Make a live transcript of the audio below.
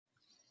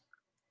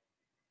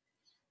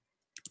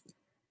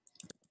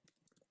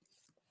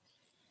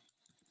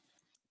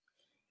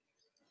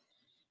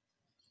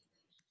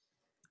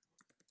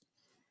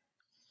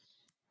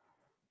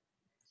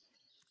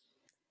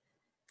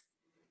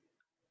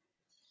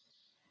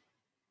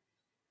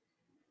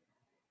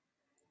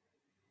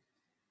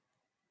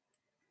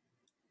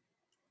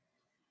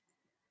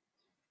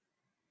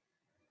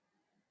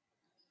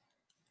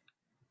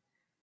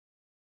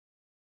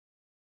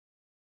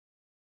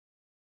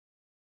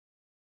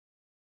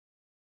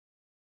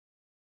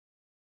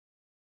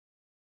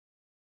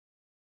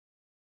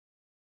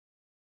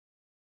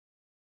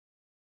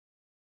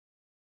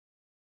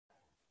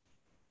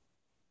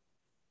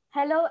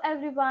Hello,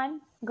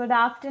 everyone. Good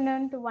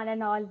afternoon to one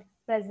and all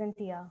present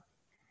here.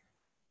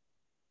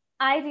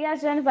 I,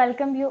 Roshan,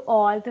 welcome you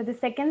all to the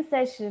second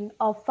session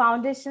of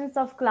Foundations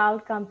of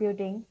Cloud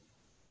Computing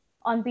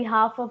on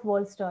behalf of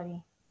World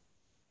Story.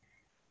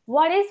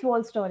 What is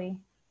World Story?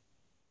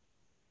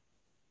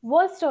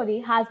 World Story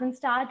has been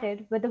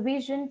started with a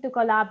vision to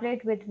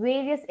collaborate with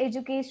various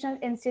educational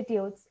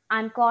institutes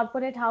and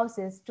corporate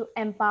houses to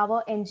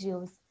empower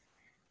NGOs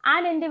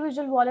and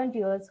individual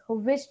volunteers who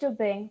wish to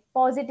bring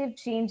positive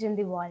change in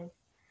the world.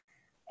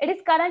 It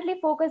is currently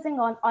focusing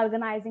on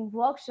organizing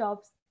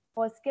workshops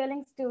for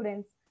skilling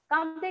students,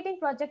 completing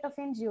projects of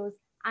NGOs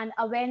and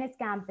awareness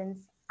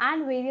campaigns,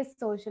 and various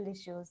social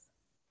issues.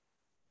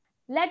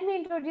 Let me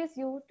introduce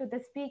you to the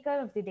speaker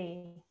of the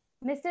day,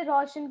 Mr.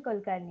 Roshan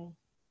Kulkarni.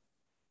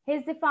 He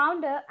is the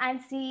founder and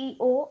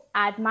CEO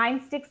at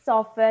Mindstix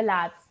Software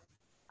Labs,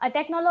 a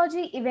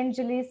technology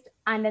evangelist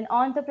and an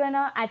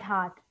entrepreneur at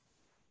heart.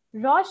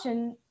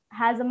 Roshan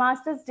has a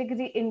master's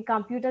degree in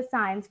computer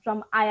science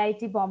from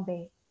IIT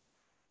Bombay.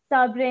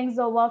 Sir brings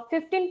over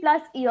 15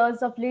 plus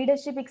years of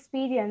leadership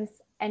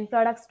experience in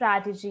product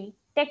strategy,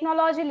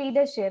 technology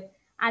leadership,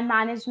 and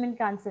management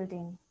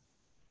consulting.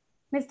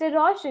 Mr.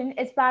 Roshan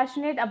is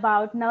passionate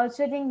about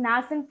nurturing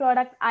nascent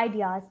product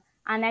ideas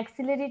and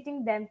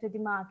accelerating them to the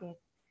market.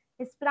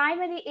 His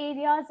primary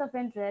areas of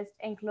interest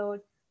include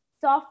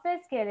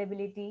software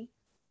scalability,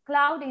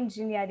 cloud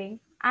engineering,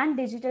 and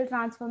digital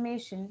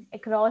transformation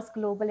across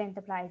global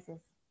enterprises.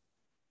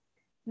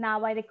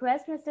 Now I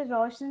request Mr.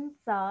 Roshan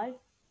sir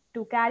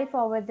to carry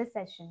forward the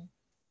session.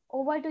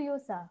 Over to you,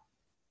 sir.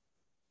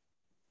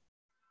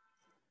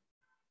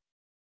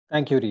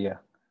 Thank you,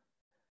 Ria.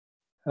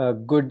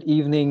 Good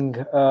evening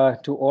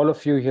to all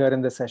of you here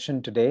in the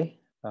session today.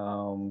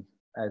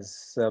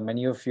 As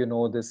many of you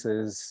know, this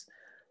is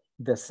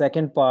the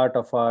second part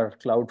of our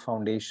Cloud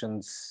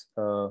Foundations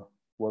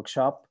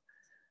workshop.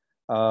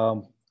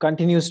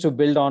 Continues to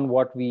build on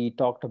what we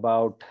talked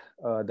about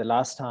the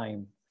last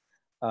time,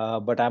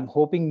 but I'm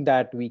hoping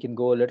that we can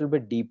go a little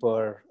bit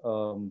deeper.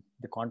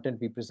 The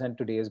content we present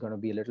today is going to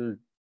be a little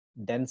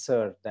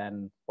denser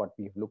than what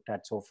we've looked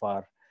at so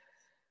far.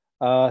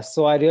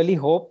 So I really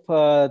hope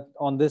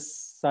on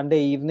this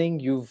Sunday evening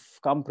you've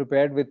come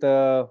prepared with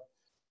a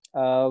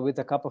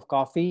cup of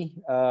coffee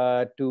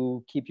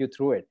to keep you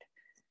through it.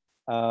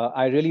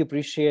 I really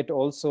appreciate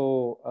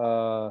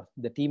also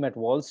the team at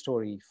Wall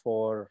Story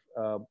for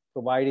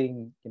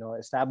providing,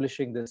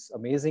 establishing this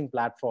amazing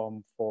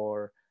platform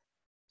for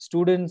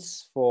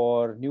students,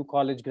 for new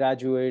college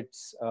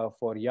graduates,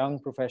 for young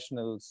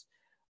professionals,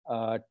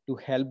 to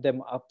help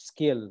them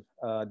upskill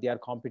their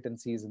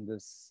competencies in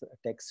this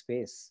tech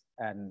space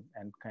and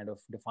kind of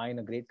define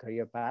a great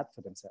career path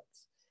for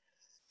themselves.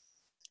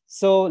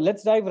 So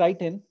let's dive right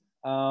in.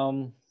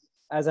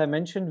 As I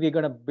mentioned, we're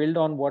going to build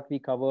on what we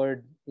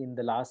covered in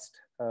the last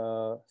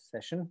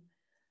session.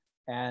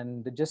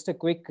 And just a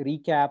quick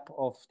recap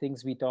of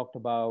things we talked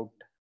about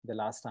the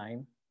last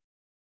time.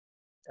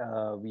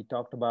 We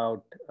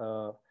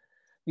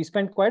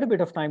spent quite a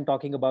bit of time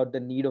talking about the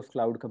need of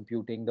cloud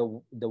computing,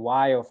 the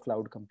why of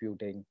cloud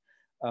computing.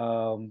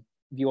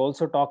 We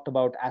also talked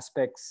about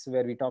aspects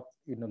where we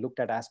looked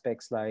at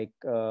aspects like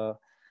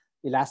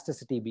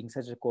elasticity being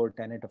such a core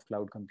tenet of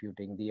cloud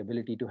computing, the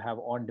ability to have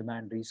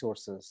on-demand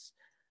resources.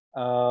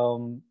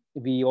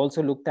 We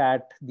also looked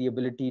at the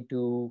ability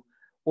to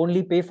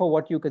only pay for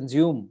what you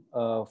consume,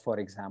 for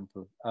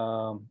example,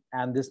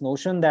 and this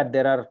notion that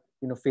there are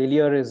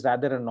failure is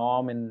rather a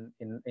norm in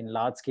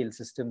large-scale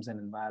systems and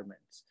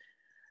environments.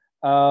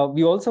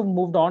 We also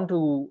moved on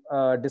to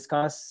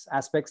discuss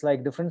aspects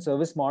like different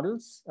service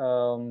models,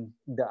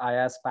 the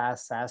IaaS, PaaS,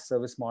 SaaS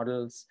service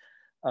models.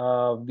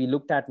 We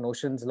looked at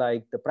notions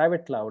like the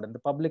private cloud and the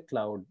public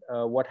cloud,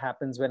 what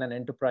happens when an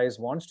enterprise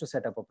wants to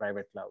set up a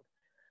private cloud.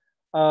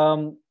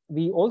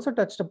 We also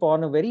touched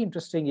upon a very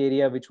interesting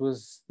area, which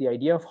was the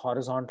idea of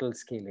horizontal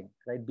scaling,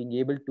 right? Being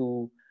able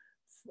to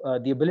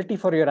the ability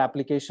for your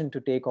application to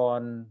take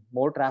on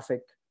more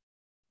traffic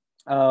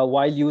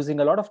while using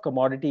a lot of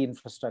commodity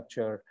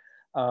infrastructure,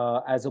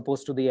 as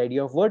opposed to the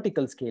idea of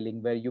vertical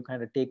scaling, where you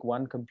kind of take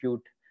one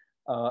compute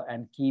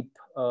and keep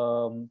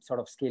sort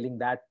of scaling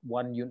that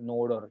one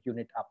node or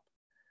unit up.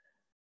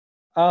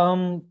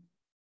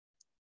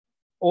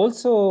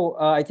 Also,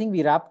 I think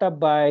we wrapped up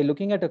by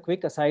looking at a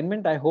quick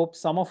assignment. I hope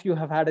some of you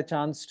have had a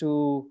chance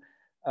to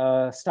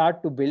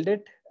start to build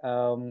it.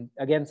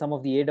 Again, some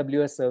of the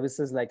AWS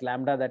services like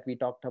Lambda that we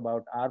talked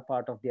about are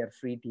part of their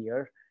free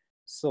tier.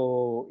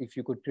 So if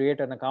you could create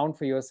an account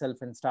for yourself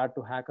and start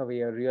to hack away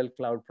a real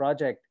cloud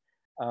project,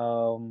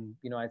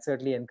 I'd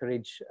certainly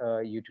encourage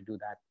you to do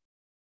that.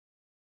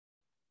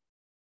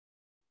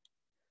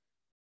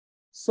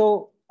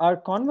 So our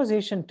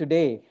conversation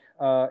today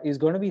is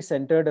going to be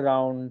centered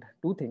around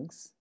two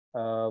things.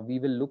 We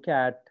will look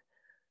at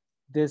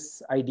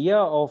this idea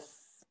of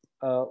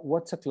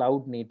what's a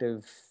cloud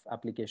native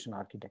application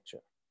architecture.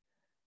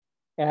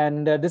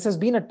 And this has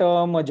been a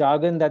term, a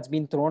jargon that's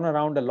been thrown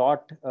around a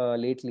lot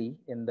lately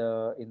in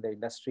the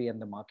industry and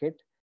the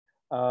market.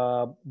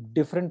 Uh,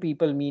 Different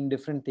people mean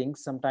different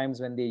things sometimes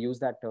when they use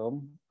that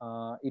term.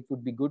 It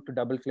would be good to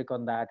double click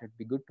on that. It'd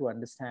be good to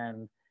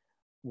understand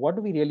what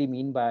do we really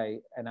mean by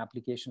an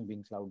application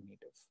being cloud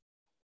native.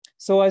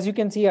 So as you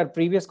can see, our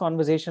previous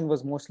conversation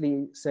was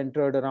mostly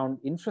centered around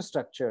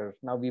infrastructure.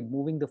 Now we're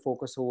moving the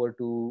focus over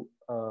to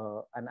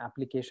an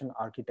application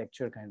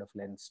architecture kind of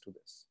lens to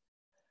this.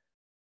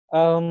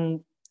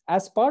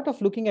 As part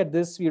of looking at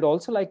this, we'd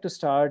also like to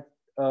start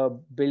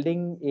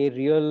building a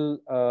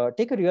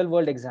take a real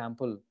world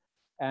example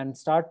and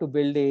start to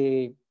build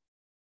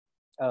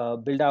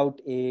out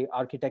a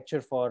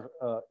architecture for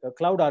a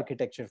cloud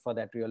architecture for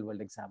that real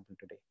world example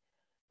today.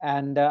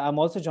 And I'm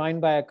also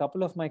joined by a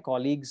couple of my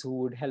colleagues who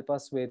would help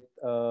us with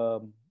a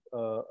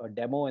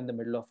demo in the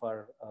middle of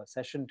our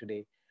session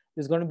today.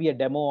 There's going to be a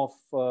demo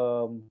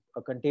of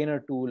a container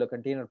tool, a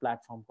container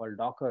platform called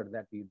Docker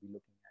that we'll be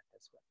looking at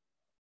as well.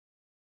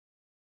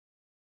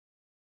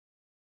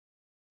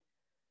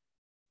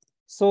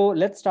 So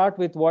let's start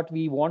with what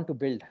we want to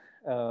build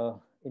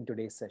in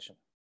today's session.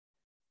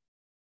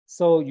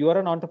 So you are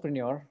an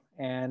entrepreneur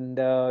and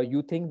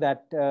you think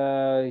that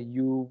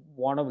you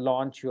want to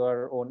launch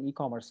your own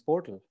e-commerce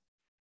portal.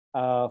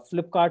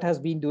 Flipkart has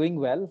been doing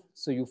well,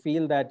 so you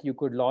feel that you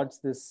could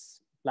launch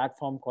this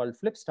platform called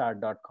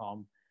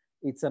flipstart.com.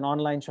 It's an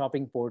online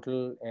shopping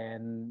portal,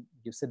 and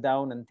you sit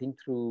down and think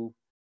through,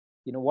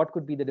 what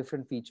could be the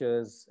different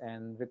features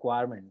and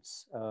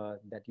requirements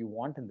that you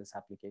want in this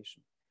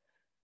application.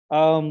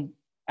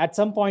 At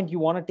some point, you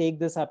want to take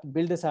this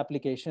build this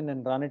application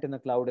and run it in a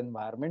cloud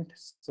environment.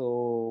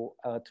 So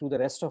through the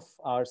rest of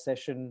our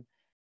session,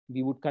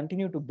 we would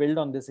continue to build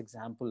on this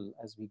example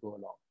as we go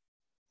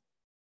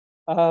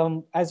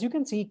along. As you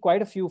can see,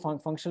 quite a few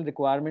functional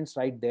requirements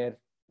right there,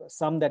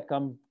 some that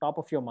come top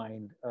of your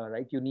mind,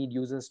 right? You need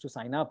users to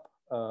sign up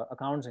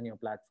accounts in your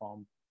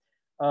platform.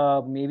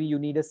 Maybe you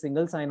need a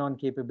single sign-on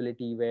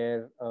capability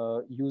where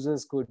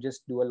users could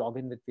just do a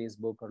login with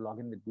Facebook or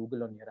login with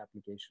Google on your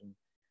application.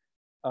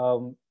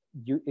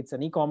 It's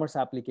an e-commerce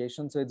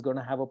application, so it's going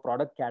to have a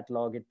product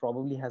catalog. It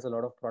probably has a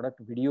lot of product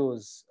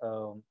videos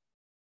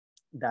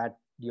that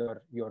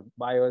your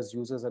buyers,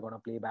 users are going to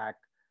play back.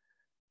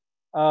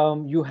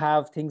 You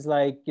have things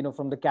like,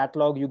 from the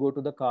catalog, you go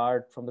to the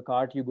cart, from the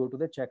cart, you go to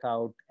the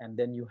checkout, and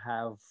then you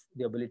have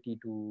the ability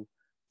to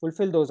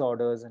fulfill those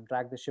orders and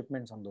track the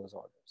shipments on those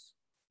orders.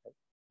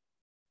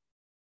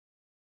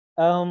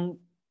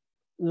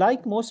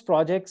 Like most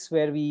projects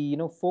where we,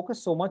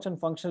 focus so much on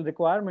functional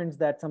requirements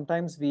that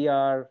sometimes we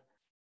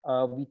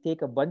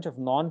take a bunch of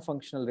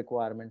non-functional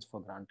requirements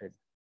for granted.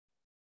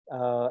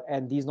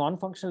 And these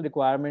non-functional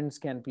requirements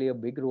can play a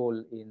big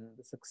role in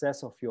the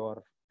success of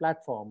your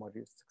platform or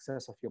the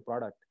success of your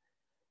product.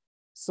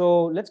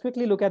 So let's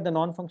quickly look at the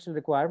non-functional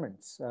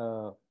requirements.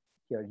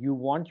 Here, you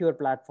want your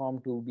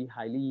platform to be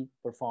highly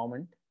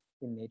performant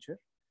in nature.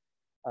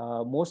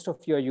 Most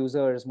of your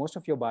users, most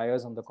of your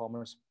buyers on the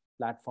commerce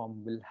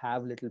platform will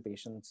have little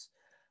patience.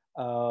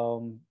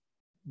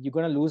 You're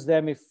going to lose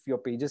them if your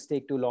pages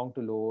take too long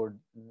to load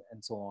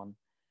and so on.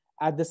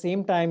 At the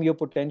same time, you're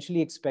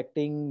potentially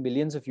expecting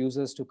millions of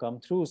users to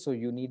come through. So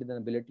you need an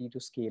ability to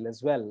scale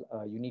as well.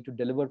 You need to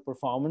deliver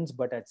performance,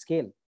 but at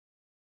scale.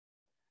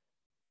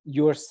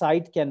 Your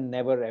site can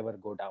never, ever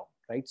go down,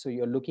 right? So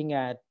you're looking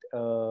at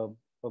a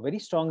very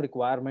strong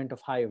requirement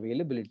of high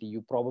availability.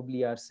 You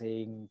probably are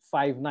saying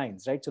 5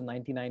 nines, right? So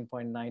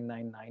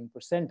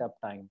 99.999%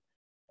 uptime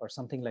or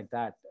something like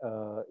that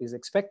is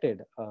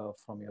expected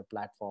from your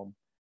platform.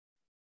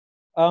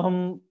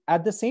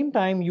 At the same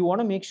time, you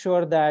want to make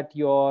sure that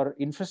your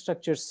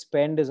infrastructure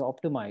spend is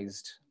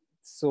optimized.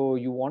 So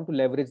you want to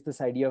leverage this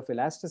idea of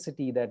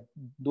elasticity, that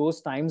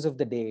those times of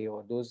the day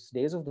or those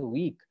days of the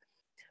week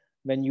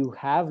when you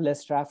have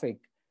less traffic,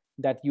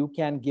 that you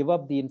can give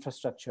up the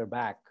infrastructure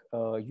back.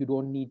 You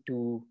don't need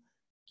to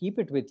keep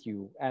it with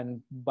you.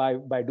 And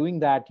by doing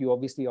that, you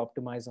obviously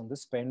optimize on the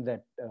spend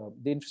that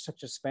the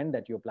infrastructure spend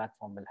that your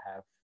platform will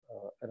have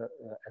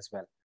as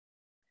well.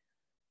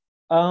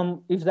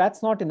 If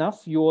that's not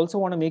enough, you also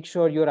want to make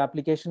sure your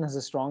application has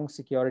a strong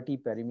security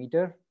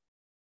perimeter.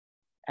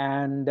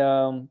 And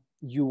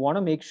you want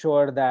to make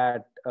sure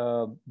that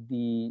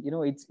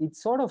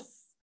it's sort of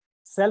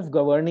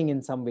self-governing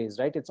in some ways,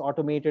 right? It's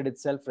automated,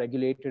 it's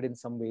self-regulated in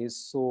some ways.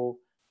 So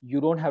you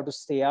don't have to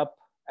stay up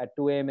at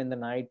 2 a.m. in the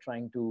night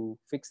trying to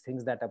fix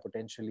things that are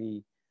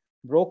potentially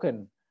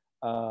broken.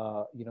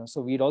 So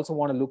we'd also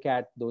want to look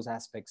at those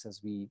aspects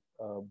as we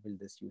build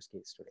this use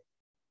case today.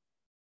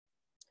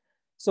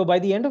 So by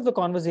the end of the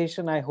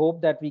conversation, I hope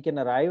that we can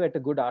arrive at a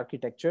good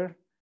architecture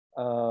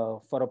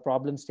for a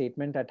problem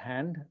statement at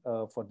hand,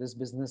 for this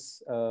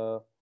business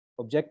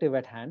objective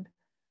at hand.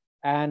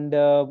 And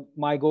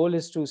my goal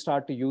is to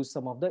start to use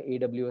some of the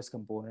AWS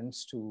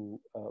components to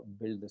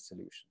build the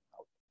solution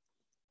out.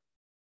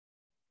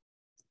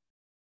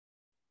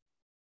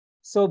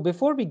 So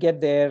before we get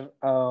there,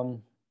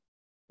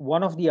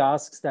 one of the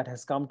asks that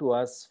has come to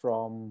us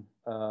from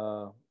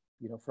our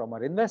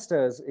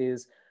investors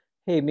is,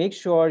 hey, make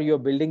sure you're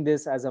building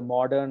this as a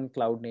modern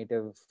cloud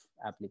native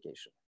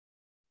application.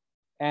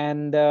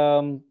 And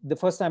the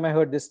first time I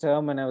heard this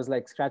term, and I was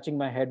like scratching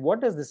my head,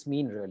 what does this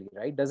mean really,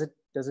 right? Does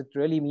it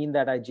really mean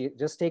that I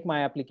just take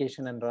my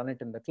application and run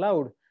it in the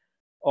cloud?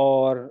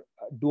 Or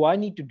do I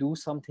need to do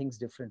some things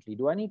differently?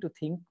 Do I need to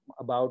think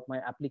about my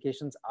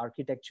application's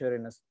architecture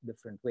in a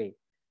different way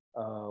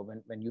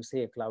when you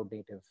say a cloud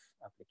native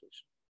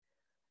application?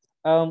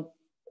 Um,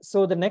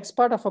 so the next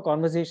part of our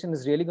conversation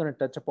is really going to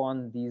touch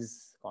upon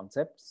these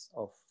concepts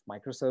of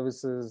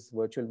microservices,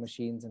 virtual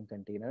machines, and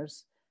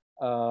containers.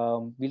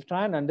 We'll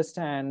try and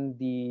understand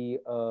the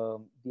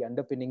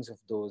underpinnings of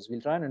those.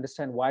 We'll try and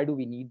understand why do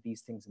we need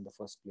these things in the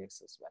first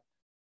place as well.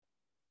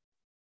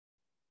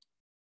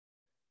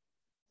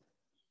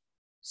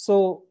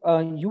 So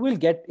you will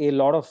get a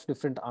lot of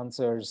different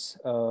answers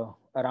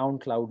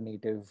around cloud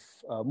native,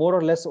 more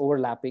or less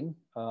overlapping.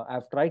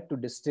 I've tried to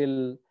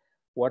distill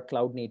what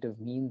cloud native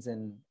means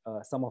in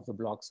some of the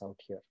blocks out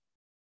here.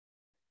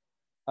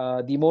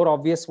 The more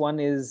obvious one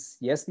is,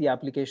 yes, the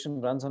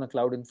application runs on a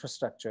cloud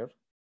infrastructure.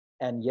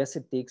 And yes,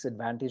 it takes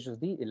advantage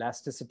of the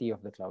elasticity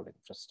of the cloud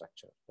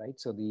infrastructure, right?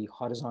 So the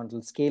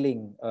horizontal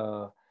scaling,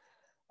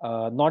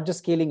 not just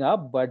scaling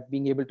up, but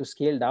being able to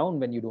scale down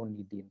when you don't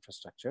need the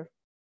infrastructure.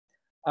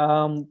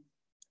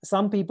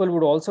 Some people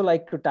would also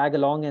like to tag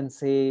along and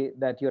say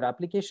that your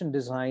application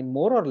design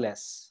more or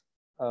less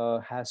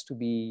has to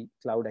be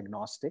cloud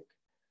agnostic,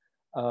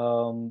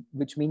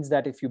 which means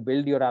that if you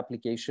build your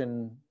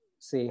application,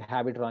 say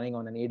have it running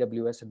on an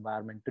AWS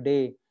environment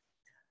today,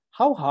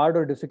 how hard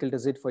or difficult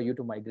is it for you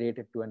to migrate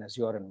it to an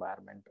Azure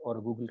environment or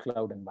a Google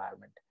Cloud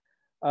environment?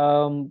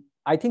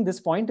 I think this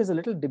point is a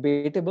little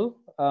debatable,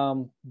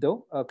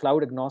 though.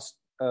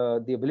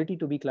 The ability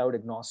to be cloud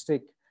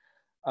agnostic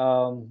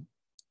um,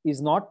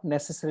 is not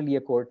necessarily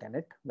a core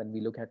tenet when we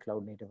look at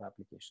cloud native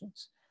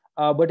applications.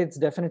 But it's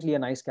definitely a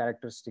nice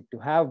characteristic to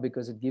have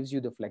because it gives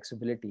you the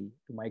flexibility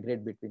to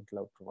migrate between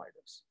cloud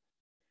providers.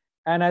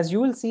 And as you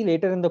will see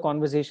later in the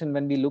conversation,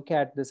 when we look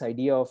at this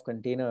idea of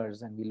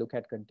containers and we look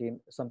at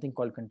something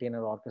called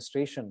container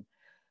orchestration,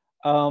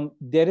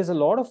 there is a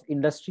lot of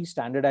industry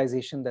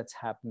standardization that's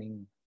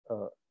happening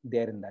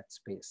there in that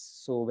space.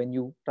 So when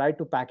you try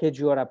to package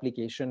your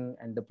application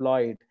and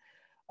deploy it,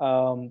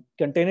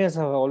 containers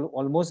have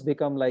almost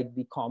become like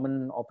the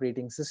common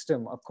operating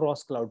system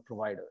across cloud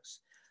providers,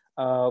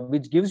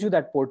 which gives you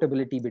that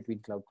portability between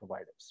cloud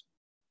providers.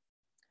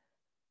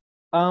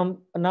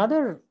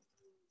 Another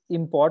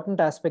important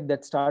aspect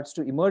that starts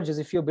to emerge is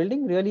if you're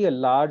building really a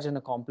large and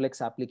a complex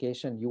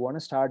application, you want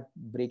to start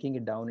breaking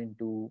it down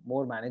into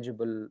more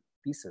manageable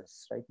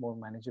pieces, right? More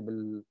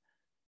manageable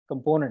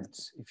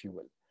components, if you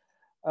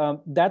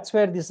will. That's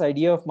where this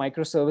idea of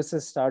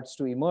microservices starts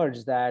to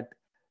emerge, that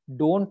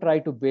don't try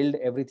to build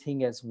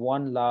everything as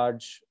one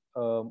large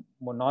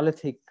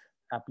monolithic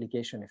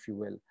application, if you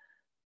will,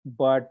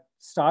 but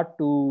start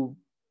to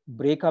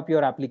break up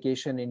your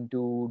application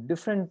into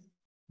different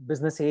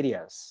business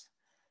areas.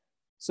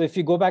 So if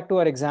you go back to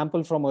our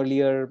example from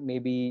earlier,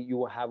 maybe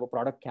you have a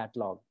product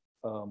catalog,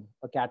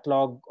 a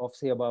catalog of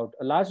say about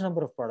a large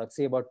number of products,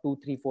 say about 2,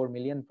 3, 4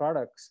 million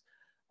products,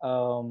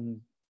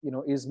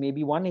 is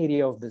maybe one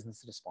area of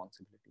business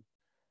responsibility.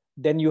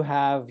 Then you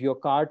have your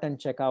cart and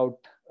checkout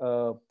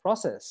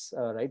process,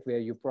 right, where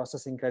you're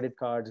processing credit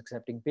cards,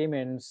 accepting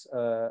payments,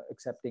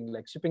 accepting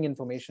like shipping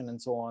information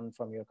and so on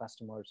from your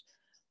customers.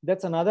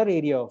 That's another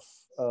area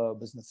of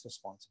business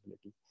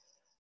responsibility.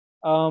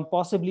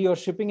 Possibly your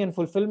shipping and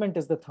fulfillment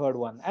is the third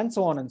one, and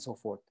so on and so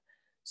forth.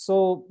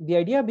 So the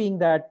idea being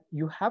that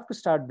you have to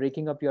start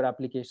breaking up your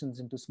applications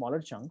into smaller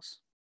chunks.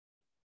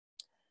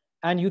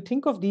 And you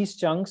think of these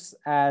chunks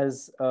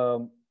as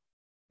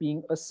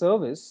being a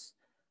service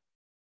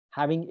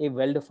having a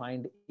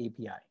well-defined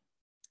API.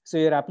 So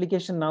your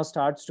application now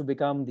starts to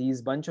become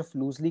these bunch of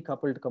loosely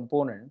coupled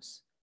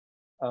components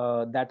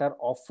that are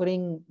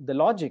offering the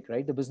logic,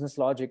 right, the business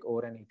logic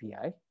over an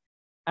API.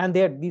 And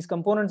these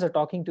components are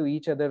talking to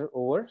each other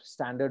over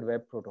standard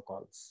web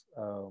protocols.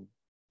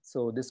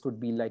 So this could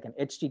be like an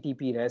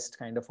HTTP REST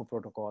kind of a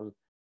protocol,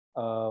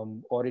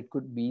 or it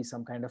could be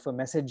some kind of a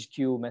message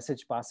queue,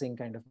 message passing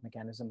kind of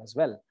mechanism as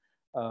well,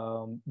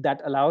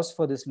 that allows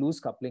for this loose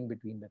coupling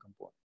between the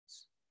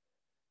components.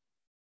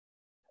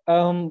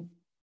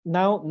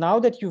 Now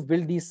that you've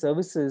built these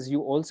services,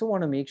 you also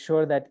want to make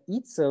sure that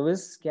each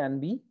service can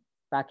be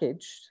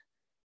packaged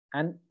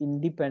and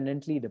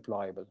independently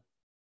deployable.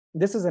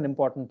 This is an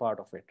important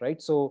part of it,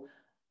 right? So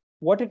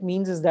what it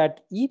means is that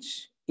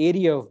each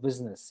area of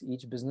business,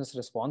 each business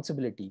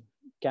responsibility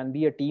can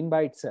be a team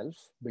by itself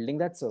building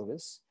that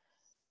service.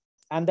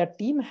 And that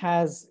team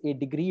has a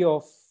degree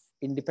of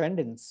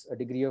independence, a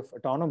degree of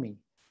autonomy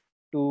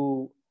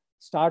to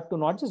start to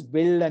not just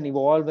build and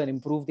evolve and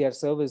improve their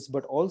service,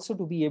 but also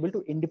to be able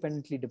to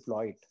independently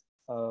deploy it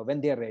when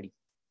they're ready.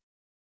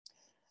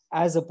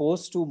 As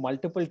opposed to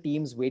multiple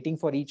teams waiting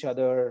for each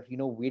other,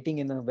 waiting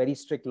in a very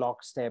strict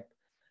lockstep.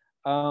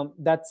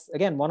 That's,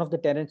 again, one of the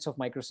tenets of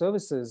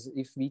microservices.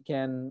 If we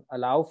can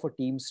allow for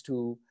teams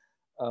to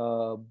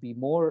be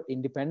more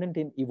independent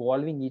in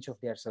evolving each of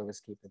their service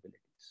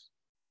capabilities.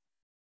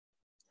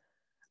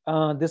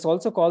 This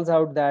also calls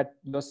out that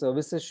your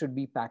services should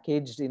be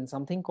packaged in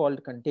something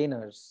called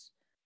containers.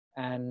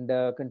 And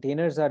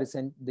containers are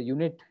the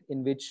unit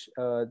in which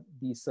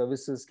these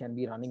services can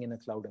be running in a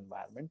cloud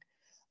environment.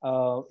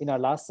 In our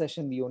last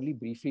session, we only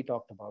briefly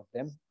talked about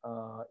them.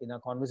 In our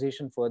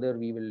conversation further,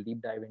 we will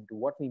deep dive into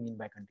what we mean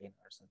by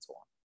containers and so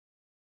on.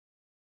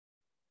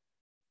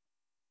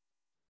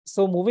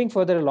 So moving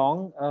further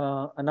along,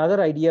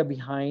 another idea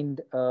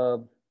behind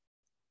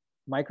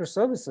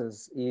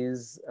microservices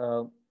is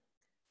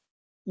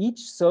each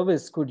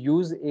service could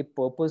use a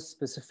purpose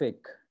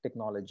specific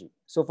technology.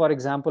 So for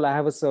example, I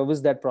have a service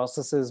that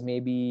processes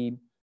maybe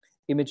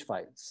image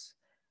files.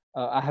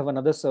 I have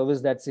another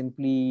service that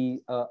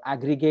simply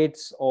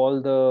aggregates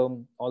all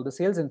the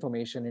sales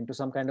information into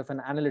some kind of an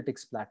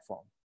analytics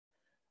platform.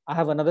 I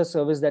have another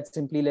service that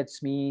simply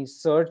lets me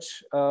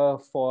search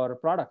for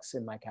products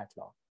in my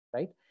catalog,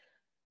 right?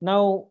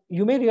 Now,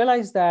 you may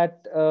realize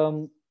that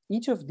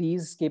each of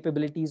these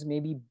capabilities may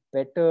be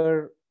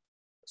better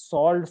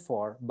solved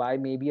for by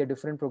maybe a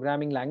different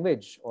programming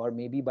language, or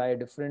maybe by a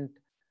different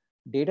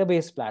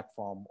database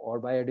platform, or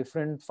by a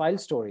different file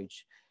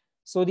storage.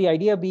 So the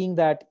idea being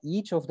that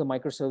each of the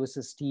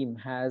microservices team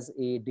has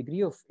a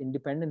degree of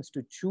independence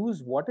to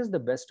choose what is the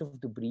best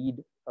of the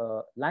breed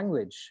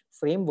language,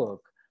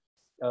 framework,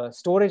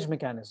 storage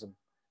mechanism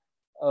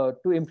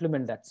to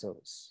implement that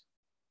service.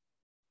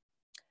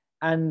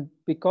 And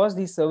because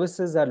these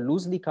services are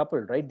loosely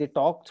coupled, right, they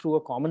talk through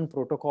a common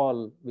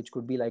protocol, which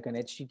could be like an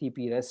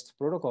HTTP REST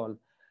protocol.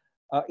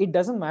 It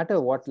doesn't matter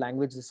what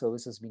language the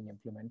service is being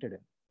implemented in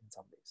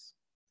some ways.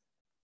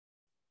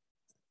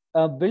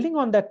 Building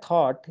on that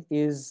thought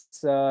is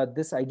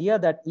this idea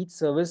that each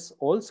service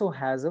also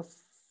has a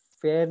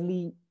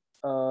fairly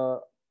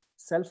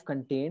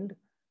self-contained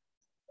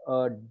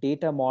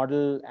data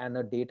model and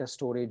a data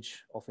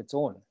storage of its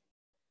own.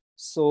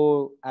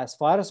 So as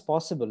far as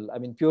possible, I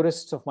mean,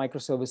 purists of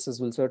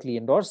microservices will certainly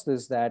endorse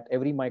this, that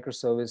every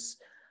microservice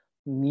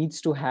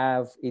needs to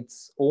have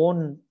its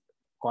own,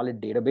 call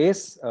it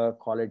database,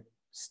 call it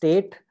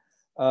state,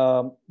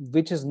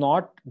 which is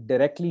not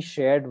directly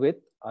shared with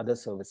other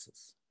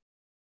services.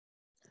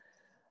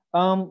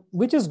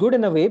 Which is good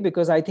in a way,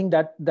 because I think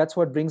that that's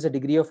what brings a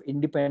degree of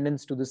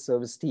independence to the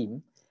service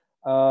team.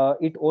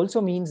 It also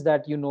means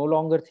that you no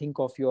longer think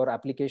of your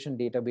application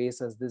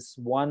database as this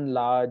one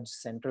large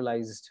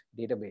centralized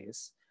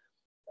database,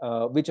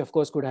 which of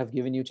course could have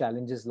given you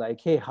challenges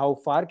like, hey, how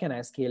far can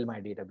I scale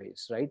my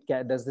database, right?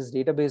 Does this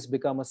database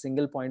become a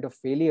single point of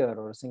failure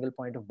or a single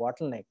point of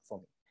bottleneck for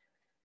me?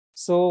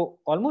 So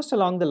almost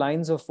along the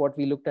lines of what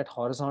we looked at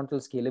horizontal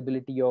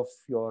scalability of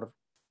your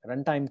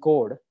runtime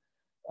code,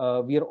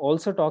 we are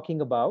also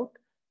talking about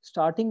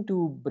starting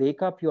to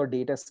break up your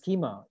data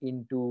schema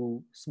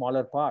into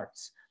smaller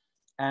parts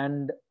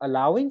and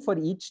allowing for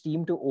each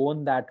team to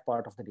own that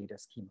part of the data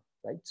schema,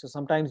 right? So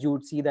sometimes you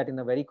would see that in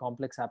a very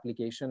complex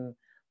application,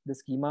 the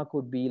schema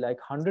could be like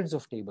hundreds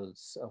of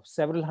tables,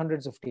 several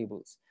hundreds of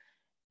tables.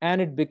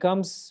 And it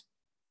becomes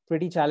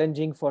pretty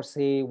challenging for,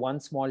 say, one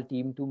small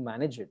team to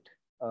manage it.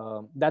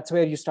 That's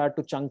where you start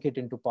to chunk it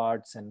into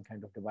parts and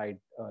kind of divide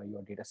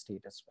your data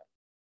state as well.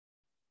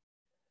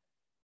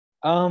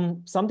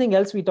 Something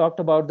else we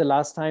talked about the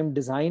last time,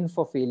 design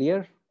for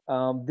failure.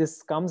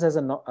 This comes as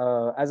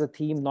a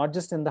theme, not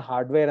just in the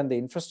hardware and the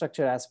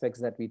infrastructure aspects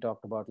that we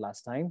talked about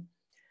last time,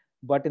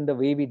 but in the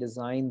way we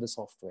design the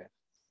software.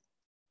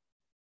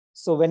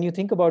 So when you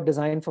think about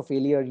design for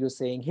failure, you're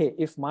saying, hey,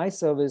 if my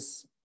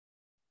service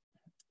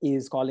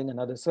is calling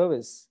another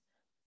service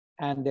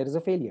and there is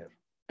a failure,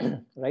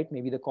 right?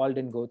 Maybe the call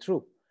didn't go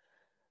through.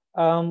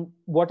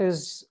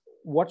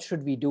 What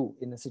should we do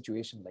in a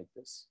situation like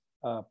this?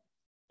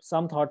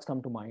 Some thoughts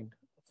come to mind.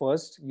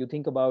 First, you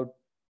think about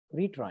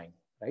retrying,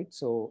 right?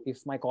 So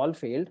if my call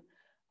failed,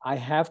 I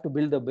have to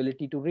build the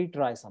ability to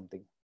retry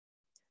something.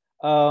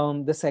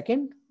 The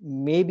second,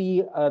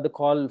 maybe the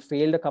call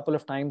failed a couple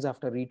of times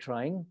after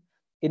retrying,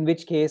 in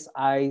which case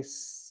I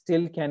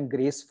still can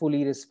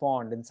gracefully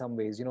respond in some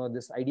ways. You know,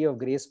 this idea of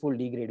graceful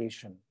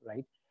degradation,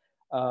 right?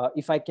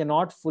 If I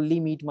cannot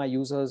fully meet my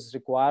user's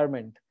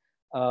requirement,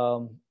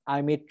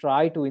 I may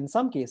try to, in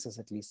some cases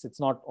at least, it's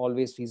not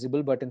always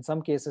feasible, but in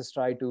some cases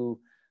try to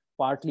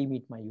partly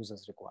meet my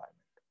user's requirement.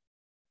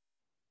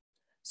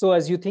 So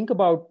as you think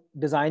about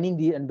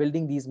designing and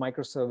building these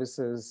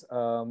microservices,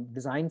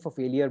 design for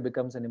failure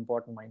becomes an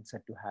important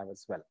mindset to have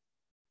as well.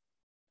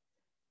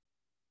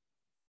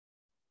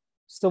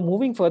 So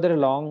moving further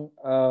along,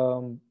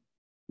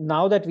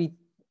 now that we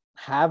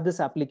have this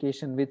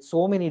application with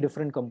so many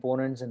different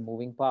components and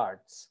moving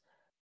parts,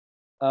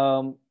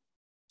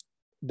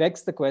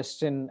 begs the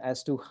question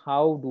as to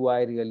how do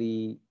I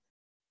really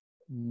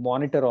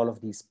monitor all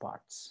of these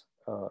parts,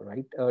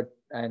 right?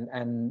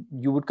 And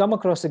you would come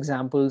across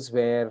examples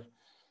where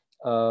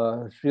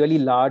really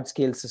large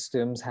scale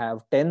systems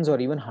have tens or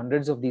even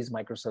hundreds of these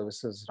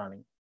microservices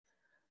running.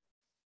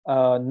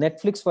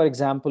 Netflix, for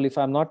example, if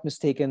I'm not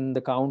mistaken,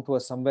 the count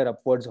was somewhere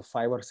upwards of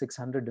 500 or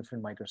 600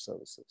 different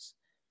microservices.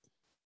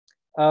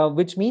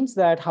 which means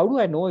that how do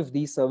I know if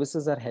these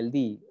services are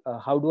healthy?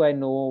 How do I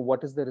know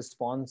what is the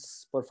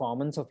response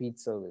performance of each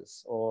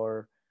service?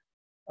 Or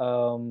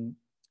um,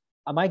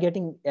 am I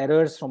getting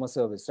errors from a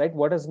service, right?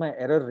 What does my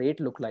error rate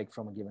look like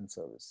from a given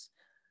service?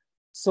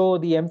 So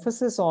the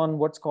emphasis on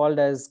what's called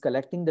as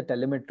collecting the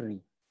telemetry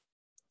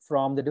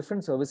from the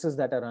different services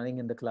that are running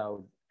in the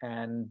cloud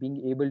and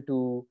being able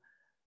to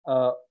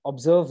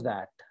observe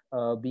that,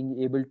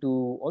 being able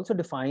to also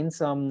define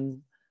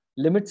some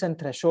limits and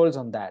thresholds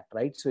on that,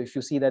 right? So if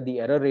you see that the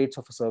error rates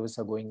of a service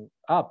are going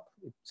up,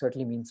 it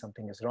certainly means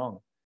something is wrong.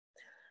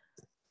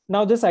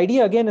 Now, this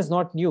idea again is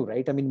not new,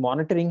 right? I mean,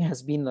 monitoring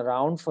has been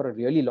around for a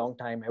really long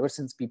time, ever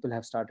since people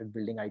have started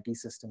building IT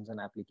systems and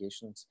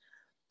applications.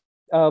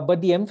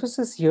 But the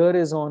emphasis here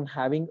is on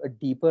having a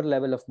deeper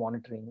level of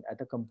monitoring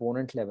at a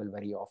component level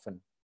very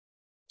often.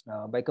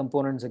 By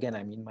components, again,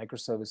 I mean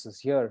microservices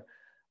here.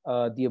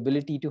 The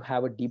ability to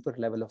have a deeper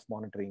level of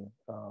monitoring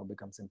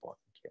becomes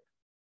important here.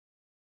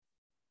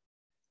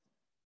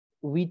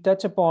 We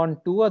touch upon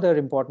two other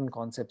important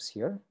concepts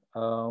here.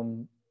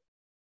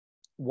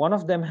 One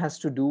of them has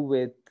to do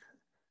with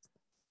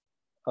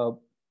uh,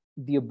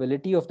 the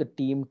ability of the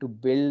team to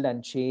build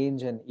and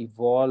change and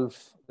evolve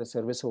the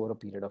service over a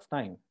period of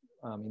time.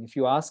 I mean, if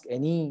you ask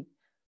any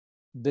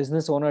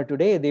business owner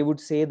today, they would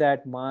say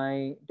that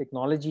my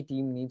technology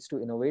team needs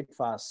to innovate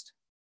fast.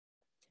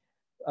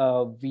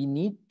 We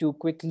need to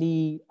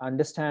quickly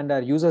understand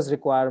our users'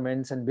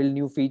 requirements and build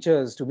new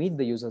features to meet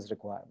the users'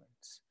 requirements.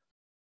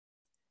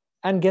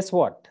 And guess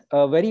what?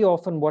 Very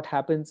often what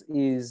happens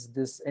is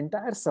this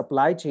entire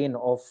supply chain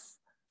of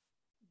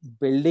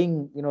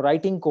building,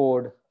 writing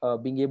code,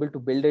 being able to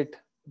build it,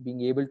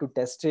 being able to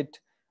test it,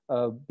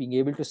 being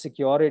able to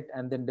secure it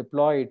and then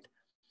deploy it,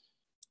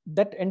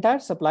 that entire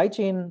supply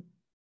chain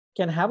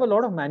can have a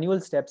lot of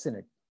manual steps in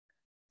it.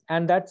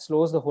 And that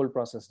slows the whole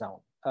process down.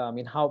 I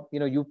mean, how,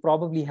 you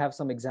probably have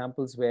some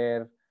examples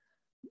where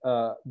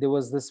there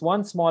was this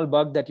one small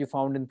bug that you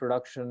found in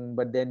production,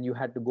 but then you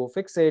had to go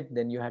fix it.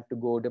 Then you had to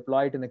go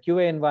deploy it in a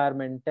QA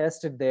environment,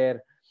 test it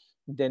there.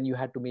 Then you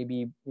had to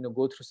maybe,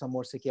 go through some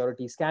more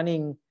security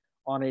scanning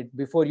on it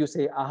before you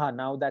say, aha,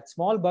 now that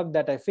small bug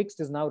that I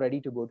fixed is now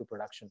ready to go to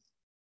production.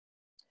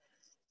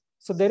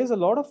 So there is a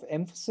lot of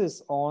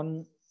emphasis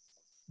on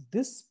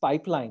this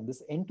pipeline,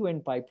 this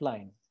end-to-end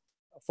pipeline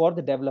for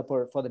the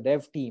developer, for the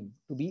dev team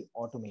to be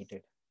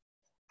automated.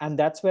 And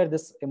that's where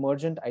this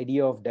emergent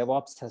idea of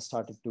DevOps has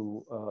started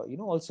to,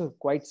 also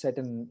quite set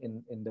in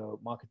the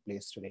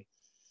marketplace today.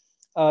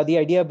 The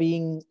idea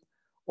being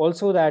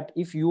also that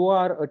if you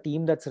are a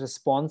team that's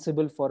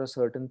responsible for a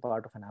certain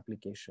part of an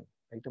application,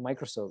 like a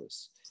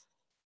microservice,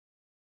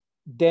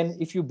 then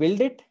if you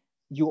build it,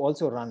 you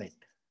also run it,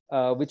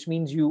 which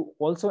means you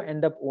also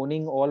end up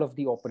owning all of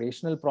the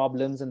operational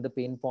problems and the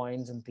pain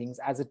points and things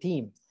as a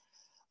team.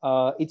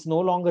 It's no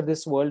longer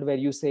this world where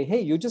you say, hey,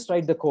 you just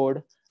write the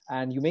code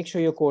and you make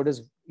sure your code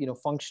is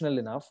functional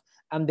enough,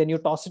 and then you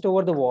toss it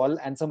over the wall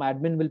and some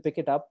admin will pick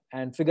it up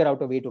and figure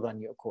out a way to run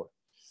your code.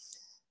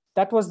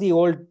 That was the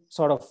old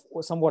sort of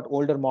somewhat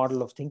older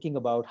model of thinking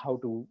about how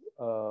to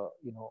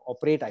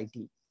operate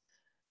IT.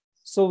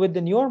 So with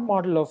the newer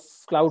model of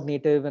cloud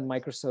native and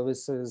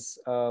microservices,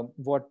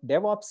 what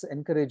DevOps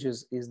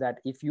encourages is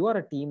that if you are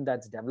a team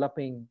that's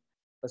developing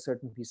a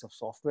certain piece of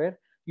software,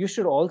 you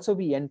should also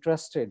be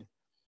entrusted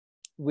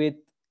with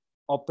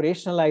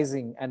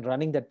operationalizing and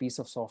running that piece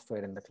of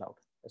software in the cloud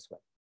as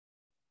well.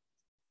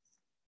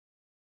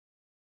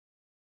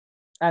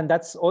 And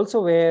that's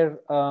also where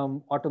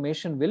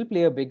automation will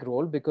play a big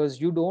role, because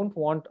you don't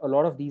want a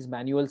lot of these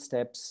manual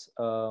steps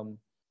to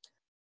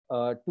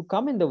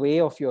come in the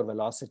way of your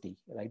velocity,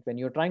 right? When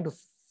you're trying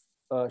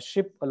to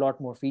ship a lot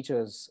more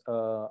features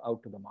out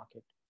to the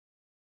market.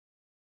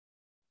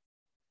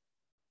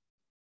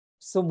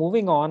 So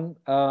moving on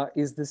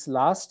is this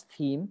last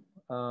theme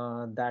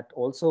that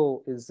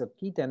also is a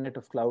key tenet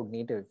of cloud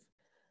native.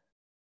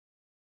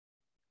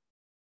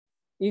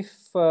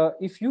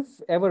 If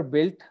you've ever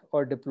built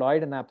or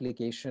deployed an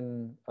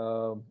application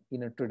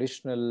in a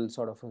traditional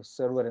sort of a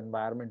server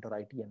environment or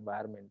IT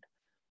environment,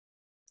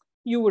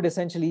 you would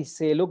essentially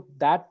say, look,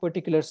 that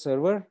particular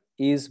server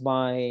is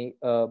my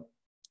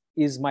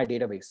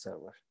database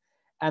server,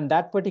 and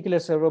that particular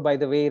server, by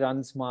the way,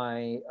 runs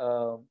my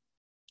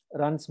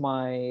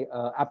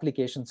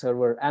application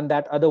server, and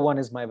that other one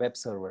is my web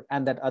server,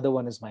 and that other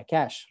one is my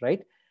cache,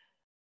 right?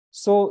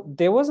 So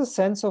there was a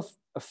sense of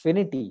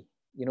affinity,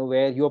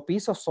 where your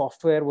piece of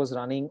software was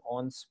running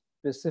on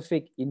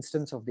specific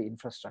instance of the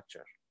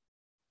infrastructure.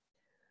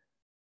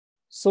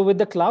 So with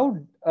the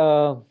cloud,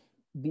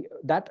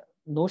 that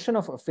notion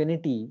of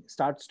affinity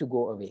starts to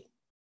go away.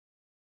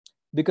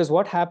 Because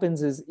what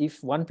happens is,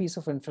 if one piece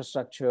of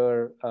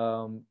infrastructure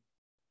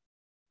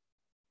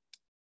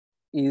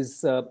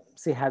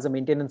say has a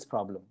maintenance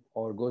problem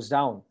or goes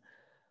down,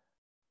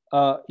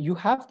 you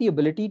have the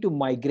ability to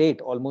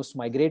almost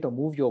migrate or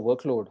move your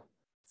workload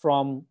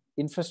from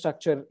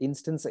infrastructure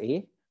instance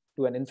A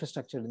to an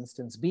infrastructure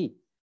instance B.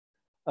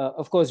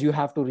 Of course, you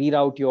have to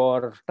reroute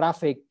your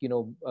traffic,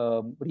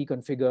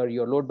 reconfigure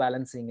your load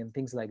balancing and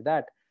things like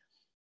that.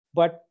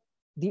 but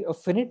the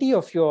affinity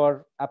of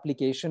your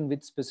application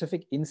with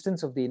specific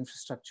instance of the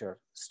infrastructure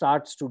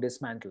starts to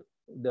dismantle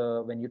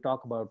when you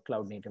talk about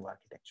cloud native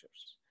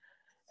architectures.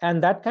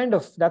 And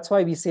that's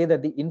why we say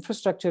that the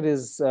infrastructure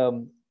is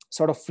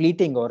sort of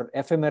fleeting or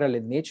ephemeral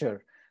in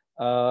nature,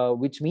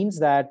 which means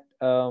that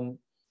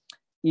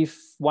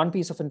if one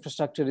piece of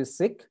infrastructure is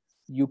sick,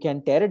 you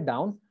can tear it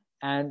down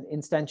and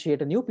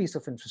instantiate a new piece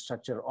of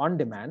infrastructure on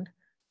demand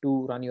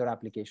to run your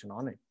application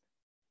on it.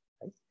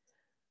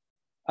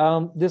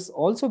 Right? This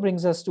also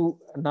brings us to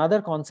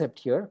another concept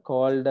here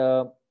called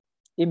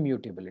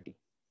immutability.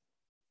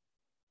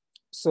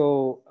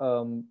 So,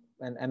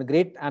 and a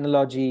great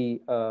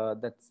analogy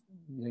that's,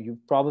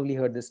 you've probably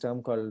heard this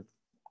term called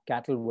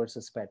cattle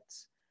versus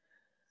pets.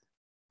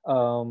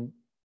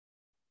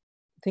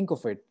 Think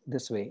of it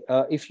this way: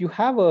 if you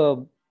have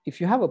a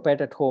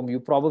pet at home, you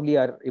probably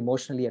are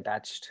emotionally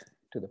attached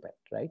to the pet,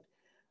 right?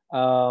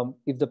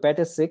 If the pet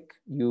is sick,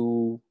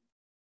 you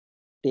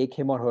take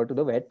him or her to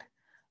the vet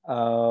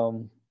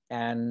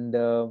and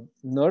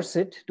nurse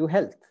it to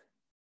health.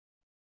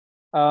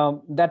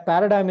 That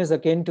paradigm is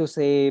akin to,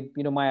 say,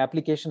 my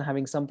application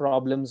having some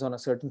problems on a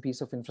certain piece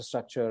of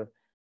infrastructure,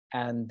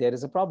 and there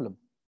is a problem.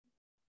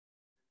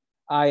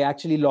 I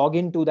actually log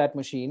into that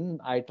machine.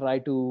 I try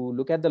to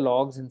look at the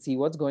logs and see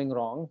what's going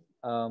wrong.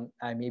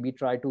 I maybe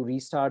try to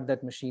restart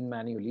that machine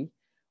manually,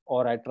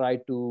 or I try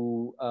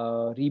to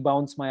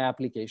rebounce my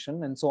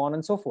application, and so on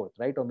and so forth,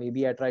 right? Or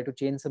maybe I try to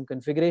change some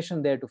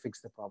configuration there to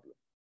fix the problem.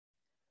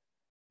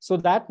 So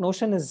that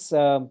notion is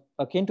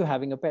akin to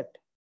having a pet.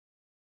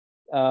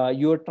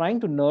 You're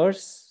trying to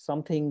nurse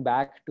something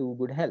back to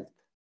good health.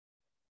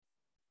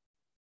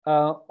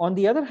 On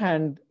the other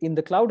hand, in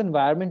the cloud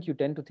environment, you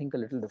tend to think a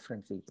little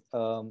differently.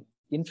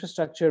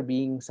 Infrastructure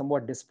being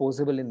somewhat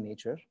disposable in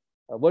nature,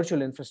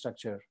 virtual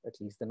infrastructure, at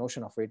least the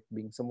notion of it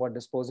being somewhat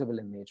disposable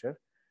in nature,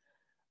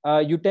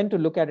 you tend to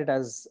look at it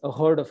as a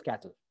herd of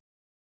cattle.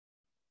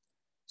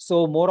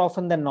 So more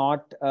often than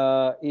not,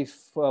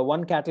 if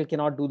one cattle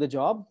cannot do the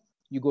job,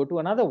 you go to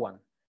another one.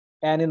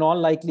 And in all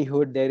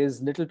likelihood, there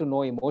is little to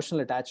no emotional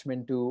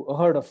attachment to a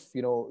herd of,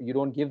 you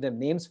don't give them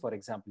names, for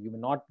example. You may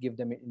not give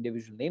them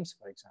individual names,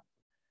 for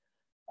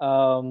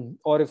example.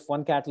 Or if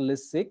one cattle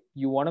is sick,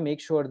 you want to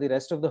make sure the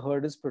rest of the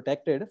herd is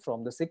protected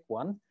from the sick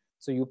one.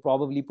 So you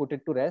probably put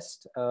it to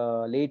rest,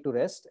 lay it to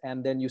rest,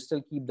 and then you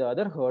still keep the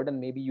other herd, and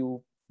maybe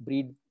you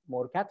breed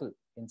more cattle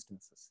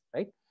instances,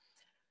 right?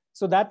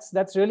 So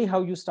that's really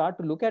how you start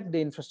to look at the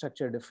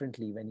infrastructure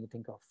differently when you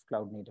think of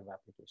cloud native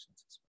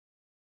applications as well.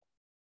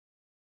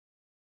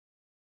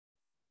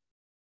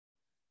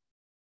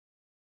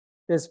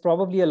 There's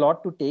probably a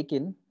lot to take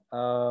in,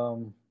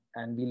 and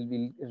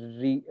we'll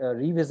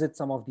revisit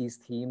some of these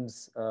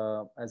themes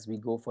as we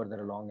go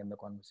further along in the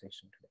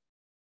conversation today.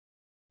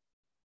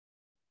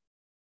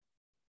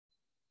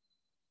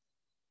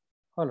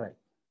 All right.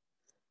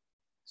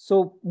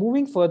 So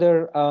moving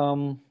further,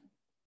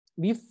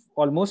 we've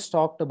almost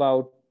talked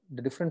about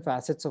the different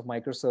facets of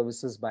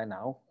microservices by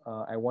now.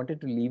 I wanted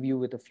to leave you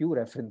with a few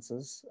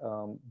references.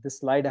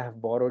 This slide I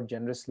have borrowed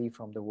generously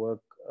from the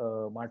work,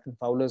 Martin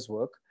Fowler's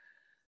work.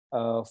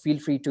 Feel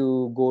free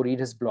to go read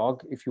his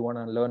blog if you want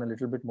to learn a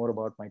little bit more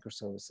about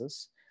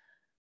microservices.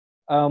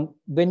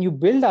 When you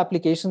build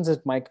applications as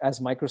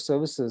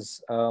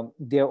microservices,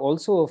 there are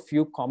also a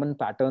few common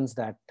patterns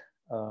that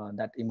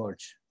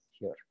emerge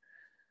here.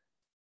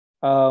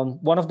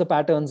 One of the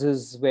patterns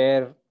is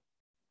where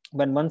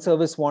when one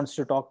service wants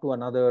to talk to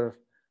another,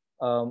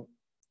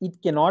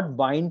 it cannot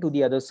bind to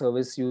the other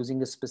service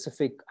using a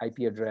specific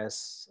IP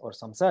address or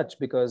some such,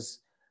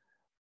 because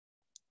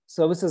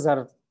services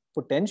are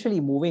potentially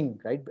moving,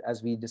 right,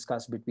 as we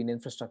discussed, between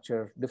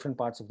infrastructure, different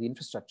parts of the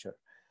infrastructure,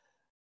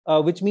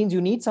 which means you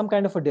need some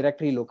kind of a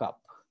directory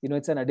lookup.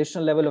 It's an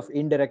additional level of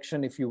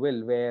indirection, if you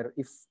will, where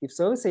if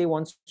service A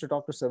wants to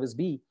talk to service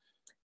B,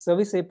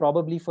 service A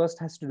probably first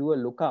has to do a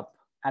lookup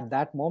at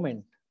that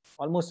moment,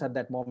 almost at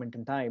that moment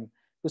in time,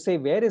 to say,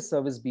 where is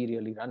service B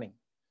really running?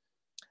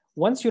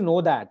 Once you know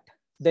that,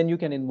 then you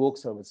can invoke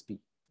service B,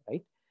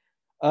 right?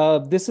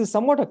 This is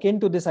somewhat akin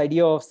to this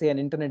idea of, say, an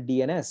internet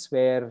DNS,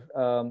 where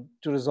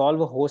to resolve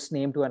a host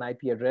name to an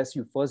IP address,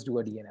 you first do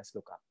a DNS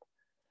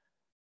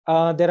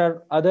lookup. There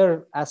are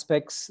other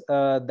aspects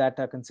that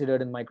are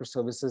considered in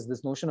microservices.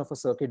 This notion of a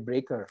circuit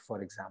breaker,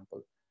 for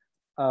example,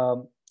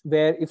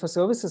 where if a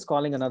service is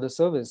calling another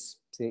service,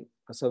 say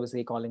a service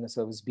A calling a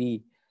service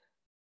B,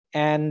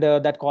 and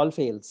that call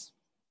fails,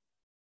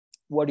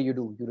 what do?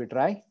 You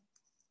retry,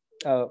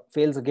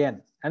 fails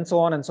again, and so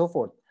on and so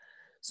forth.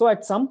 So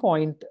at some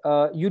point,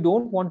 you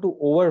don't want to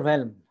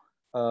overwhelm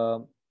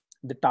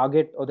the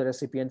target or the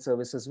recipient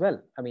service as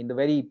well. I mean, the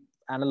very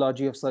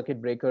analogy of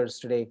circuit breakers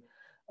today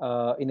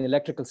in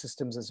electrical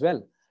systems as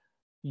well.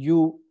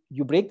 You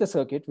break the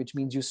circuit, which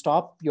means you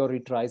stop your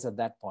retries at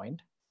that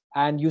point,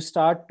 and you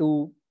start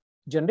to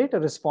generate a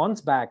response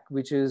back,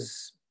 which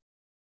is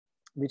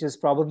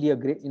probably a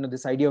great,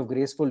 this idea of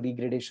graceful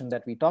degradation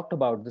that we talked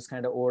about. This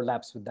kind of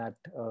overlaps with that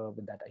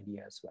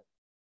idea as well.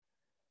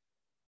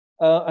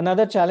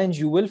 Another challenge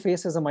you will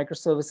face as a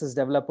microservices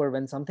developer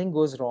when something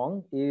goes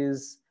wrong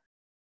is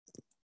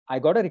I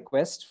got a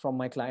request from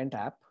my client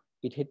app,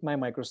 it hit my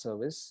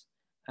microservice,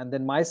 and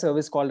then my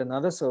service called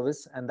another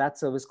service, and that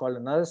service called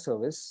another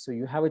service. So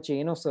you have a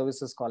chain of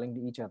services calling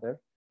to each other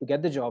to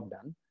get the job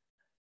done.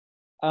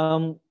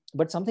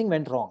 But something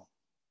went wrong.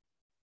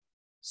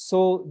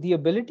 So the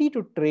ability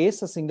to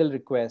trace a single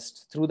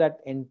request through that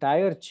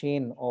entire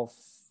chain of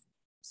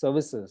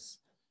services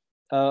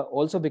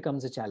also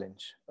becomes a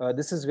challenge.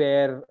 This is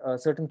where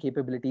certain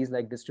capabilities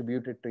like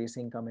distributed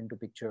tracing come into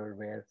picture,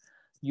 where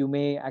you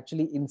may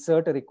actually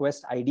insert a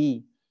request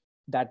ID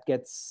that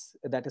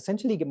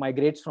essentially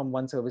migrates from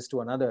one service to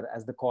another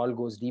as the call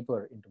goes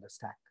deeper into the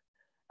stack.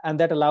 And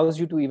that allows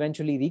you to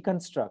eventually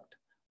reconstruct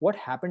what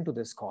happened to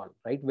this call,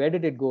 right? Where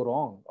did it go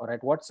wrong? Or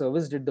at what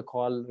service did the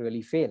call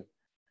really fail?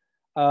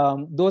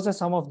 Those are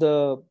some of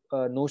the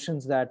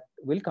notions that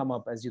will come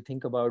up as you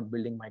think about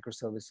building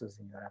microservices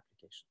in your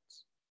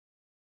applications.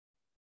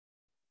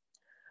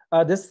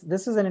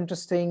 This is an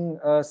interesting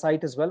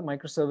site as well,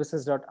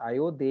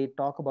 microservices.io. They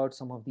talk about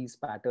some of these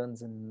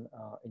patterns in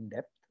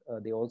depth.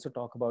 They also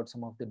talk about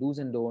some of the do's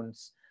and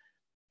don'ts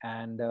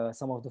and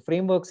some of the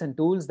frameworks and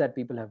tools that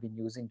people have been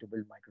using to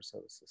build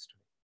microservices today.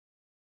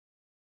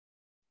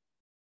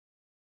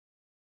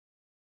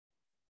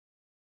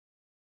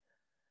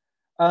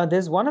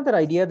 There's one other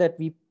idea that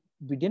we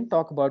didn't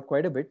talk about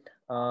quite a bit.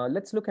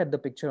 Let's look at the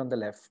picture on the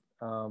left.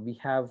 We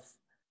have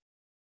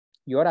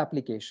your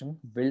application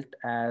built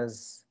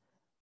as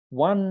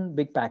one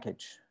big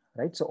package,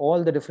 right? So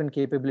all the different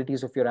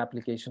capabilities of your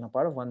application are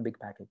part of one big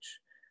package,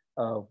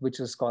 which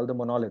is called the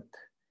monolith.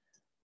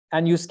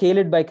 And you scale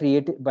it by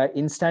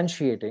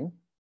instantiating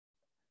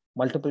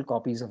multiple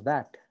copies of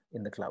that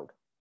in the cloud.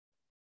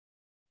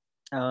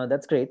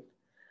 That's great.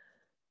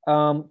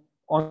 On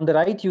the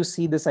right, you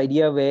see this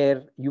idea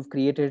where you've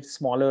created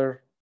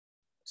smaller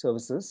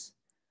services.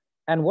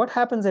 And what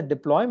happens at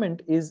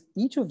deployment is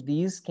each of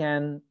these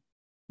can,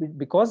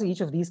 because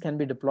each of these can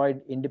be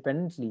deployed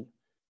independently,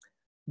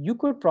 you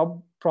could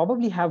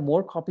probably have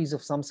more copies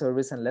of some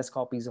service and less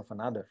copies of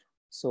another.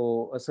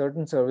 So a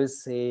certain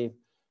service, say,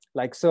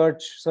 like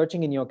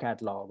searching in your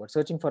catalog or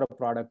searching for a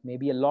product may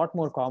be a lot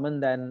more common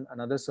than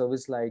another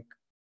service like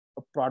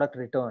a product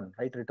return,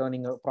 right?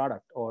 Returning a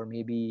product, or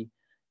maybe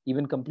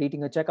even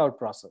completing a checkout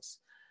process.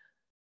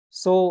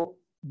 So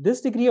this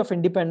degree of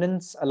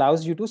independence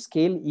allows you to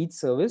scale each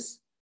service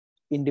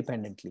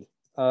independently.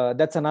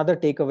 That's another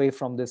takeaway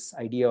from this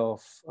idea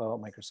of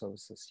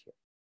microservices here.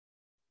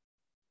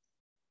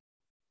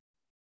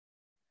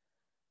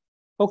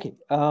 Okay,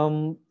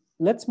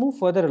 let's move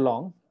further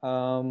along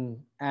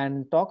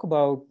and talk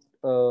about,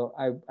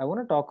 I want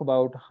to talk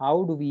about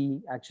how do we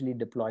actually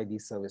deploy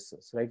these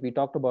services, right? We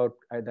talked about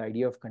the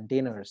idea of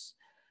containers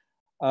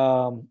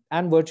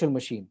and virtual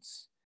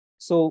machines.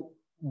 So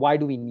why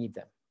do we need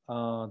them?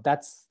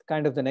 That's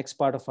kind of the next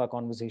part of our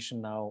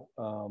conversation now.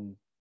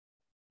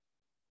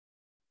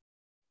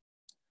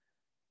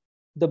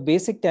 The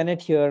basic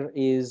tenet here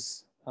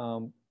is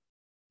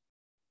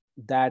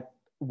that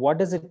what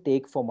does it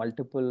take for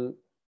multiple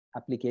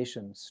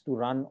applications to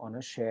run on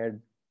a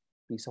shared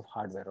piece of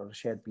hardware or a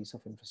shared piece of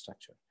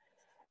infrastructure?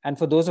 And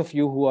for those of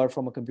you who are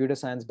from a computer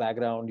science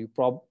background, you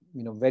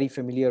very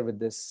familiar with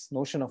this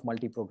notion of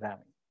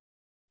multi-programming.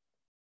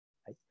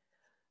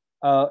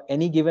 Right?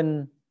 Any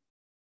given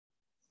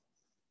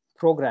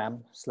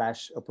program /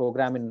 a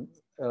program in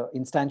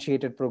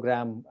instantiated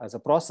program as a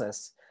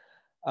process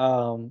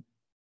often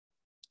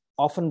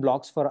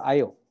blocks for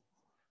I/O,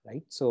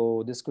 right?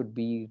 So this could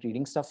be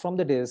reading stuff from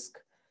the disk,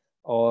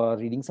 or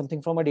reading something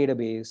from a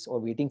database, or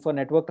waiting for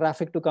network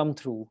traffic to come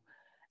through.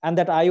 And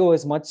that I/O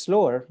is much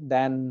slower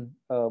than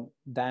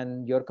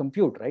your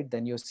compute, right?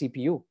 Than your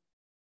CPU.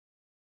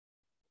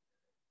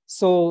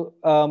 So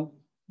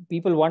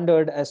people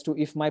wondered as to,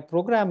 if my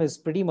program is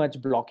pretty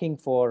much blocking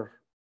for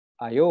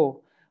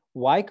I/O,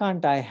 why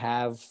can't I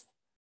have,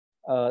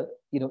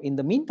 in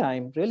the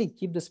meantime, really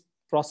keep this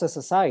process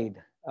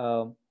aside,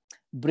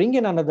 bring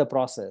in another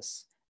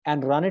process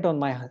and run it on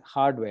my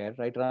hardware,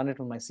 right? Run it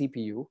on my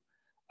CPU.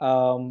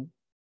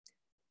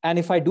 And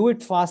if I do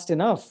it fast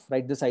enough,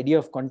 right? This idea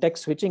of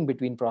context switching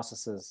between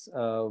processes,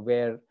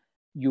 where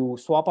you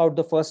swap out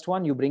the first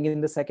one, you bring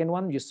in the second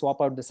one, you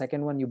swap out the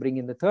second one, you bring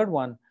in the third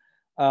one.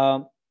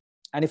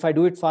 And if I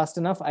do it fast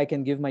enough, I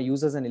can give my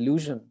users an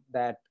illusion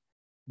that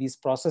these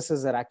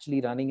processes are actually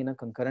running in a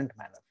concurrent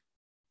manner.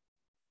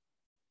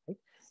 Right?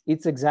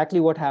 It's exactly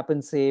what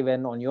happens, say,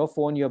 when on your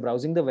phone, you're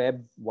browsing the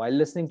web while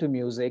listening to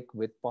music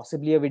with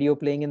possibly a video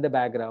playing in the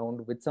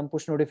background with some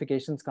push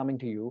notifications coming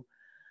to you.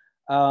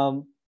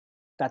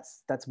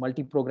 That's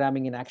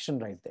multi-programming in action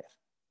right there.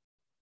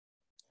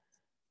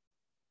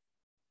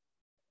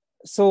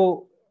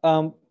 So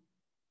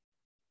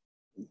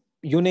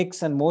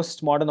Unix and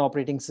most modern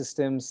operating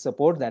systems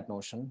support that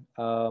notion.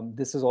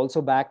 This is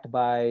also backed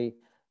by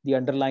the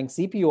underlying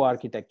CPU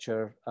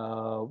architecture,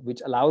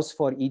 which allows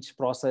for each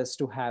process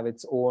to have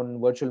its own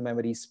virtual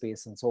memory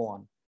space and so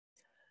on.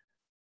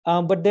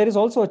 But there is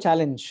also a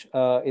challenge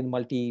in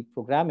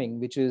multi-programming,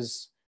 which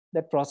is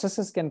that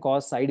processes can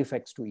cause side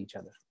effects to each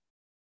other.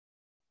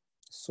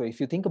 So if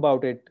you think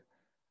about it,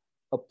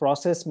 a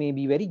process may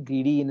be very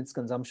greedy in its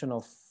consumption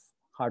of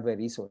hardware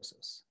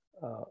resources.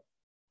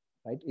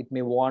 Right? It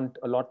may want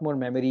a lot more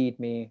memory. It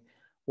may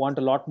want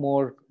a lot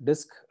more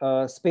disk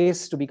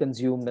space to be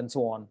consumed, and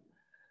so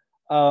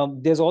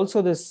on. There's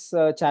also this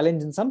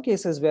challenge in some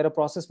cases where a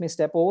process may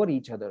step over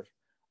each other.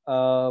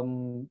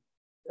 In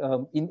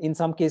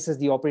some cases,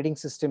 the operating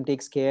system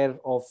takes care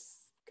of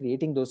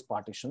creating those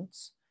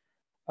partitions.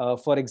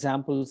 For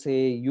example,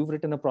 say you've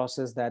written a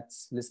process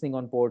that's listening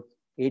on port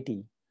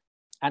 80,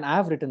 and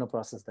I've written a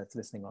process that's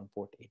listening on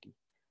port 80.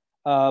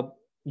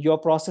 Your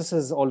process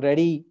has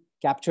already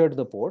captured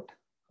the port.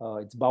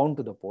 It's bound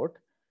to the port.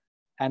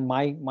 And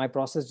my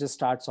process just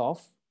starts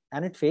off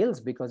and it fails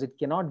because it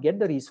cannot get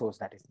the resource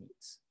that it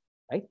needs,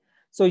 right?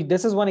 So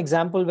this is one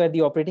example where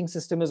the operating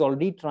system is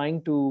already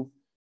trying to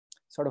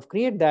sort of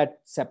create that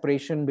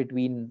separation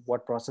between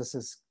what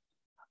processes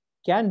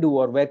can do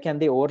or where can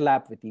they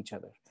overlap with each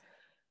other.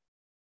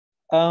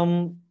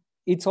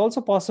 It's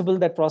also possible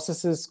that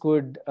processes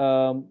could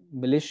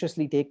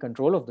maliciously take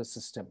control of the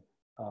system,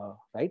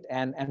 right,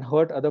 and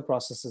hurt other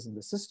processes in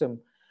the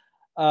system.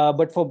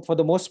 But for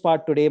the most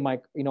part today,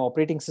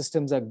 operating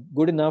systems are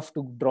good enough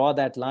to draw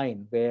that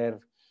line where,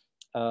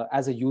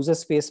 as a user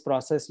space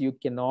process, you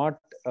cannot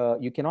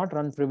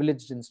run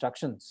privileged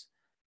instructions.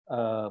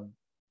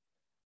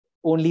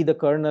 Only the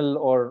kernel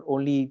or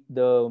only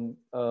the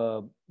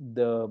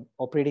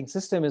operating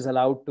system is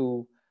allowed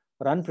to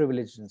run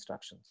privileged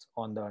instructions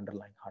on the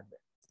underlying hardware.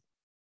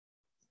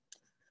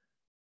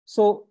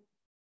 So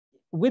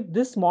with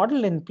this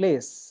model in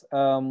place,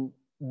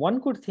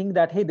 one could think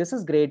that, hey, this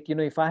is great.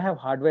 If I have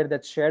hardware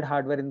that's shared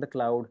hardware in the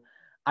cloud,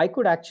 I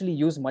could actually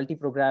use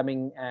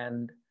multi-programming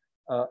and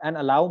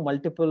allow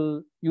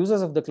multiple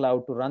users of the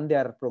cloud to run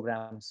their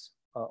programs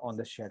on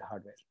the shared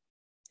hardware.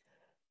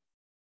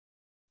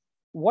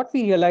 What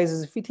we realize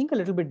is, if we think a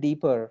little bit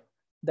deeper,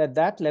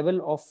 that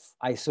level of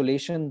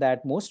isolation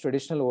that most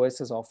traditional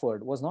OSs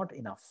offered was not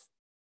enough.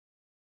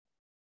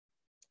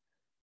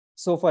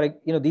 So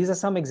these are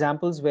some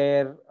examples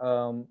where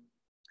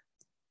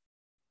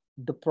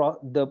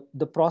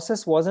the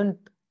process wasn't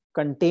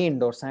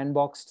contained or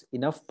sandboxed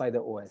enough by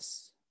the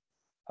OS.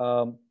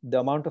 The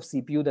amount of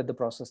CPU that the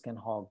process can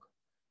hog,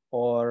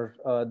 or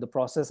the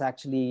process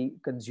actually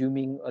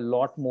consuming a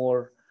lot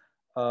more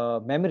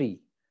memory,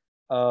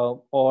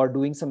 or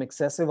doing some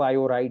excessive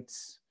IO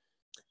writes,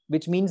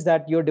 which means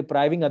that you're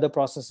depriving other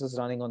processes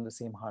running on the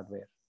same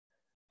hardware.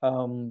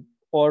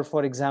 Or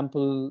for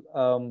example,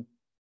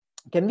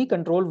 can we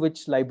control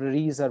which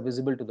libraries are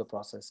visible to the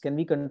process? Can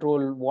we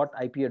control what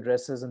IP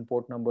addresses and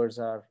port numbers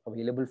are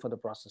available for the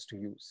process to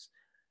use?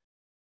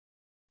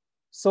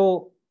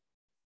 So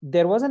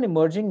there was an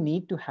emerging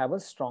need to have a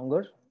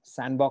stronger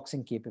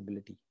sandboxing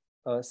capability,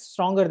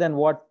 stronger than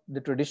what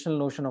the traditional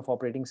notion of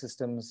operating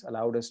systems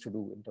allowed us to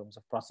do in terms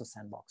of process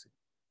sandboxing.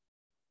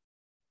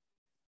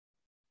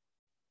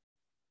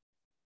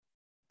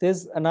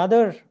 There's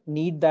another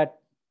need that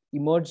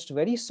emerged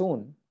very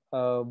soon,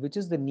 which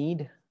is the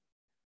need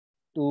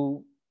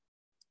to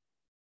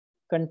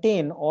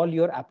contain all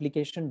your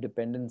application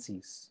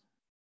dependencies.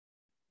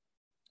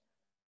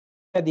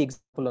 Look at the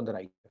example on the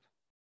right.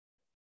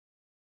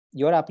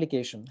 Your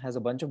application has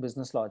a bunch of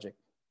business logic,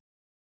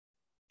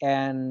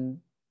 and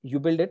you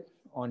build it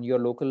on your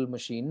local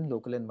machine,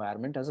 local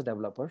environment as a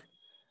developer,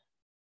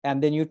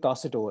 and then you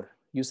toss it over.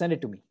 You send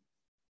it to me.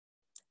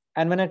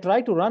 And when I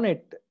try to run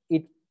it,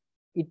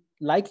 it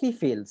likely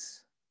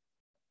fails.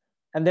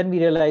 And then we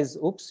realize,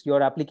 oops,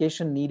 your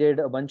application needed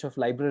a bunch of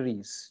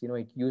libraries.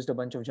 It used a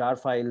bunch of jar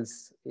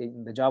files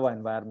in the Java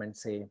environment,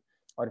 say,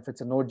 or if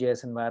it's a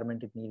Node.js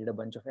environment, it needed a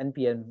bunch of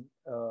NPM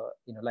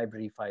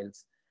library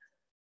files.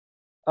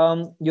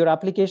 Your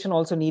application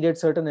also needed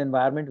certain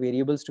environment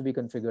variables to be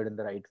configured in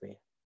the right way.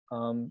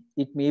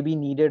 It maybe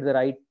needed the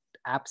right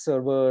app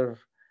server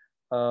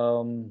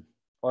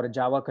or a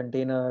Java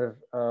container,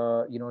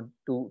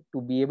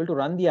 to be able to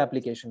run the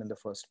application in the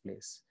first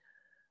place.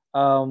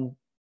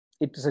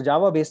 It was a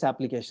Java-based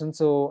application,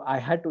 so I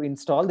had to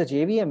install the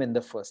JVM in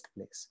the first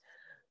place.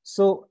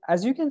 So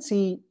as you can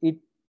see, it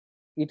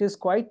is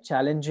quite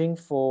challenging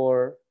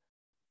for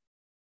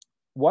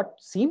what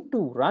seemed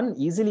to run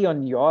easily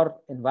on your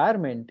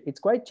environment. It's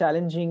quite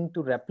challenging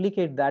to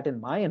replicate that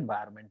in my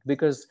environment,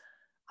 because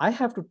I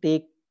have to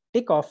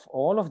tick off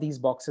all of these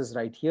boxes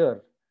right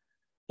here,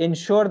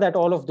 ensure that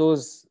all of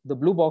the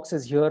blue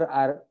boxes here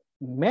are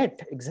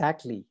met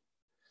exactly.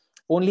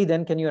 Only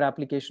then can your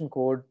application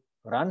code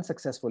run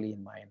successfully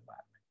in my environment.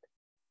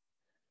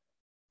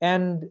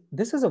 And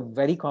this is a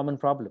very common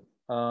problem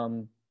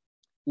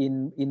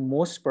in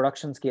most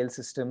production scale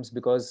systems,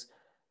 because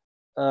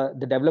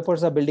the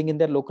developers are building in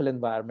their local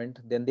environment,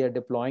 then they are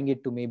deploying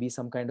it to maybe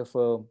some kind of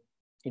a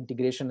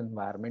integration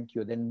environment.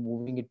 You're then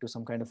moving it to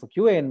some kind of a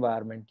QA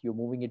environment. You're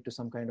moving it to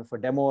some kind of a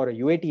demo or a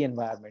UAT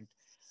environment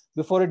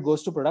before it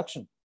goes to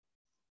production.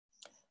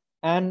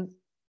 And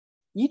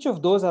each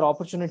of those are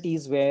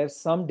opportunities where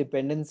some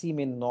dependency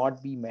may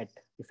not be met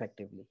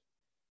effectively.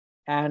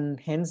 And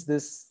hence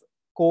this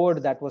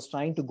code that was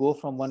trying to go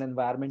from one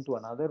environment to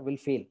another will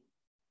fail.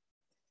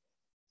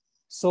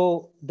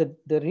 So the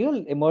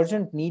real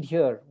emergent need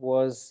here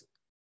was,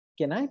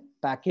 can I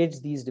package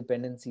these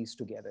dependencies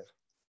together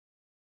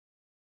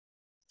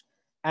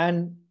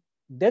and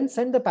then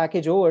send the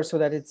package over so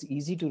that it's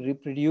easy to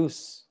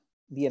reproduce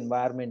the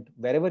environment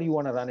wherever you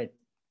want to run it,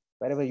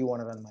 wherever you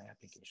want to run my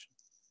application.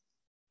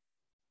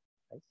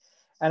 Right?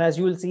 And as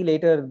you will see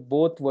later,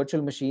 both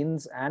virtual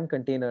machines and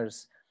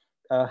containers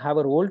have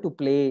a role to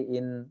play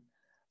in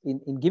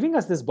giving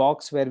us this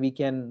box where we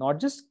can not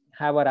just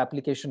have our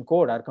application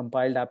code, our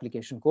compiled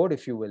application code,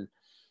 if you will,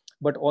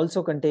 but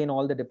also contain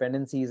all the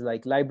dependencies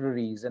like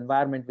libraries,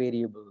 environment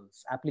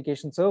variables,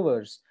 application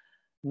servers,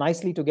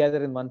 nicely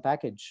together in one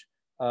package,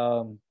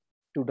 to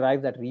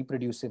drive that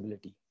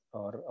reproducibility,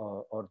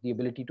 or the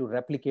ability to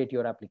replicate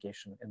your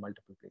application in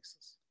multiple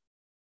places.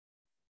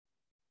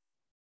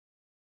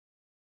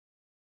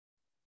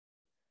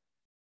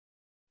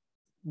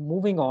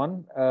 Moving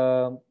on,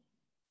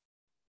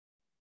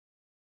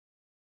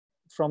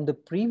 from the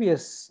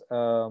previous,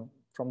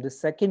 from the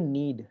second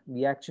need,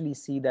 we actually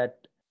see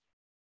that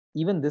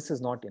even this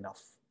is not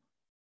enough.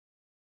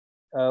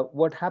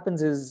 What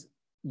happens is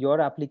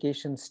your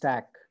application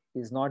stack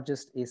is not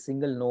just a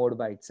single node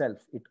by itself.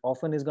 It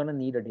often is going to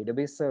need a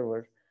database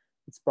server.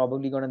 It's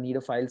probably going to need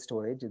a file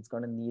storage. It's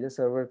going to need a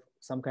server,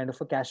 some kind of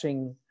a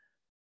caching,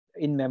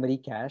 in-memory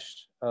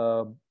cache.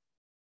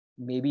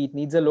 Maybe it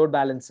needs a load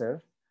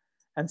balancer,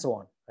 and so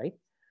on, right?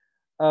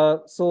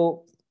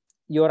 So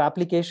your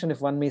application, if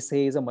one may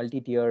say, is a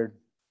multi-tiered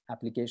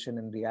application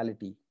in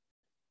reality.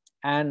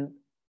 And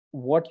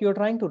what you're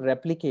trying to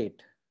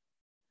replicate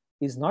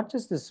is not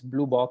just this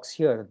blue box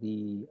here,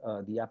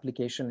 the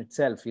application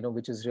itself,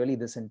 which is really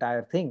this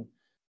entire thing,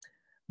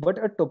 but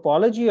a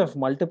topology of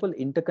multiple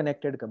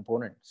interconnected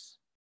components.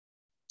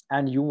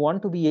 And you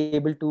want to be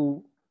able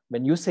to,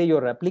 when you say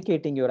you're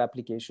replicating your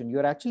application,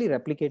 you're actually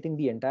replicating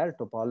the entire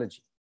topology,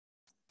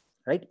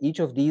 right? Each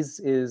of these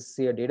is,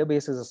 say, a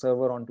database is a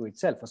server onto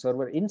itself, a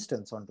server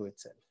instance onto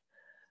itself.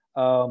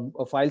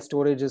 A file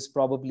storage is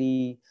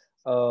probably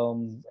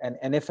an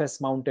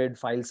NFS mounted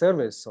file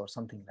service or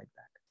something like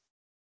that.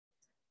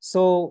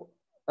 So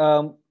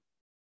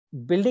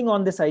building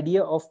on this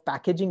idea of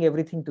packaging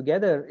everything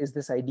together is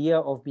this idea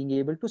of being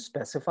able to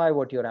specify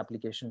what your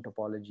application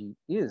topology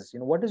is.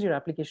 What does your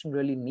application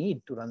really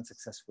need to run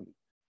successfully,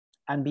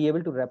 and be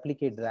able to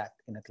replicate that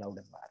in a cloud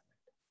environment.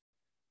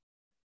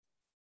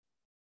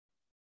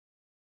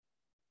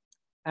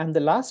 And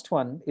the last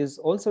one is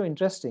also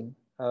interesting.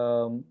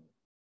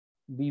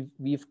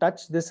 We've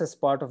touched this as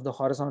part of the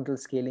horizontal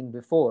scaling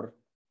before.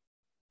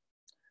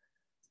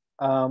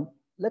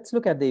 Let's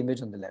look at the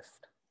image on the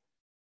left.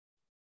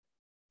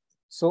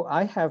 So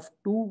I have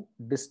two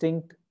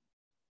distinct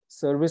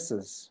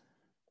services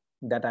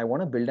that I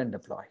want to build and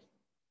deploy.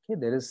 Okay,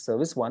 there is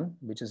service 1,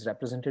 which is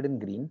represented in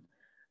green,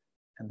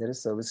 and there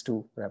is service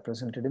 2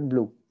 represented in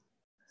blue.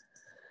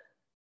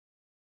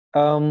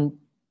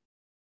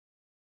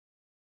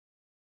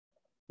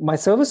 My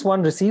service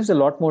 1 receives a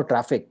lot more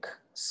traffic.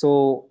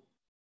 So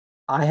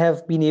I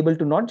have been able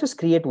to not just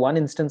create one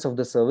instance of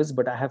the service,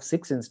 but I have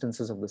 6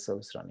 instances of the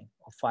service running,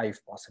 or 5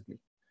 possibly.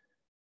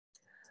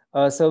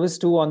 Service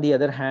 2, on the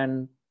other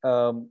hand,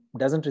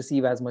 doesn't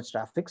receive as much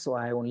traffic, so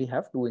I only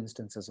have 2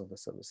 instances of the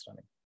service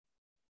running.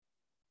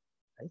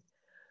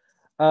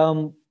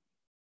 Right?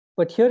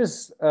 But here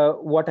is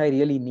what I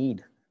really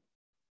need.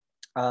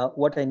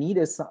 What I need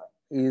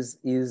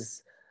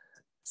is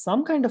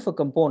some kind of a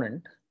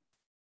component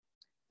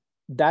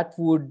that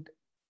would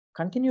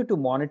continue to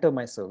monitor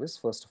my service,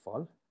 first of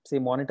all, say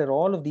monitor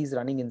all of these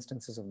running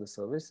instances of the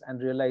service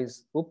and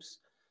realize, oops,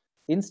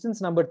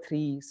 instance number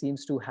 3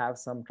 seems to have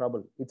some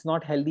trouble. It's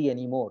not healthy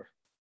anymore.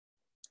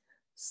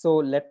 So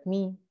let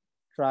me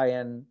try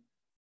and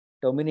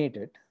terminate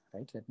it,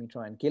 right? Let me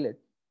try and kill it,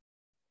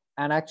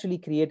 and actually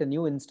create a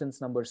new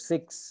instance number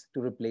 6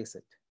 to replace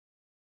it.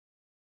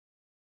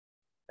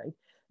 Right?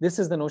 This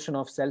is the notion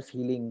of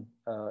self-healing,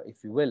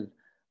 if you will,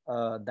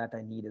 that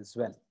I need as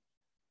well.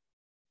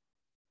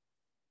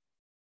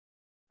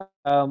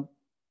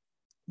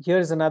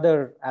 Here's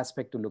another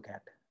aspect to look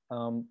at.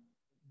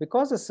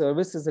 Because a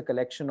service is a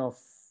collection of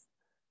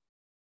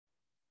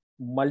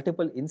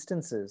multiple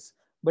instances,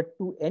 but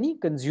to any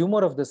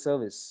consumer of the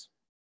service,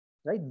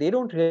 right, they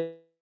don't really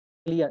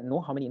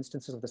know how many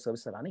instances of the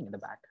service are running in the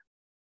back.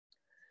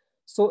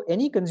 So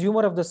any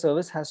consumer of the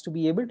service has to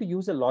be able to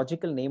use a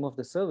logical name of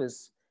the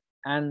service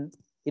and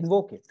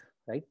invoke it,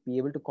 right? Be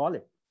able to call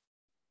it.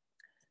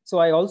 So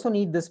I also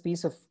need this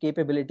piece of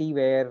capability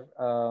where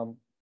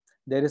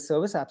there is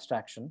service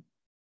abstraction,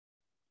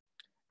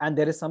 and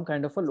there is some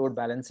kind of a load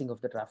balancing of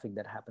the traffic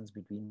that happens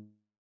between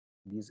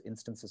these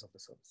instances of the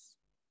service.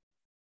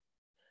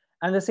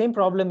 And the same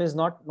problem is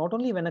not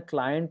only when a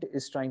client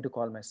is trying to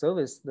call my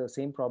service, the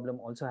same problem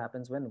also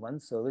happens when one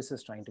service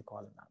is trying to call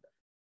another.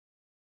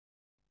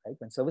 Right?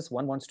 When service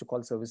 1 wants to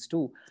call service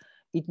 2,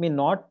 it may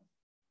not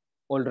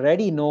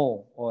already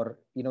know, or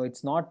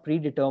it's not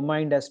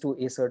predetermined as to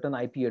a certain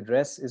IP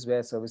address is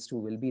where service 2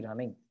 will be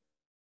running.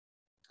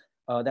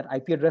 That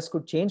IP address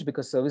could change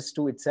because service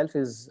 2 itself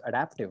is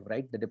adaptive,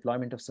 right? The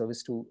deployment of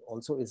service 2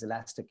 also is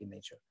elastic in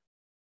nature.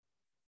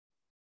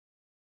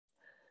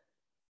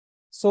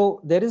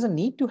 So there is a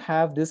need to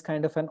have this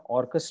kind of an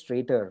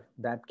orchestrator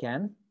that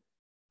can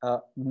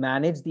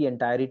manage the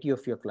entirety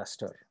of your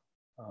cluster.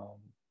 Um,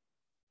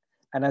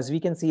 and as we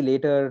can see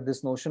later,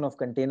 this notion of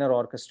container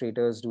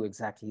orchestrators do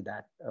exactly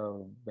that.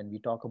 When we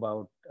talk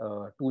about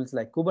tools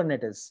like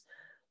Kubernetes,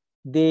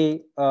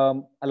 they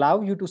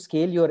allow you to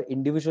scale your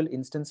individual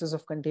instances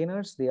of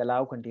containers. They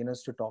allow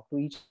containers to talk to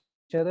each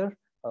other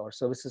or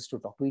services to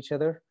talk to each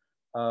other.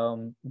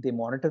 They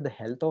monitor the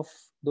health of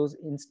those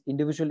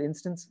individual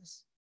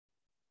instances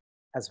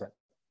as well,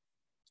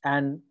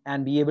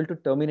 and be able to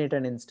terminate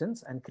an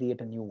instance and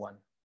create a new one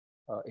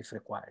if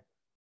required.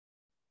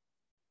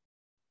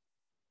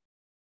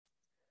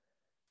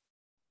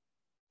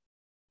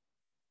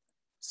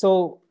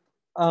 So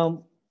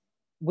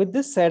with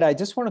this said, I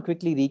just want to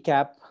quickly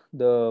recap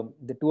the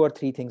two or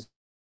three things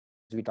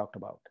we talked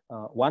about.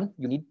 One,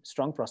 you need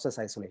strong process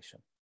isolation.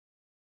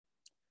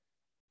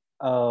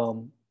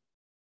 Um,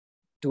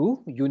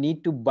 Two, you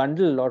need to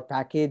bundle or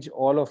package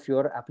all of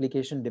your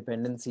application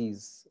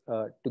dependencies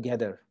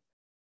together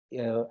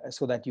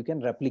so that you can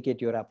replicate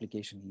your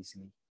application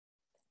easily.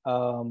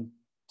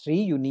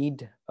 Three, you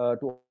need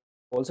to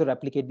also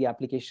replicate the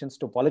application's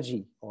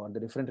topology or the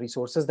different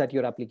resources that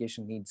your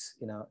application needs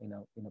in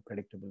a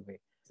predictable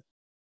way.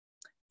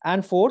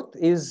 And fourth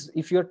is,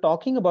 if you're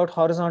talking about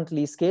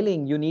horizontally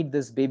scaling, you need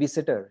this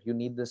babysitter, you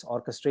need this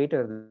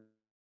orchestrator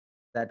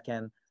that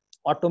can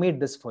automate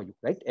this for you,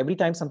 right? Every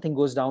time something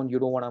goes down, you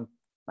don't want to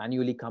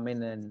manually come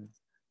in and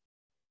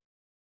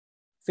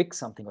fix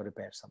something or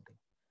repair something.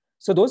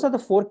 So those are the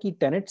four key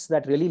tenets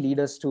that really lead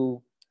us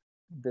to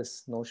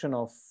this notion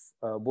of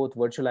both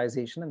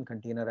virtualization and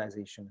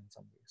containerization in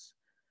some ways.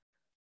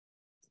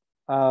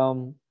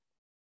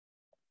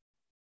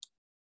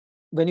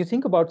 When you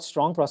think about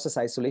strong process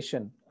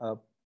isolation,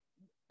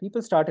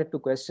 people started to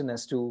question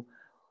as to,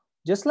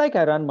 just like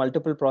I run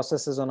multiple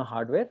processes on a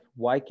hardware,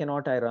 why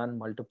cannot I run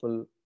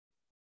multiple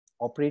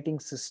operating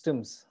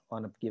systems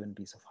on a given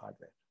piece of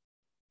hardware,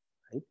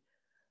 right?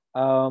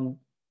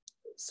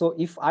 So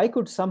if I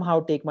could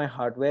somehow take my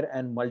hardware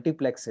and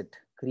multiplex it,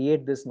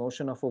 create this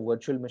notion of a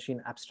virtual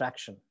machine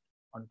abstraction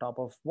on top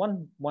of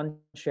one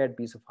shared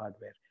piece of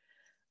hardware,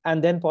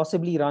 and then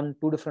possibly run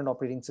two different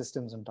operating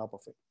systems on top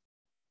of it.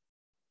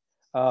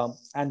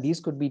 And these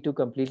could be two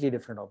completely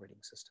different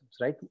operating systems,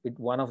 right?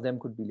 One of them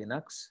could be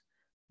Linux,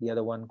 the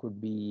other one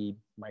could be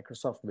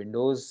Microsoft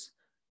Windows,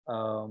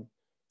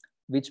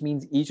 which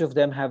means each of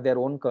them have their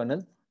own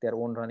kernel, their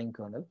own running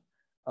kernel.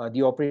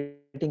 The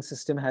operating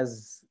system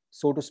has,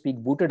 so to speak,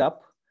 booted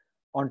up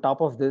on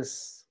top of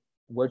this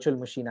virtual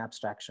machine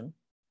abstraction.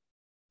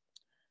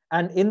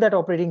 And in that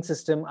operating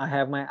system, I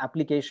have my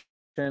application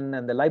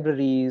and the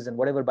libraries and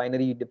whatever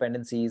binary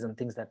dependencies and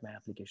things that my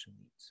application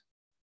needs.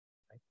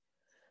 Right?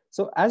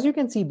 So as you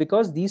can see,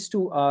 because these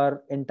two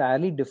are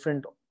entirely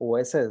different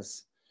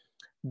OSs,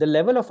 the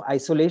level of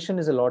isolation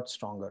is a lot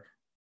stronger.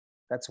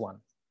 That's one,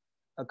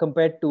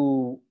 compared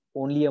to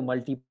only a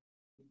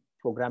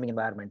multi-programming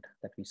environment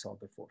that we saw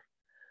before.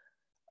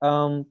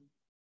 Um,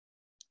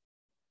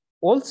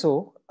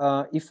 Also,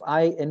 if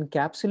I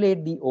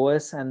encapsulate the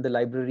OS and the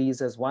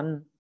libraries as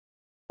one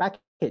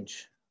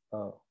package,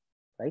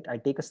 right? I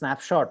take a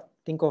snapshot.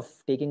 Think of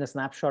taking a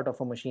snapshot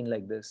of a machine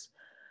like this.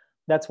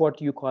 That's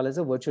what you call as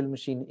a virtual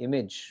machine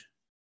image,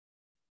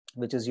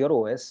 which is your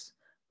OS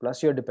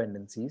plus your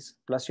dependencies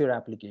plus your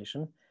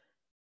application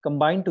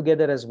combined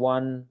together as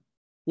one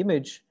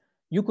image.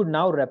 You could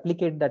now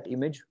replicate that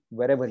image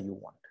wherever you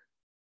want,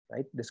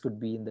 right? This could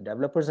be in the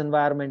developer's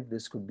environment,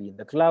 this could be in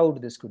the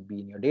cloud, this could be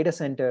in your data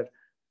center,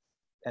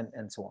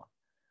 and so on.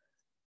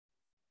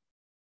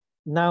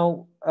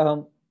 Now,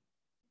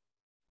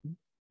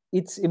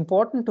 it's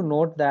important to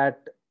note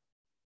that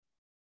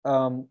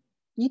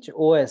each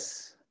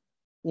OS,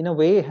 in a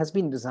way, has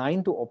been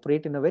designed to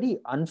operate in a very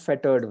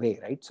unfettered way,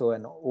 right? So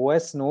an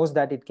OS knows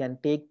that it can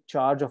take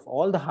charge of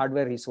all the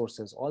hardware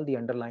resources, all the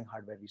underlying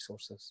hardware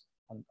resources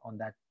on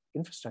that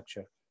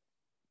infrastructure,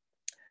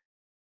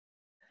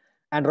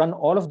 and run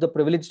all of the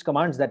privileged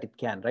commands that it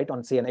can, right,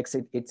 on say an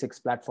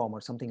x86 platform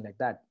or something like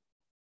that.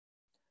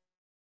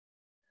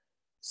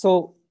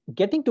 So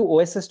getting two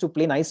OSs to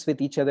play nice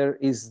with each other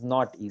is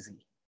not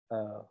easy,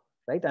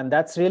 right? And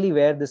that's really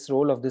where this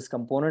role of this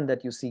component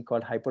that you see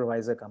called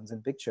hypervisor comes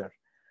in picture.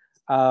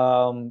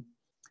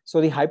 So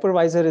the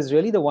hypervisor is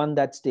really the one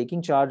that's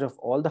taking charge of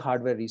all the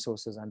hardware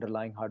resources,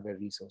 underlying hardware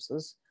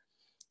resources,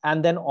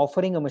 and then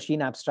offering a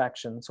machine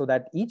abstraction so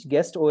that each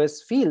guest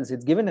OS feels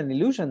it's given an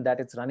illusion that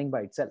it's running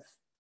by itself,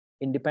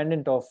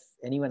 independent of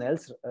anyone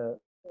else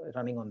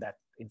running on that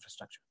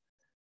infrastructure.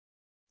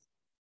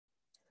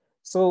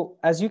 So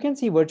as you can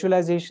see,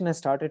 virtualization has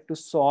started to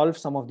solve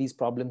some of these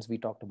problems we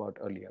talked about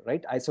earlier,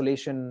 right?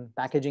 Isolation,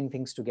 packaging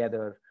things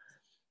together.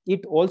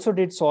 It also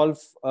did solve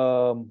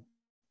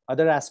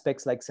other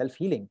aspects like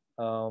self-healing.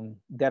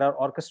 There are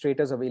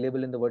orchestrators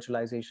available in the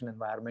virtualization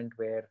environment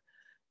where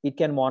it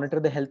can monitor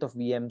the health of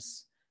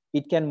VMs.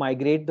 it can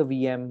migrate the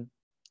VM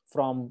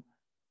from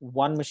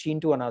one machine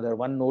to another,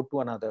 one node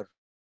to another.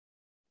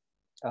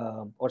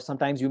 Or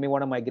sometimes you may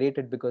want to migrate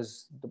it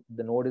because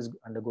the node is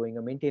undergoing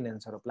a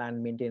maintenance or a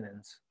planned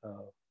maintenance,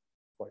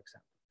 for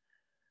example.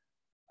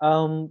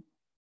 Um,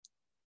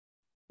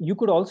 you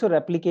could also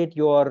replicate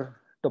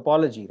your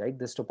topology, right?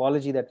 This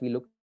topology that we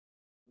looked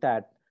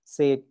at,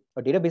 say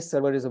a database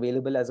server is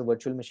available as a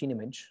virtual machine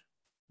image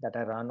that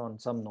I run on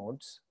some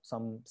nodes,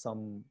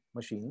 some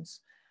machines.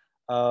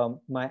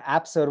 My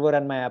app server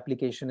and my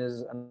application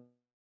is another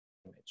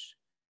image.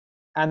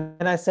 And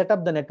then I set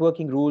up the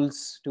networking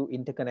rules to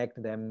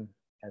interconnect them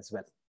as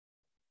well.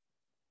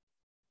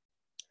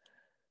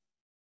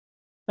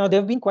 Now,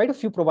 there have been quite a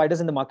few providers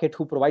in the market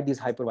who provide these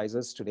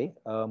hypervisors today.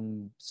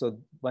 So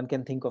one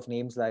can think of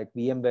names like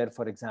VMware,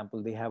 for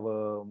example. They have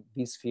a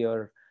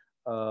vSphere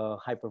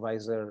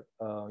hypervisor.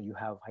 You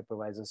have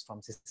hypervisors from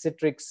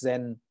Citrix,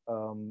 Zen,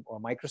 or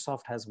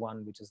Microsoft has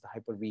one, which is the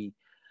Hyper-V.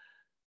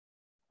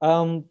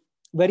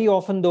 Very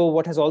often, though,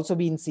 what has also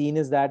been seen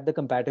is that the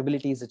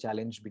compatibility is a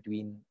challenge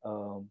between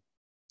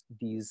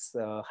these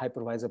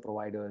hypervisor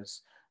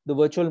providers. The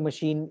virtual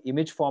machine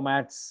image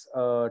formats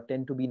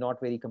tend to be not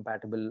very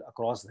compatible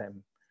across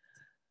them.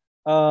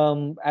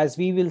 As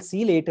we will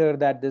see later,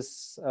 that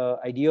this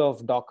idea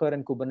of Docker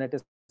and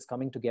Kubernetes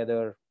coming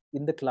together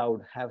in the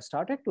cloud have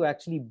started to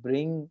actually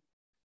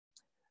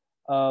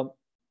uh,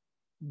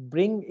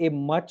 bring a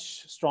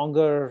much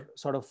stronger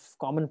sort of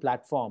common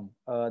platform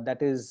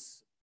that is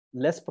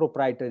less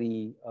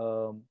proprietary,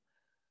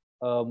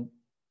 um,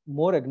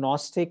 more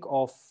agnostic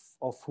of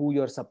who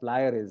your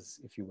supplier is,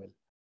 if you will,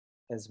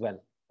 as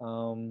well.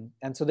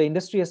 And so the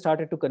industry has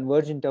started to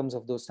converge in terms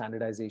of those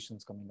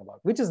standardizations coming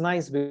about, which is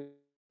nice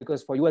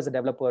because for you as a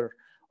developer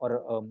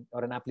or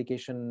an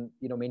application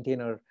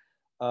maintainer,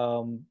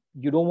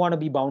 you don't want to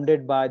be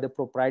bounded by the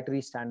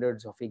proprietary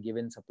standards of a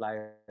given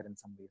supplier in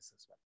some ways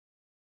as well.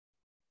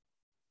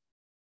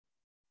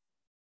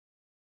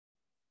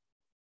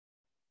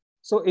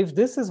 So if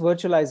this is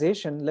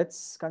virtualization,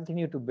 let's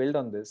continue to build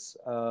on this.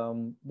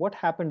 What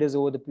happened is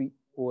over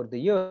the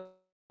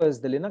years,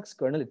 the Linux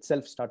kernel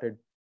itself started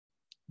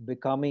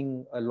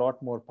becoming a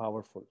lot more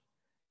powerful.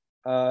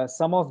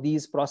 Some of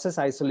these process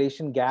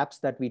isolation gaps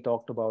that we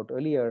talked about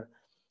earlier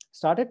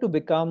started to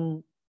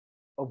become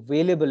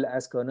available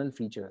as kernel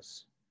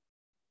features.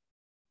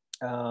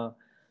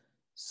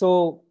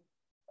 So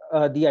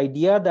the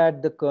idea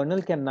that the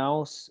kernel can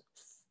now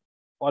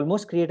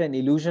almost create an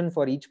illusion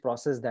for each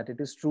process that it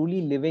is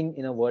truly living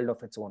in a world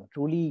of its own,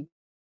 truly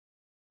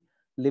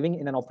living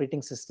in an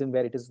operating system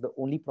where it is the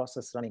only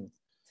process running.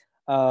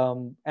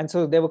 And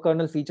so there were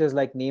kernel features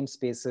like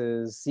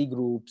namespaces, C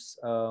groups.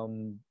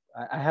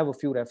 I have a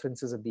few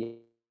references at the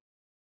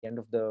end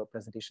of the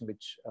presentation,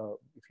 which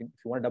if you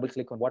want to double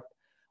click on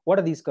what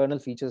are these kernel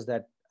features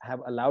that have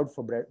allowed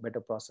for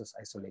better process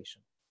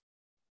isolation.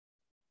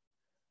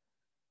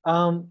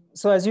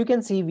 So as you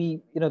can see,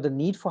 the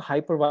need for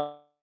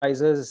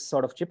hypervisors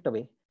sort of chipped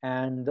away,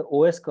 and the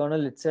OS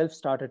kernel itself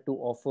started to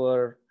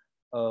offer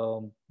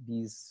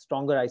these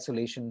stronger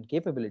isolation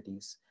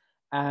capabilities.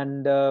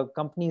 And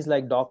companies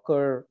like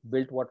Docker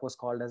built what was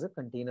called as a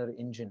container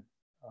engine,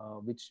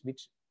 which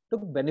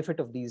took benefit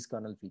of these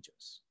kernel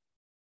features.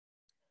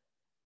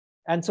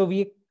 And so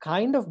we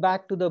kind of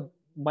back to the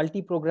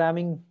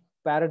multi-programming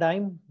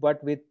paradigm,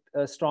 but with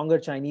a stronger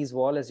Chinese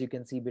wall, as you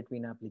can see,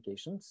 between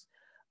applications.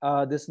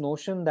 This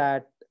notion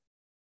that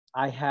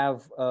I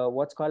have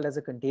what's called as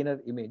a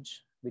container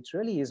image, which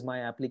really is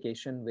my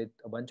application with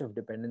a bunch of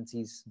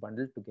dependencies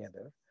bundled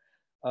together.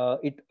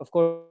 It, of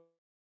course,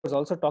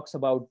 also talks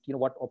about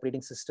what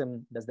operating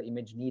system does the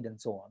image need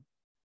and so on.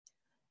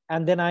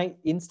 And then I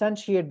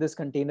instantiate this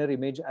container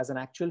image as an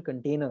actual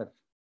container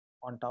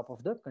on top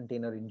of the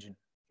container engine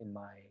in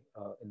my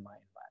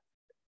environment.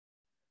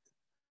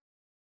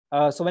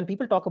 So when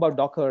people talk about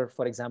Docker,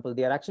 for example,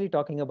 they are actually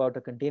talking about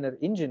a container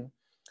engine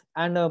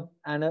and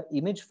a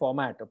image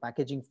format, a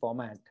packaging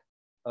format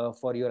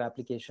for your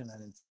application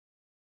and its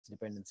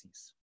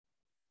dependencies.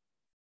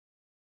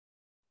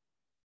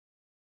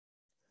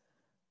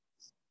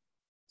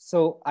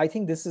 So I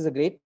think this is a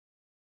great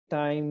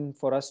time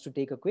for us to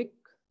take a quick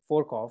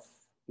fork off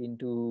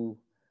into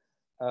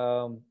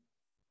um,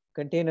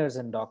 containers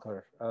and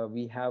Docker.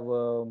 We have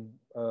a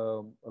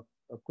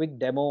quick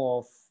demo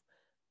of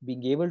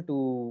being able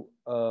to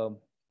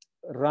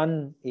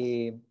run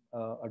a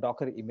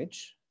Docker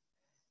image,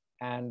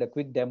 and a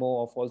quick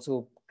demo of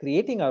also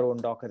creating our own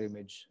Docker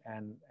image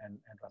and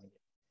running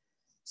it.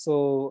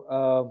 So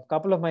a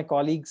couple of my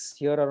colleagues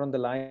here are on the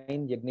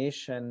line,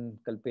 Yagnesh and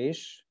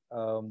Kalpesh.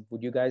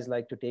 Would you guys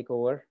like to take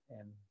over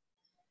and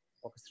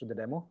walk us through the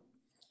demo?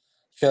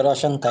 Sure,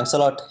 Roshan. Thanks a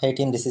lot. Hey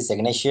team, this is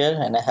Agnesh here,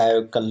 and I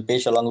have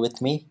Kalpesh along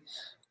with me.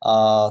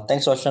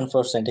 Thanks, Roshan,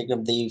 for setting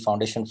up the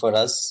foundation for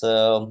us.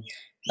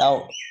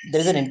 Now,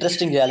 there is an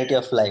interesting reality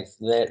of life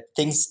where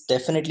things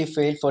definitely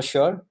fail for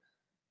sure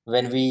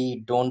when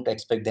we don't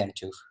expect them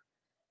to.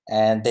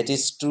 And that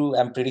is true.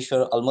 I'm pretty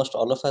sure almost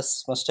all of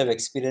us must have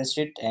experienced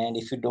it. And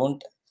if you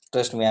don't,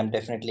 trust me, I'm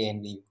definitely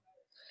envy you.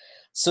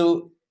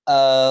 So,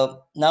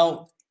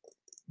 Now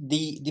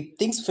the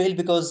things fail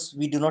because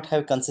we do not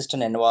have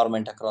consistent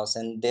environment across,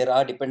 and there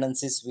are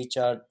dependencies which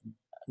are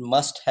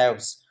must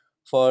haves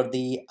for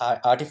the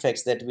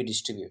artifacts that we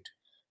distribute.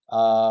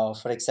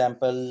 For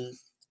example,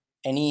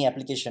 any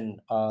application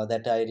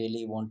that I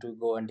really want to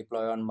go and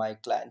deploy on my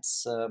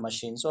clients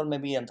machines, or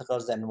maybe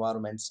across the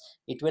environments,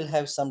 it will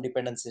have some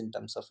dependency in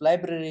terms of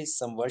libraries,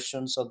 some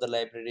versions of the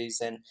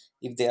libraries, and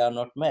if they are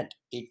not met,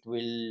 it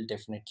will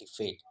definitely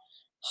fail.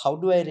 How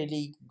do I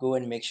really go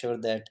and make sure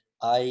that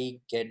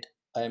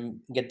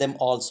get them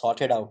all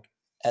sorted out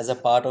as a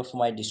part of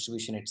my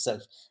distribution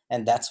itself?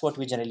 And that's what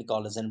we generally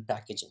call as in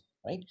packaging,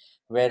 right?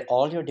 Where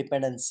all your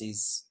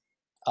dependencies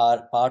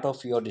are part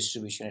of your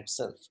distribution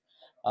itself.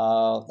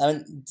 I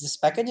mean, this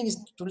packaging is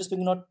truly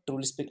speaking not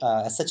truly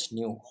as such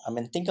new. I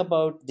mean, think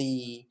about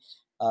the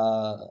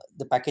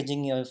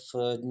packaging of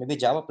maybe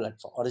Java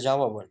platform or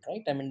Java world,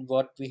 right? I mean,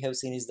 what we have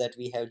seen is that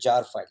we have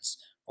jar files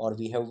or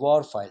we have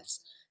war files.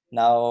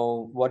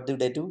 Now, what do?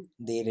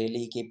 They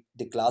really keep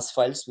the class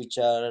files which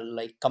are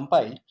like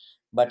compiled,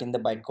 but in the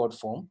bytecode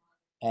form.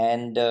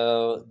 And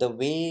the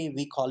way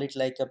we call it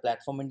like a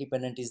platform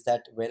independent is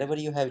that wherever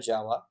you have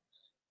Java,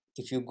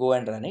 if you go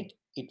and run it,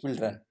 it will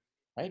run,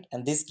 right?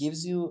 And this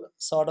gives you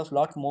sort of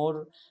lot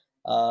more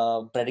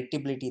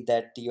predictability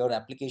that your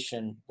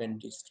application, when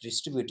it's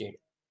distributed,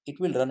 it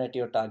will run at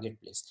your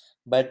target place.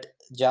 But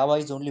Java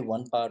is only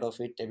one part of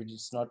it. I mean,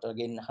 it's not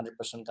again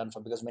 100%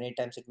 confirmed, because many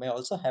times it may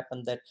also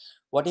happen that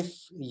what if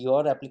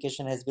your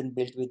application has been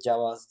built with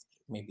Java,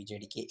 maybe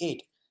JDK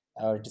 8,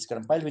 or it is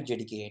compiled with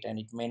JDK 8, and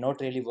it may not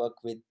really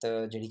work with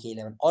JDK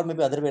 11, or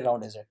maybe other way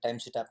around. As at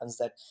times it happens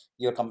that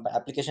your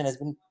application has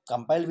been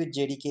compiled with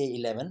JDK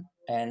 11,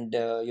 and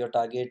your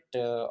target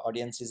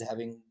audience is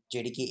having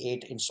JDK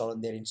 8 installed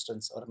on their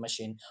instance or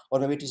machine,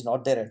 or maybe it is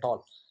not there at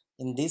all.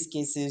 In these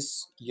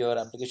cases, your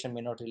application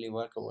may not really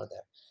work over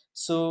there.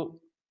 So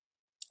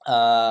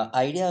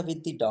idea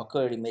with the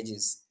Docker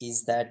images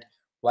is that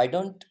why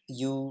don't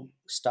you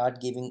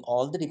start giving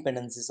all the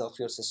dependencies of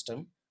your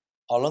system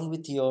along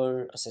with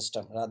your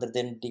system rather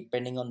than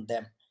depending on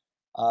them.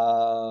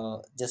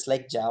 Just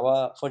like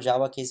Java, for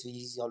Java case,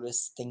 we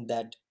always think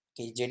that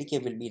okay,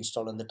 JDK will be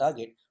installed on the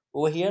target.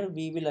 Over here,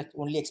 we will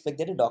only expect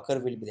that a Docker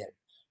will be there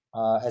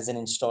as an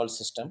installed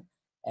system.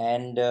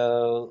 And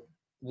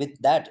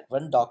with that,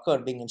 one Docker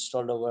being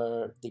installed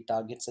over the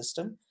target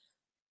system,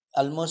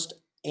 almost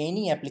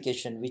any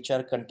application which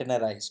are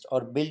containerized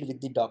or built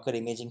with the Docker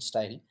imaging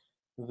style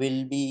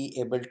will be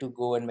able to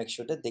go and make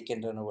sure that they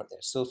can run over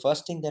there. So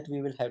first thing that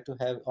we will have to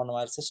have on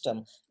our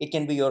system, it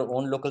can be your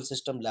own local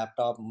system,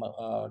 laptop,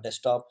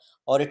 desktop,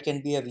 or it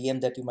can be a VM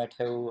that you might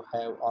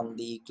have on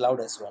the cloud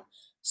as well.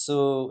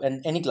 So,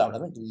 and any cloud, I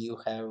mean, you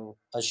have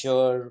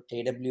Azure,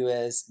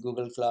 AWS,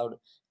 Google Cloud,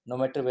 no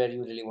matter where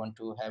you really want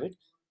to have it,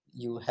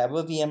 you have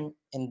a VM.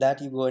 In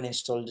that, you go and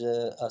install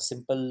a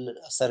simple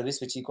service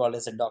which you call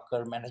as a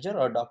Docker manager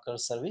or Docker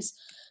service.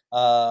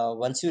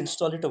 Once you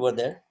install it over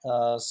there,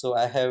 so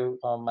I have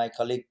my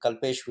colleague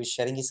Kalpesh who is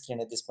sharing his screen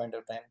at this point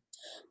of time.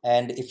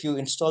 And if you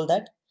install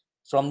that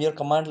from your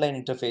command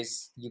line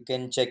interface, you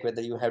can check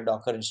whether you have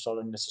Docker installed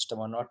on your system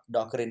or not.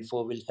 Docker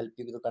info will help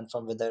you to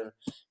confirm whether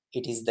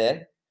it is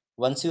there.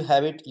 Once you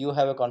have it, you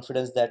have a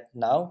confidence that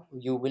now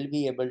you will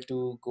be able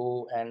to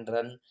go and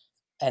run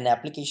an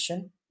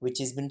application which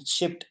has been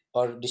shipped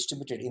or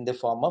distributed in the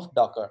form of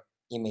Docker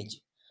image.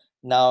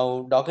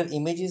 Now, Docker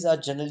images are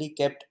generally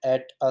kept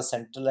at a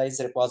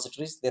centralized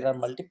repositories. There are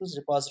multiple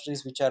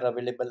repositories which are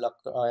available,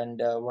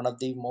 and one of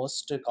the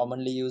most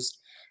commonly used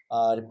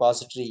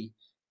repository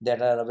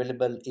that are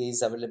available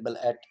is available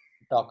at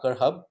Docker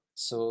Hub.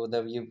 So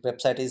the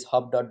website is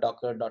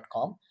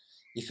hub.docker.com.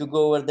 If you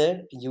go over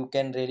there, you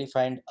can really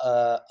find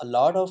a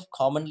lot of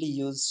commonly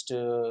used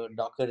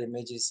Docker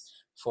images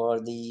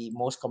for the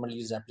most commonly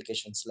used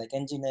applications like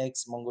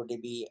Nginx,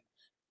 MongoDB,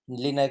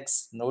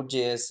 Linux,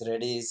 Node.js,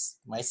 Redis,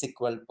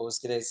 MySQL,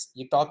 Postgres.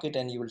 You talk it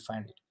and you will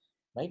find it,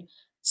 right?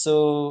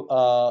 So,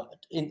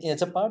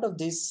 as a part of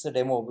this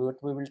demo, what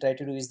we will try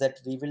to do is that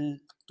we will,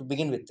 to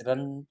begin with,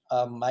 run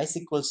a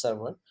MySQL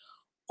server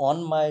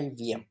on my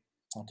VM.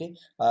 Okay,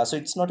 so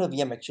it's not a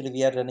VM actually.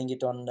 We are running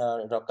it on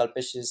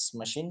Kalpesh's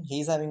machine.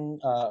 He's having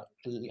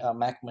a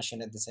Mac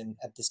machine at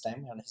this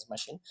time on his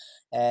machine,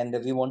 and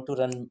we want to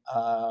run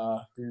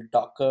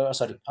Docker.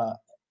 Sorry,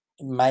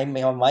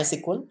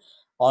 MySQL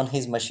on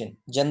his machine.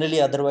 Generally,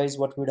 otherwise,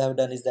 what we would have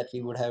done is that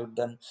we would have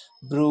done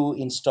brew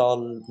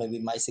install maybe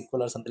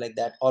MySQL or something like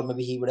that, or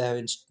maybe he would have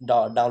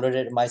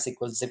downloaded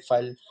MySQL zip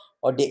file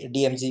or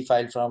DMG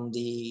file from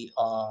the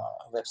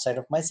website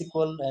of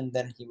MySQL, and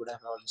then he would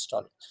have all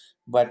installed it.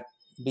 But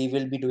we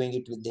will be doing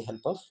it with the help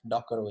of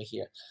Docker over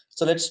here.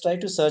 So let's try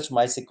to search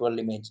MySQL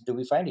image. Do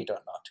we find it or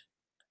not?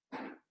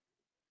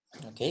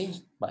 Okay,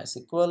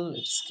 MySQL,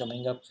 it's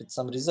coming up with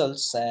some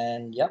results,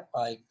 and yep,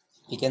 I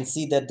You can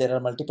see that there are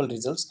multiple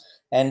results,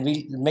 and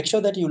we make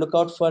sure that you look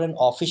out for an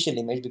official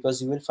image,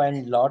 because you will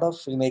find a lot of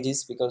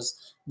images,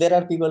 because there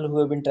are people who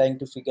have been trying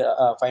to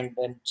find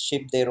and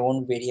ship their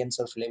own variants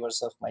or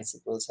flavors of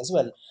MySQLs as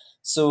well.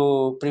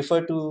 So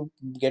prefer to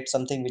get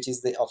something which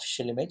is the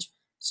official image.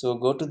 So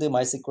go to the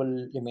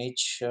MySQL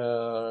image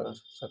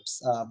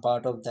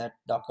part of that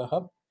Docker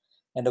Hub,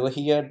 and over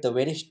here, the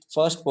very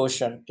first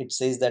portion, it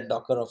says that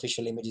Docker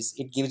official images.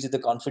 It gives you the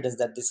confidence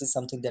that this is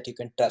something that you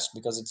can trust,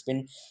 because it's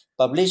been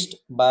published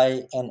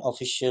by an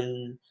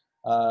official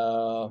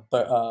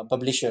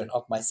publisher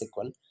of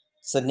MySQL.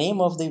 So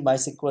name of the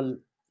MySQL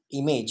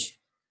image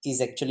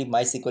is actually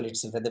MySQL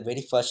itself, at the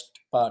very first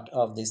part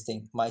of this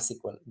thing,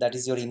 MySQL. That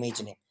is your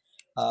image name.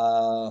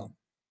 Uh,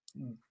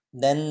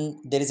 then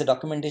there is a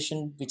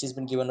documentation which has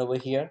been given over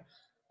here.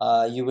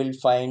 You will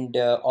find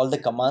all the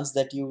commands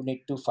that you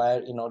need to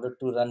fire in order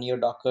to run your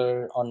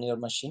Docker on your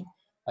machine,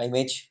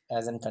 image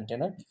as a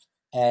container.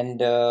 And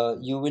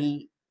you will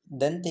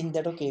then think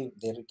that, okay,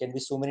 there can be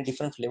so many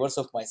different flavors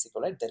of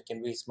MySQL, right? There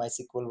can be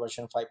MySQL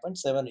version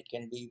 5.7, it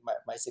can be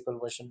MySQL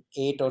version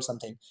 8 or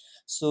something.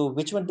 So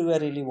which one do I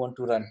really want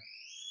to run?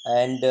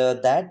 And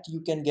that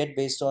you can get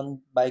based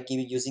on by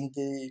giving using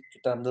the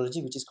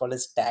terminology which is called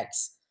as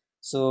tags.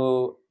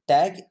 So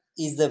tag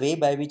is the way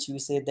by which we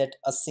say that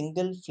a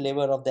single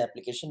flavor of the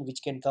application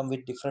which can come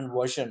with different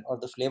version or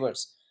the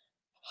flavors,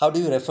 how do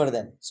you refer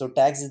them? So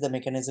tags is the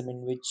mechanism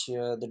in which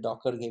the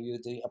Docker gave you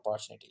the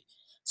opportunity.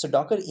 So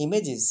Docker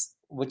images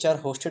which are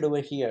hosted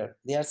over here,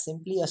 they are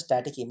simply a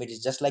static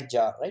images, just like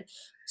jar, right?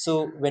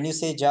 So when you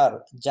say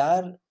jar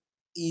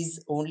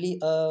is only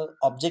a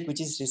object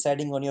which is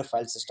residing on your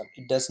file system.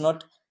 It is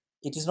not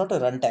a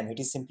runtime, it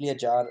is simply a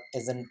jar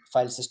as a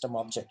file system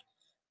object.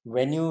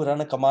 When you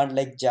run a command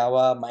like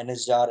java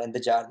minus jar and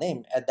the jar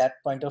name, at that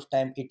point of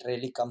time it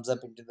really comes up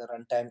into the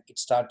runtime, it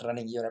start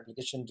running, your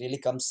application really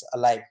comes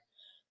alive.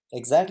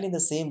 Exactly in the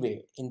same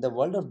way, in the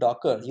world of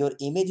Docker, your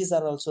images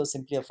are also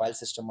simply a file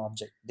system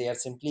object. They are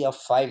simply a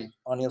file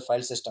on your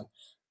file system.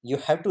 You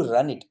have to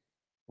run it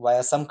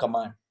via some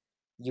command.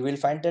 You will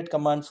find that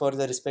command for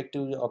the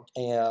respective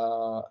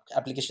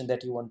application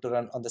that you want to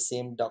run on the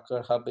same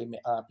Docker Hub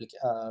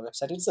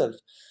website itself.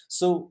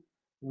 So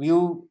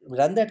you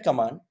run that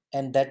command,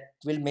 and that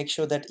will make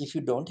sure that if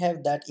you don't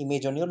have that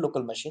image on your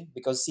local machine,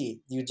 because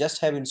see, you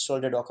just have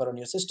installed a Docker on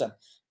your system,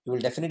 you will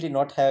definitely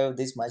not have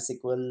this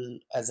MySQL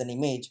as an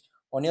image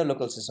on your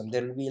local system.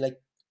 There will be like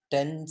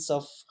tens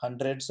of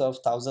hundreds of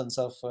thousands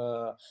of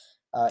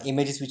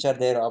images which are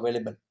there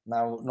available.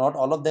 Now not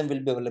all of them will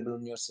be available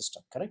on your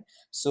system, correct?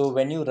 So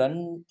when you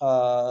run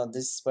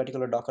this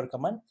particular Docker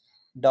command,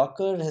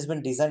 Docker has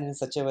been designed in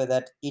such a way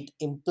that it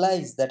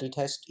implies that it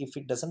has, if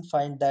it doesn't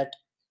find that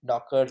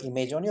Docker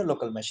image on your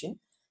local machine,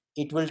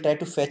 it will try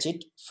to fetch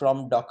it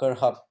from Docker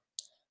Hub.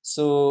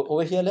 So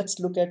over here, let's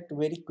look at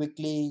very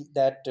quickly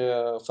that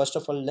first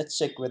of all, let's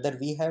check whether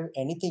we have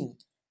anything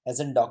as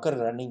in Docker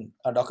running,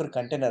 a Docker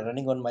container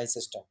running on my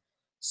system.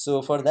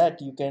 So for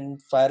that, you can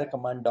fire a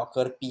command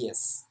docker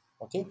ps.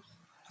 Okay,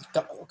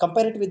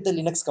 compare it with the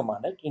Linux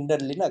command, right? In the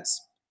Linux,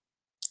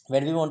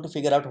 when we want to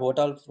figure out what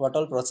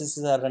all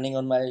processes are running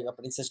on my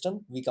operating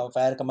system, we can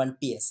fire command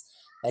ps.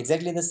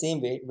 Exactly the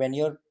same way, when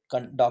your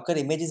Docker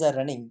images are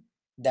running,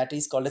 that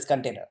is called as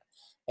container.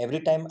 Every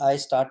time I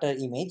start an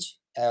image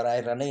or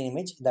I run an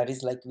image, that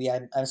is like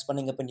I'm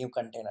spinning up a new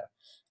container.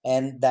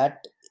 And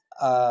that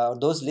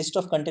those list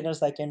of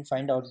containers I can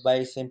find out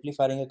by simply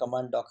firing a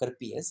command docker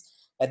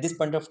ps. At this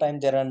point of time,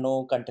 there are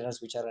no containers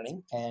which are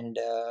running. And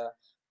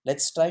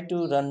let's try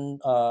to run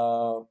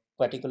a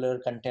particular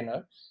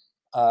container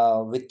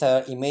with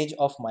an image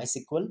of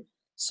MySQL.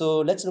 So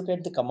let's look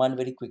at the command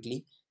very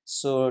quickly.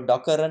 So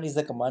docker run is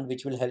the command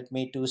which will help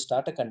me to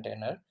start a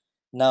container.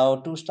 Now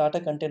to start a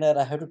container,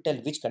 I have to tell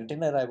which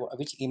container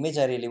which image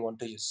I really want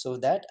to use. So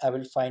that I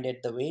will find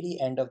at the very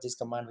end of this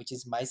command, which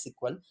is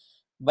MySQL,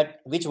 but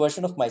which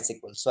version of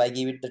MySQL. So I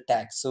give it the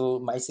tag. So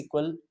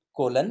MySQL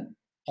colon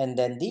and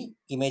then the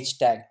image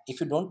tag. If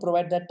you don't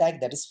provide that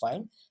tag, that is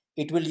fine.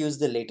 It will use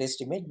the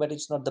latest image, but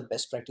it's not the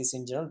best practice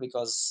in general,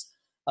 because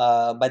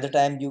by the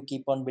time you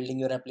keep on building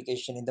your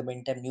application, in the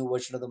meantime new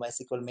version of the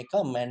MySQL may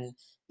come, and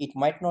it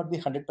might not be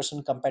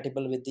 100%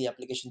 compatible with the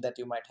application that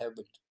you might have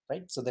built,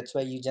 right? So that's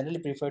why you generally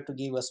prefer to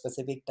give a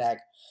specific tag.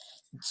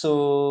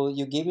 So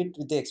you give it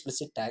with the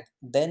explicit tag,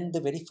 then the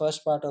very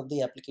first part of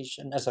the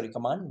application sorry,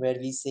 command, where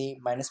we say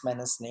minus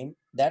minus name,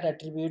 that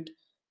attribute,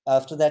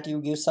 after that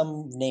you give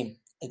some name.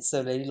 It's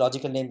a very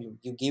logical name.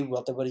 You give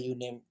whatever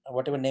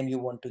name you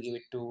want to give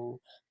it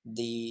to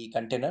the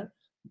container.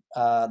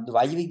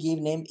 Why we give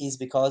name is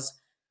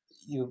because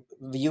you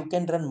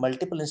can run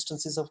multiple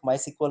instances of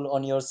MySQL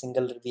on your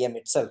single VM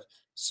itself.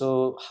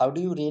 So how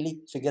do you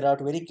really figure out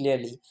very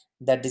clearly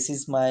that this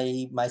is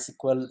my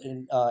MySQL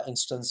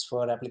instance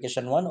for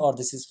application 1, or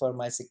this is for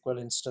MySQL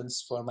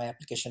instance for my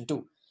application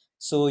 2?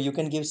 So you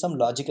can give some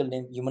logical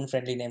name, human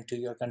friendly name to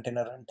your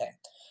container runtime.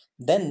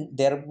 Then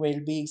there will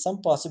be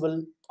some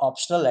possible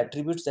optional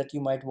attributes that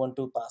you might want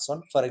to pass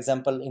on. For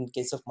example, in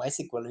case of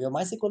MySQL, your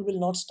MySQL will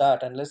not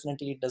start unless and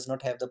until it does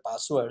not have the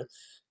password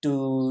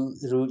to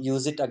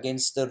use it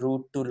against the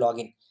root to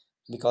login.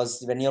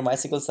 Because when your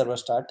MySQL server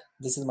start,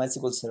 this is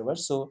MySQL server,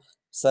 so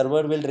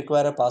server will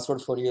require a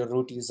password for your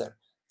root user.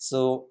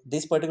 So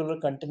this particular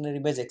container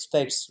image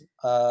expects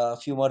a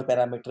few more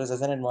parameters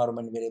as an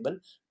environment variable.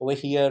 Over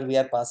here we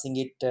are passing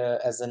it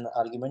as an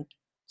argument.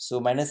 So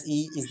minus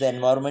e is the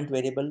environment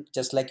variable,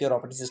 just like your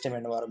operating system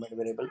environment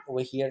variable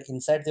over here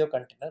inside your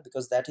container,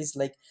 because that is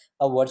like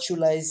a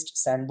virtualized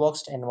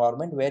sandboxed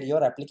environment where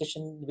your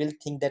application will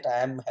think that I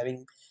am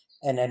having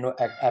an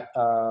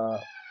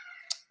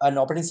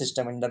operating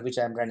system under which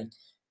I am running.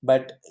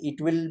 But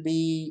it will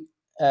be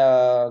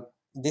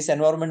this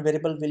environment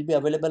variable will be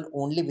available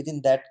only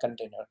within that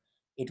container.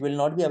 It will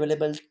not be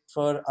available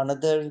for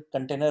another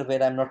container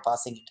where I'm not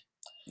passing it.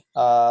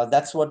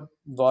 That's what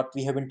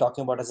we have been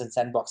talking about as in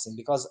sandboxing,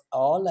 because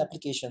all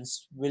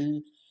applications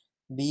will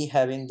be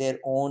having their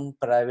own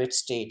private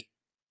state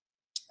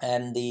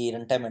and the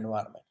runtime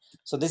environment.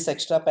 So this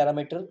extra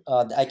parameter,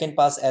 I can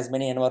pass as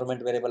many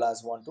environment variable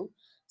as want to.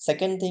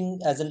 Second thing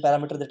as in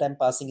parameter that I'm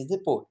passing is the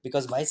port,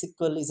 because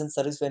MySQL is in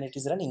service when it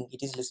is running,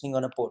 it is listening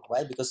on a port.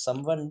 Why? Because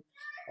someone,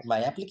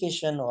 my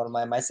application or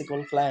my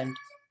MySQL client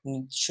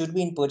should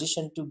be in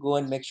position to go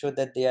and make sure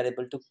that they are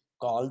able to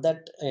call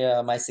that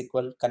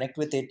MySQL, connect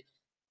with it,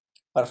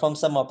 perform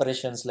some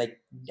operations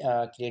like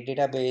create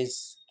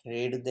database,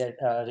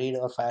 read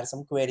or fire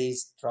some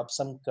queries, drop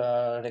some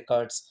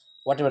records,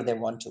 whatever they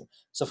want to.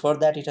 So for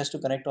that, it has to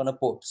connect on a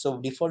port. So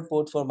default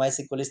port for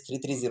MySQL is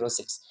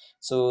 3306.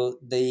 So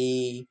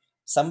the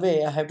some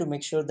way I have to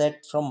make sure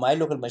that from my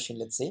local machine,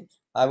 let's say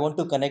I want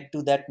to connect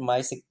to that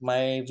my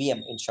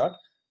VM in short.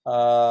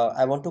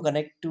 I want to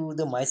connect to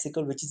the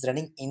MySQL which is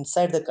running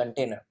inside the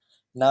container.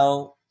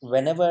 Now,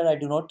 whenever I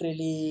do not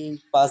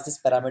really pass this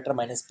parameter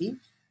minus p,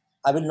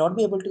 I will not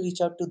be able to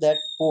reach out to that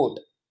port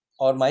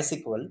or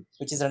MySQL,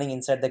 which is running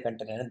inside the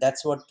container. And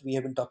that's what we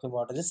have been talking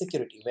about as a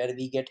security, where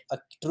we get a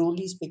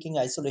truly speaking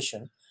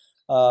isolation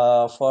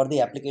for the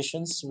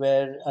applications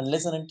where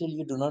unless and until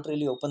you do not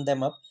really open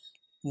them up,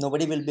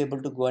 nobody will be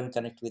able to go and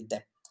connect with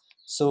them.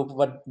 So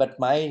but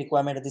my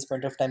requirement at this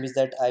point of time is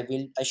that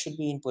I should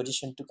be in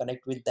position to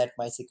connect with that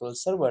MySQL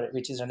server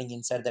which is running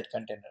inside that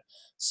container.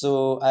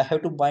 So I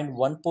have to bind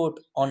one port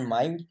on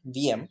my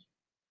VM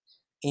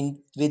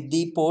in with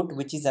the port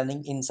which is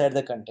running inside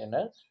the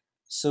container.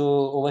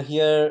 So over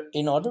here,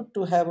 in order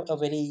to have a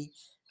very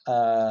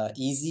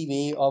easy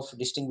way of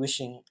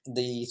distinguishing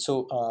the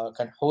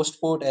host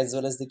port as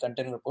well as the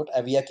container port,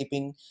 we are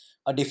keeping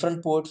a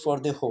different port for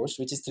the host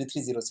which is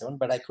 3307,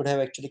 but I could have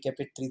actually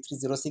kept it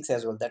 3306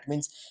 as well. That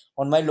means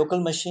on my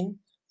local machine,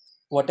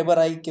 whatever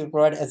I can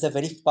provide as a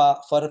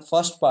for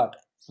first part,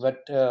 what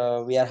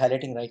we are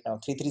highlighting right now,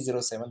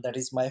 3307, that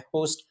is my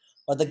host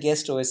or the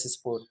guest OSS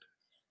port,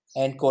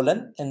 and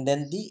colon, and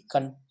then the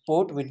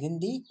port within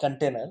the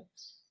container.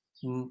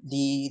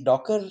 The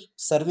Docker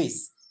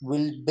service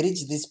will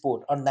bridge this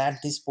port or NAT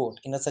this port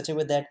in a such a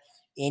way that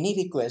any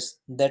request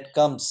that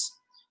comes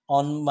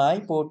on my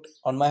port,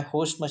 on my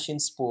host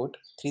machine's port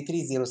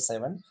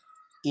 3307,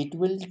 it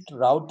will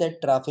route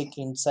that traffic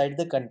inside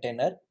the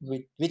container.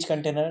 Which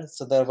container?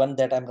 So the one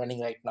that I'm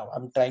running right now,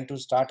 I'm trying to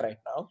start right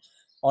now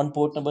on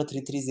port number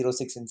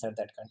 3306 inside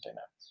that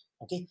container.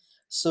 Okay,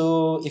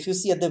 so if you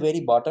see at the very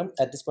bottom,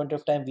 at this point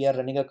of time, we are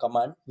running a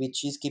command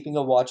which is keeping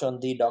a watch on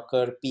the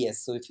Docker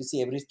PS. So if you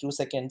see every 2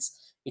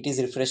 seconds, it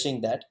is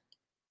refreshing that.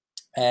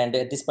 And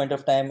at this point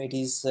of time, it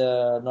is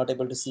not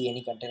able to see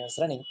any containers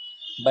running.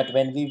 But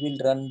when we will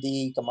run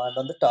the command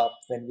on the top,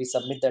 when we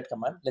submit that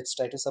command, let's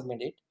try to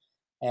submit it.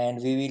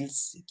 And we will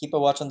keep a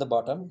watch on the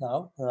bottom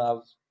now.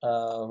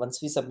 Once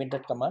we submit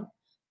that command,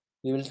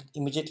 we will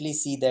immediately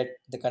see that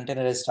the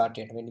container has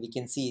started. When we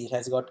can see it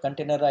has got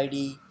container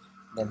ID,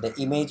 then the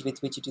image with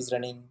which it is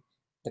running,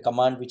 the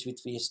command which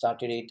we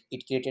started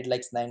it created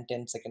like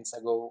 9-10 seconds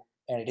ago,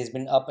 and it has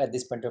been up at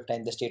this point of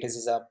time. The status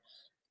is up,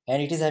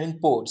 and it is having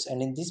ports.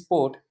 And in this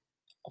port,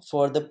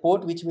 for the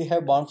port which we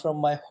have bound from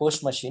my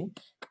host machine,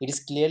 it is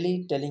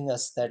clearly telling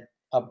us that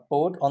a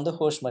port on the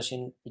host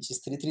machine which is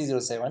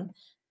 3307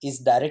 is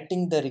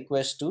directing the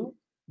request to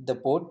the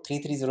port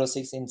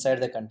 3306 inside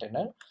the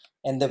container.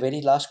 And the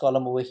very last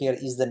column over here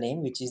is the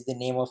name, which is the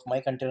name of my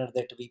container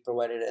that we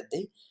provided at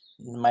the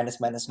minus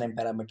name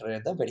parameter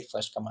at the very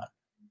first command,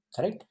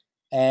 correct?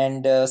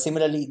 And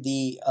similarly,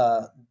 the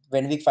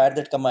when we fired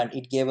that command,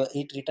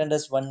 it returned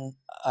us one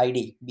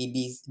ID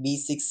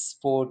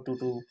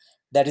b6422.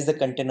 That is the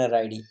container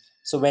ID.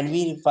 So when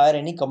we fire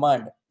any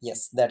command,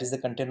 yes, that is the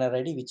container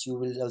ID, which you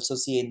will also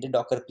see in the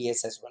Docker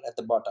PS as well at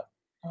the bottom.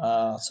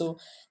 So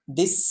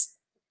this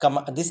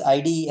this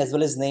ID as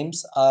well as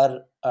names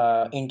are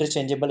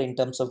interchangeable in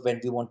terms of when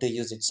we want to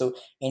use it. So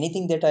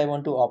anything that I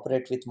want to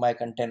operate with my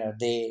container,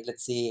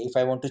 let's see, if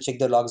I want to check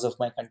the logs of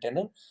my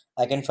container,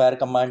 I can fire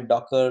command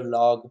docker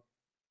log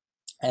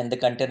and the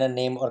container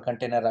name or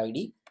container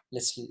ID.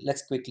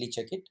 Let's quickly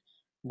check it.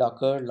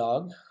 Docker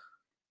log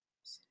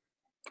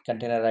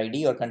container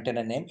ID or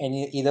container name,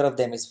 either of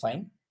them is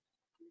fine.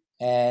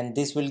 and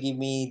this will give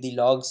me the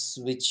logs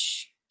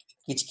which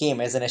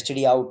came as an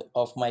std out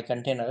of my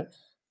container,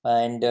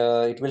 and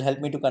it will help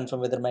me to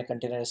confirm whether my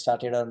container is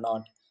started or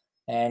not,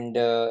 and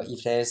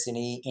if there's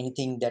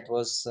anything that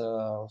was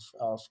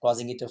of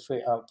causing it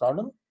a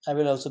problem, I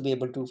will also be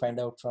able to find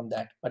out from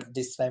that. But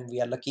this time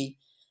we are lucky,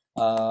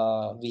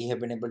 we have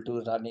been able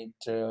to run it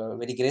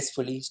very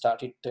gracefully,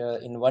 start it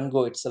in one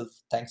go itself,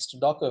 thanks to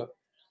Docker.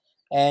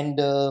 And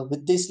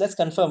with this, let's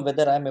confirm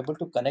whether I'm able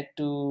to connect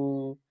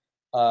to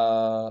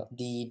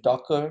the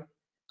Docker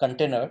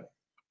container,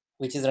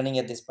 which is running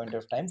at this point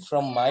of time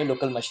from my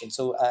local machine.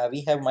 So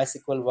we have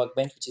MySQL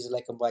Workbench, which is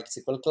like a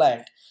MySQL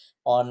client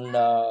on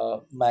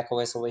Mac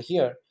OS over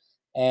here,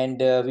 and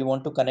we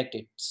want to connect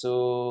it.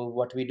 So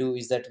what we do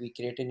is that we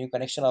create a new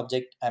connection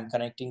object. I'm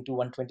connecting to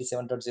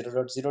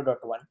 127.0.0.1,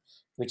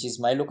 which is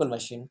my local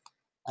machine.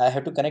 I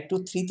have to connect to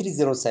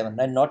 3307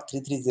 and not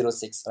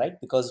 3306, right?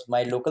 Because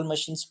my local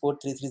machine's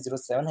port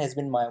 3307 has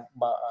been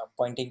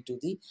pointing to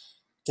the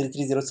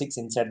 3306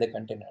 inside the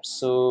container.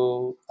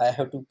 So I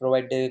have to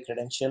provide the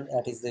credential,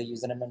 that is the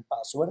username and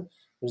password.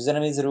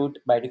 Username is root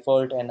by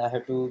default, and I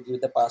have to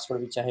give the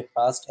password which I have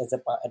passed as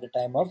at the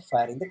time of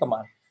firing the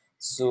command.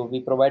 So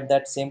we provide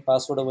that same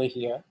password over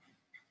here.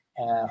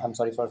 I'm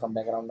sorry for some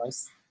background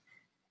noise.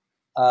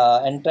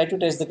 And try to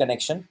test the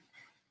connection,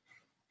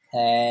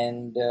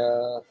 and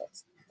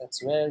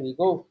that's where we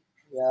go.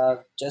 We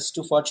are just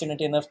too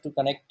fortunate enough to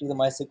connect to the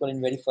MySQL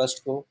in very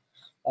first go,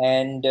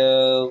 and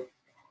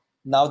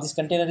now this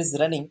container is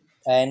running,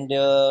 and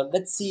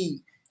let's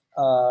see,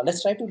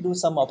 let's try to do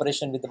some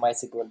operation with the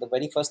MySQL. The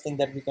very first thing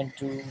that we can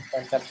do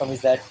and confirm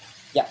is that,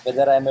 yeah,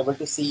 whether I'm able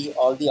to see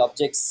all the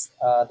objects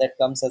that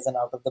comes as an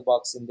out of the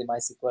box in the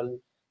MySQL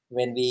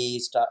when we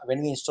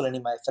install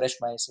any fresh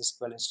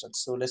MySQL instance.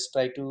 So let's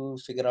try to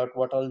figure out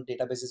what all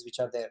databases which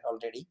are there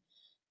already.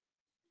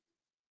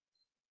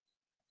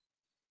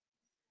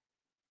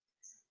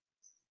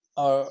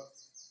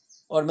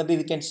 Or maybe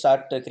we can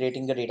start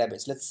creating a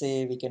database. Let's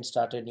say we can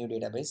start a new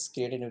database,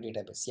 create a new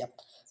database. Yeah,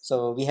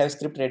 so we have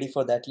script ready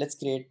for that. Let's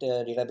create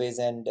a database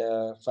and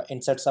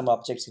insert some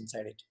objects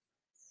inside it.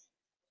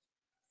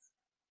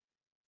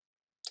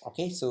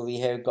 Okay, so we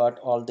have got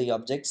all the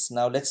objects.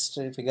 Now let's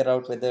figure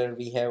out whether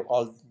we have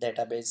all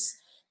database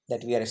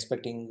that we are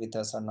expecting with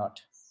us or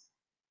not.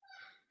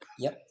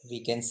 Yep, we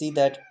can see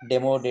that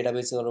demo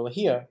database are over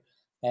here,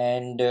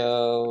 and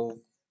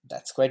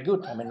that's quite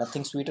good. I mean,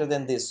 nothing sweeter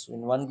than this.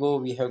 In one go,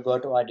 we have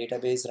got our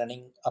database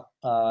running up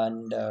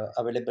and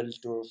available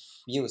to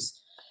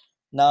use.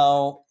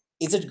 Now,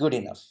 is it good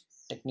enough?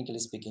 Technically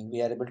speaking,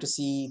 we are able to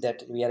see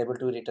that we are able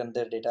to return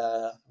the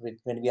data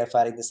when we are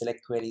firing the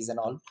select queries and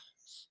all.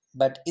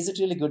 But is it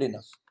really good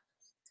enough?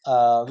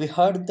 We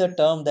heard the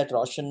term that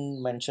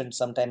Roshan mentioned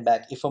some time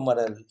back,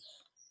 ephemeral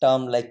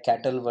term like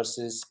cattle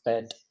versus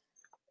pet.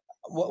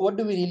 What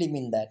do we really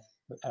mean that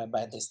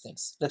by these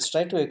things? Let's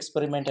try to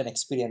experiment and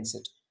experience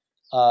it.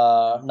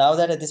 Now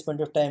that at this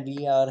point of time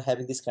we are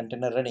having this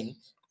container running,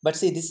 but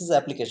see, this is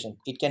application,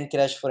 it can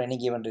crash for any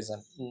given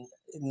reason.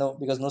 No,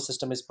 because no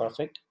system is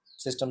perfect,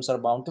 systems are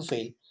bound to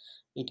fail.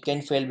 It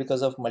can fail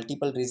because of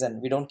multiple reason,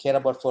 we don't care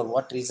about for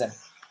what reason.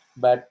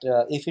 But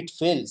if it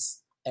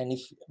fails, and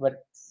if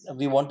but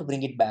we want to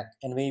bring it back,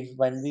 and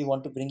when we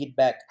want to bring it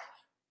back,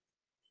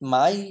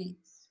 my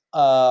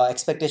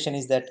expectation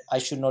is that I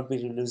should not be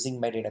losing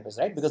my database,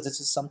 right? Because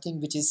this is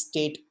something which is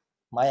state,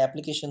 my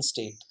application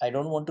state. I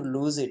don't want to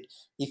lose it.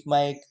 If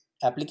my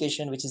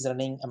application which is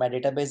running, my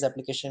database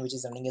application which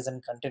is running as a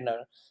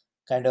container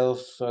kind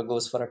of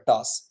goes for a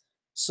toss.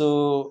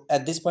 So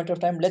at this point of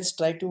time, let's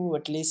try to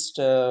at least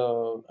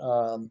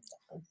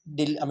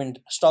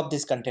stop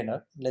this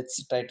container.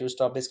 Let's try to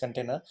stop this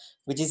container,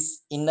 which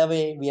is in a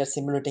way we are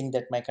simulating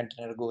that my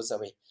container goes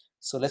away.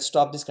 So let's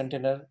stop this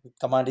container.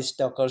 Command is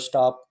docker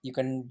stop. You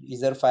can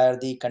either fire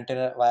the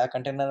container via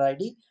container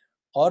ID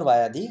or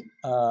via the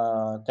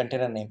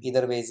container name.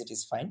 Either ways it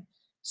is fine.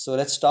 So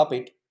let's stop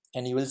it,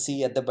 and you will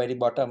see at the very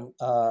bottom,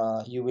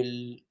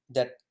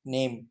 that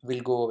name will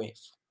go away.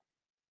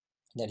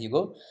 There you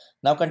go.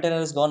 Now container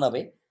has gone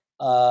away.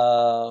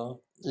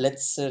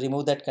 Let's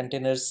remove that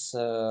containers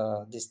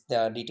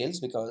details,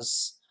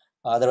 because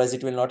otherwise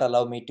it will not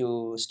allow me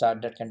to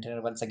start that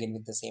container once again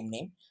with the same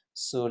name.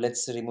 So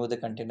let's remove the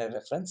container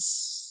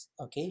reference.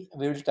 Okay,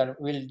 we'll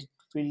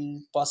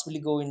possibly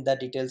go in the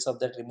details of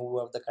that removal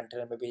of the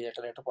container maybe at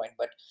a later point,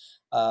 but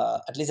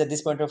at least at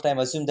this point of time,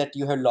 assume that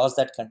you have lost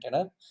that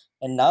container,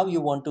 and now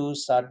you want to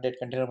start that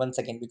container once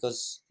again,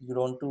 because you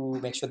want to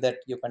make sure that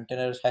your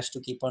container has to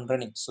keep on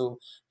running. So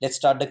let's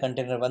start the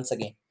container once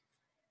again.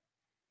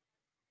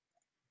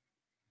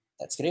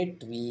 That's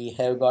great. We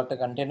have got a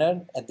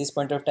container at this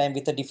point of time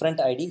with a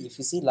different ID. If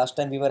you see, last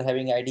time we were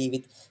having ID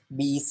with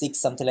BE6,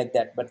 something like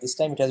that, but this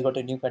time it has got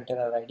a new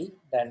container ID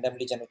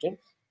randomly generated.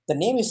 The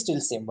name is still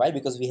same. Why?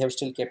 Because we have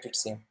still kept it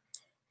same.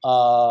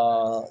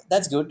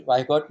 That's good.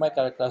 I got my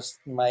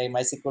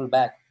MySQL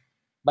back,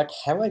 but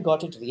have I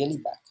got it really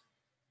back?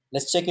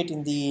 Let's check it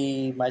in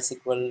the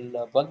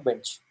MySQL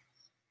workbench.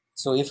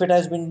 So if it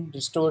has been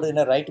restored in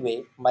a right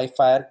way, my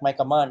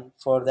command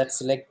for that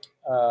select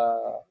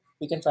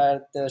we can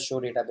fire the show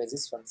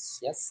databases once.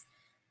 Yes.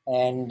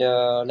 And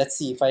let's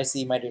see if I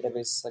see my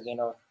database again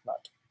or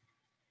not.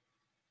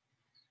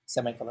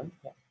 Semicolon.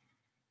 Yeah.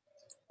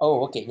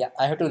 Oh, okay. Yeah,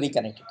 I have to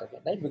reconnect it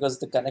again, right? Because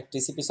the connect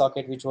TCP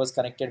socket which was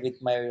connected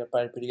with my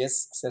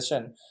previous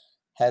session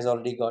has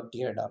already got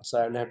teared down. So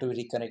I will have to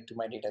reconnect to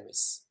my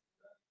database.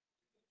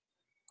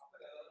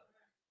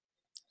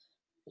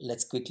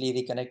 Let's quickly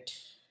reconnect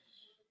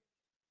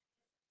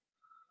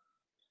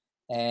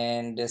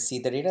and see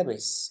the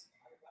database.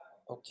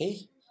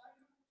 Okay.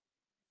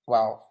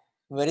 Wow.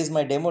 Where is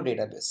my demo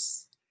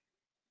database?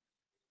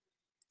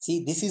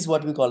 See, this is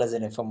what we call as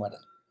an ephemeral.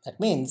 That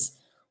means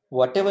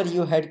whatever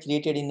you had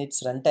created in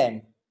its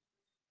runtime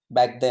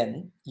back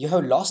then, you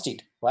have lost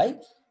it. Why?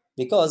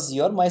 Because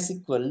your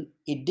MySQL,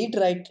 it did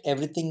write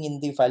everything in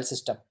the file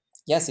system.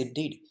 Yes, it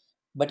did.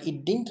 But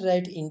it didn't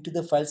write into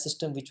the file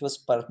system which was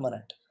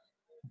permanent.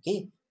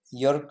 Okay.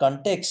 Your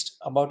context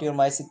about your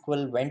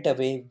MySQL went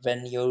away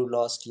when you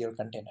lost your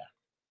container.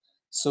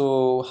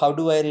 So how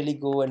do I really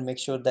go and make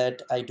sure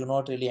that I do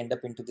not really end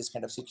up into this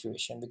kind of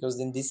situation? Because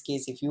in this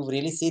case, if you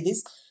really see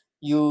this,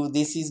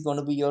 this is going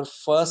to be your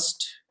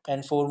first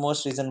and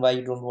foremost reason why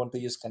you don't want to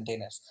use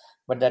containers.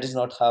 But that is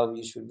not how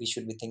we should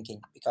be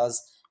thinking,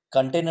 because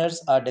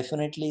containers are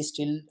definitely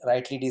still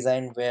rightly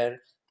designed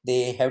where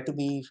they have to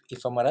be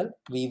ephemeral.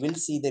 We will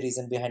see the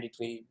reason behind it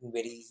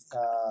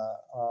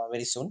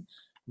very soon.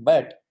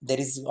 But there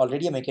is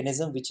already a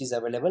mechanism which is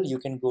available. You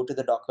can go to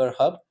the Docker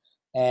Hub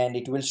and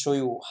it will show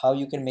you how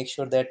you can make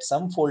sure that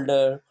some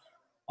folder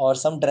or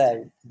some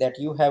drive that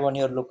you have on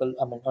your local,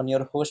 on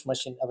your host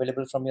machine,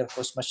 available from your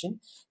host machine,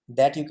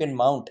 that you can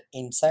mount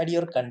inside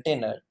your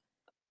container,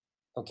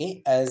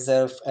 okay, as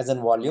a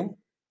volume.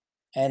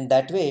 And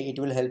that way it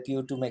will help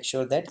you to make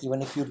sure that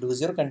even if you lose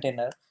your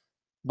container,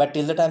 but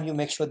till the time you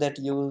make sure that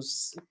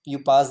you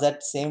pass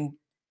that same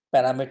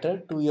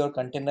parameter to your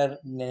container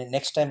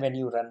next time when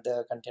you run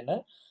the container,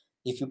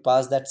 if you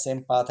pass that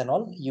same path and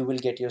all, you will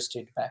get your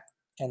state back.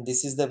 And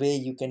this is the way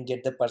you can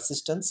get the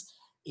persistence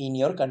in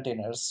your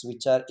containers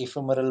which are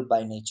ephemeral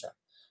by nature.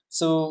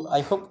 So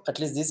I hope at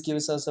least this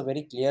gives us a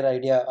very clear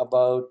idea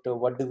about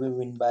what do we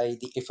mean by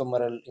the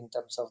ephemeral in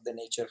terms of the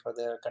nature for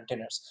the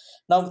containers.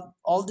 Now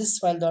all this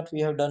file that we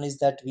have done is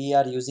that we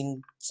are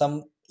using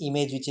some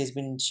image which has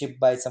been shipped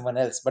by someone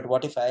else, but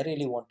what if I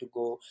really want to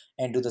go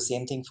and do the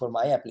same thing for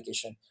my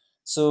application?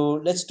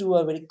 So let's do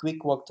a very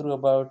quick walkthrough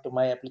about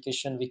my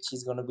application, which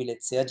is going to be,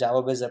 let's say, a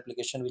Java based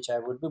application which I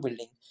would be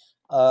building,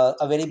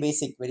 a very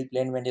basic, very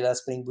plain vanilla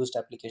Spring Boot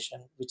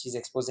application which is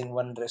exposing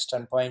one REST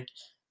endpoint,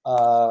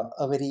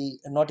 a very,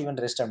 not even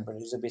REST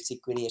endpoint, it's a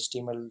basic query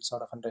HTML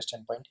sort of a REST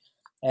endpoint.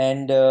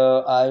 And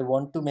I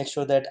want to make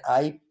sure that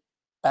I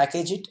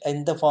package it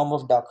in the form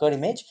of Docker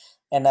image,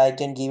 and I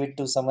can give it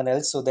to someone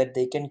else so that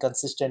they can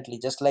consistently,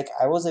 just like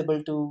I was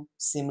able to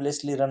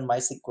seamlessly run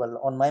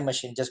MySQL on my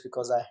machine just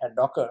because I had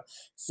Docker.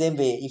 Same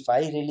way, if I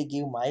really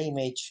give my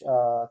image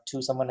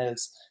to someone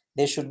else,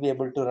 they should be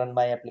able to run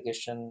my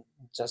application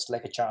just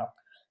like a charm.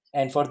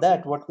 And for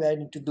that, what I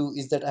need to do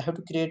is that I have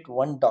to create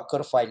one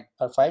Docker file,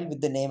 a file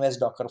with the name as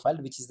Docker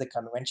file, which is the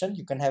convention.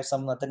 You can have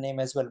some other name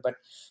as well, but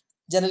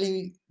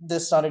generally the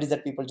standard is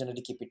that people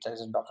generally keep it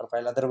as a Docker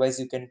file. Otherwise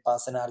you can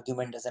pass an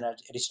argument as an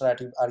additional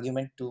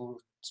argument to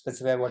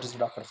specify what is the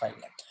Docker file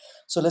name.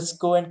 So let's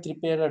go and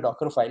prepare a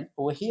Docker file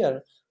over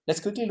here. Let's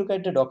quickly look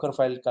at the Docker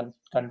file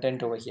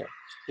content over here.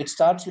 It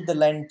starts with the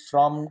line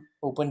from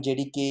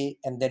openjdk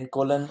and then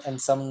colon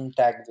and some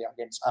tag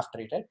against after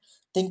it, right?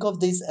 Think of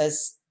this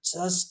as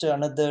just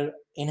another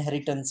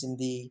inheritance in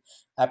the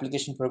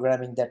application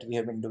programming that we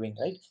have been doing,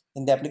 right?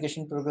 In the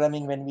application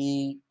programming, when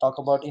we talk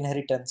about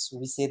inheritance,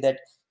 we say that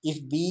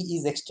if B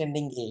is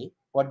extending A,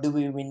 what do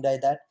we mean by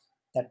that?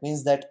 That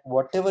means that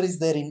whatever is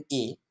there in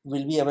A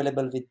will be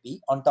available with B.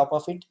 On top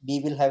of it,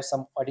 B will have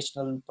some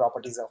additional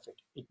properties of it.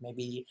 It may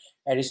be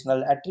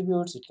additional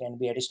attributes, it can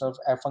be additional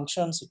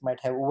functions, it might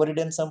have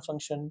overridden some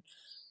function,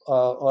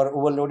 or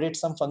overloaded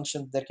some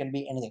function, there can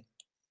be anything.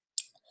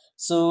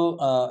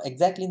 So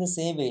exactly in the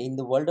same way, in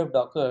the world of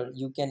Docker,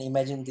 you can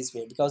imagine this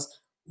way, because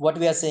what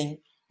we are saying,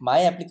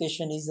 my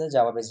application is a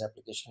Java-based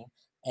application,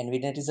 and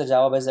when it is a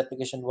Java-based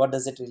application, what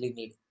does it really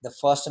need? The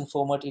first and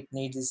foremost it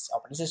needs is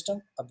operating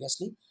system,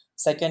 obviously.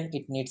 Second,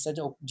 it needs a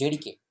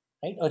JDK,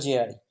 right, or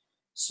JRE.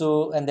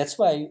 So, and that's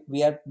why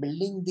we are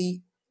building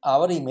the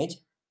our image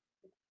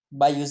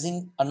by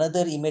using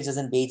another image as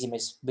a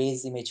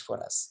base image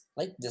for us,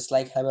 like just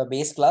like have a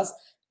base class,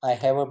 I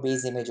have a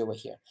base image over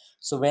here.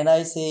 So when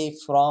I say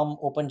from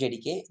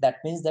openjdk, that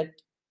means that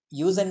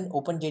use an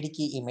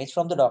openjdk image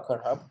from the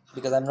Docker Hub,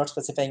 because I'm not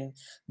specifying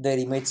the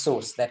image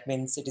source, that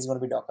means it is going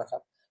to be Docker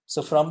Hub.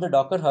 So from the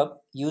Docker Hub,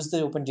 use the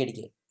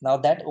openjdk. Now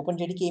that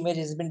openjdk image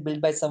has been built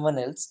by someone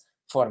else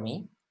for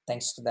me,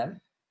 thanks to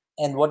them.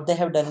 And what they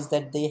have done is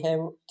that they have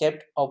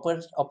kept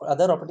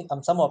other operating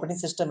some operating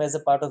system as a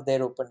part of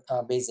their open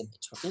base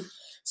image. Okay,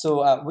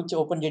 so which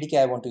openjdk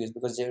I want to use,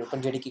 because their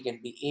openjdk can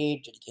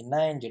be 8, jdk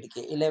 9,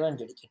 jdk 11,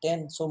 jdk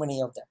 10, so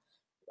many of them.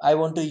 I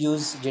want to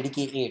use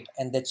jdk 8,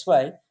 and that's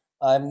why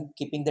I'm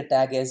keeping the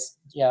tag as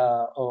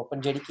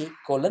OpenJDK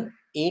colon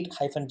 8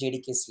 hyphen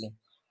JDK slim.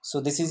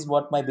 So this is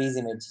what my base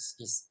image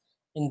is.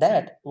 In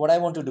that, what I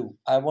want to do,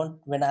 I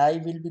want, when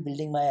I will be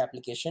building my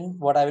application,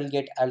 what I will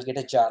get, I'll get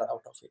a jar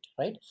out of it,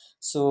 right?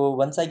 So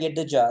once I get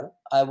the jar,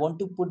 I want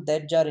to put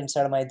that jar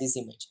inside my this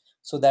image.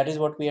 So that is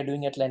what we are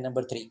doing at line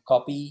number 3.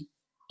 Copy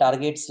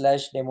target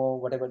slash demo,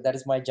 whatever, that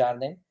is my jar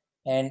name.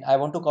 And I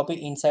want to copy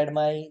inside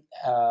my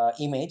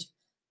image.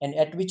 And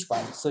at which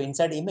path? So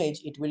inside image,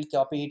 it will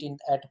copy it in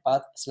at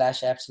path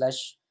slash app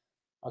slash,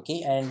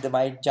 okay, and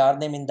my jar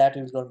name in that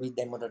is going to be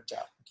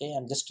demo.jar. Okay,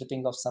 I'm just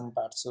stripping off some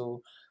parts.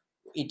 So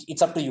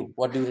it's up to you.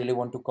 What do you really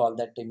want to call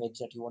that image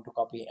that you want to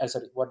copy?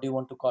 Sorry, what do you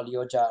want to call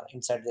your jar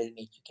inside the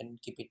image? You can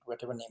keep it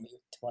whatever name you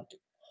want to.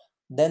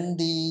 Then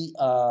the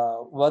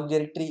work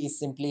directory is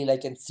simply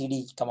like a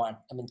cd command,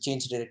 I mean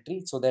change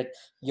directory, so that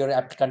your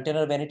app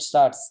container, when it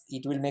starts,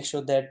 it will make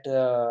sure that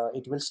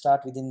it will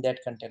start within that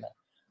container,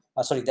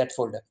 sorry, that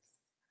folder.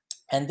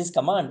 And this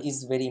command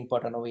is very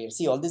important over here.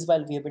 See, all this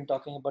while we have been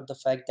talking about the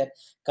fact that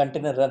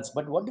container runs,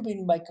 but what do we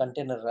mean by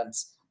container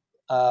runs?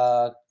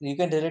 You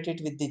can relate it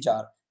with the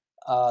jar.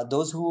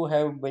 Those who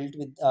have built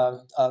with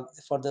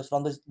for the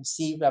from the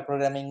C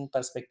programming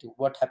perspective,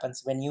 what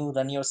happens when you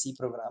run your C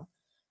program?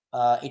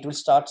 It will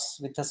start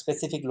with a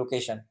specific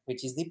location,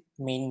 which is the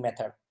main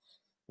method.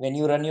 When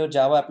you run your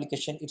Java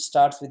application, it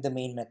starts with the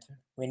main method.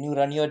 When you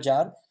run your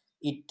jar,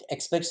 it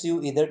expects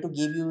you either to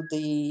give you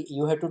the,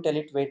 you have to tell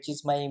it which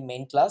is my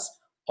main class,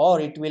 or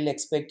it will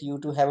expect you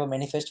to have a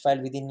manifest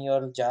file within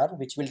your jar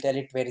which will tell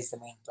it where is the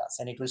main class,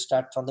 and it will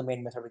start from the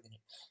main method within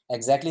it.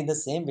 Exactly in the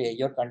same way,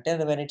 your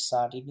container, when it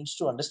starts, it needs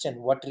to understand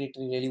what it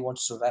really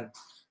wants to run,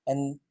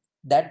 and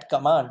that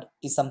command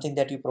is something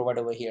that you provide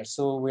over here.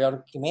 So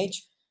your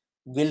image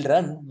will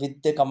run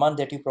with the command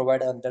that you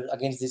provide under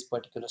against this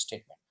particular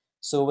statement.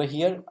 So over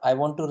here, I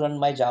want to run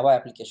my Java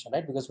application,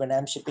 right? Because when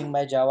I'm shipping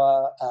my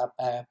Java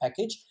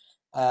package,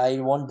 I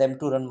want them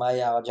to run my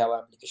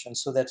Java application.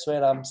 So that's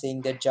where I'm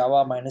saying that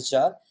Java minus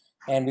jar.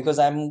 And because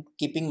I'm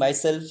keeping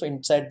myself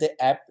inside the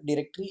app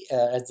directory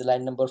as the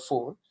line number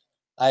 4,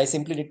 I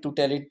simply need to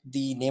tell it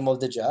the name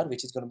of the jar,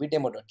 which is going to be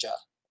demo.jar.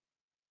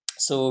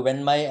 So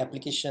when my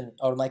application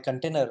or my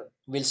container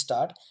will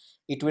start,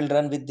 it will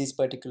run with this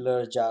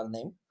particular jar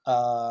name,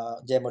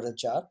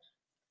 demo.jar.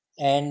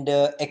 And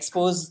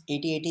expose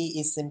 8080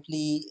 is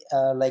simply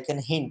like an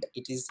hint.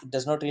 It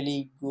does not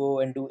really go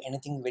and do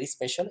anything very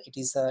special. It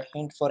is a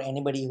hint for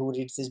anybody who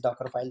reads this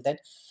Docker file that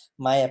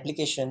my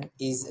application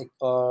is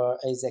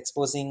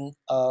exposing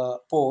a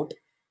port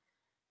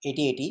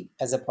 8080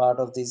 as a part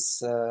of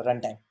this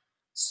runtime.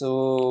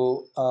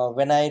 So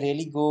when I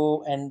really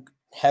go and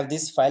have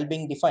this file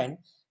being defined,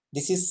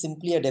 this is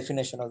simply a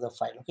definition of the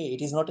file. Okay,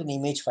 it is not an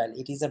image file.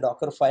 It is a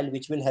Docker file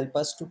which will help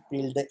us to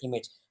build the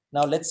image.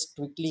 Now let's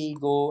quickly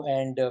go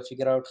and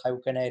figure out how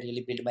can I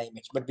really build my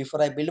image. But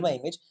before I build my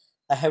image,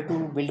 I have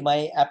to build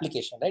my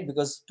application, right?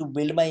 Because to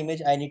build my image,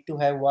 I need to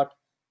have what?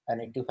 I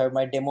need to have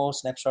my demo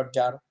snapshot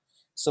jar.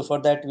 So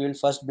for that, we will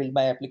first build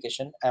my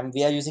application.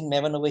 We are using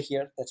Maven over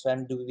here. That's why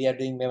we are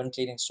doing Maven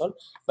clean install.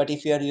 But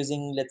if you are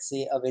using, let's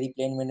say, a very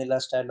plain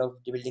vanilla style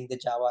of building the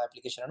Java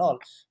application and all,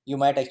 you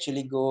might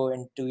actually go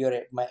into your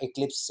my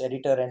Eclipse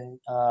editor and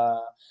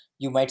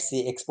you might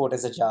say export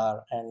as a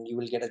jar, and you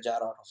will get a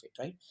jar out of it,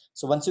 right?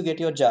 So once you get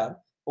your jar,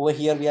 over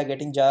here we are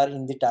getting jar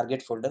in the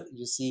target folder.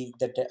 You see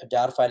that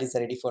jar file is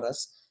ready for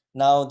us.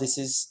 Now this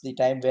is the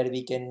time where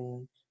we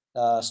can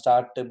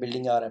start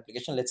building our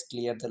application. Let's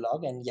clear the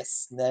log, and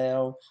yes,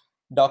 now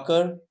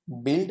docker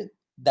build,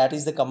 that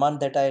is the command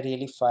that I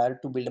really fired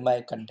to build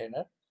my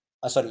container,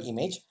 sorry,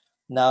 image.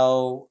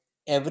 Now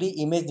every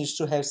image needs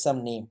to have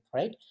some name,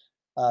 right?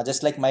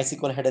 Just like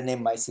MySQL had a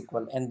name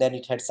MySQL, and then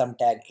it had some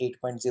tag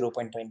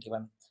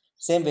 8.0.21.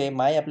 Same way,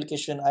 my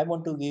application, I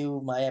want to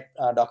give my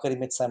Docker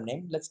image some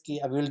name.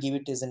 I will give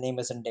it as a name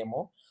as a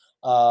demo,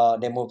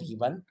 demo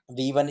v1.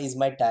 V1 is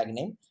my tag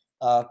name.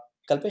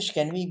 Kalpesh,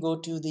 can we go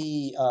to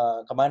the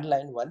command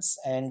line once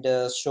and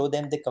show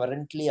them the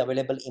currently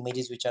available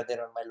images which are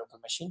there on my local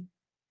machine?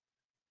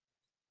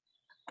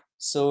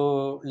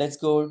 So let's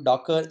go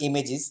Docker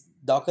images.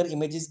 Docker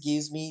images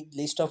gives me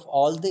list of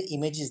all the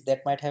images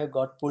that might have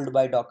got pulled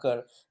by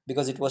Docker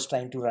because it was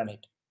trying to run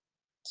it.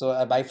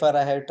 So by far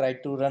I have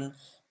tried to run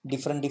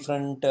different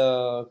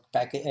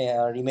package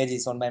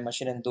images on my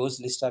machine, and those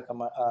lists are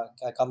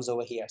comes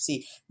over here.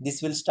 See,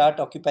 this will start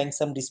occupying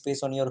some disk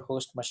space on your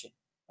host machine.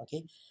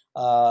 Okay,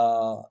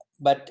 uh,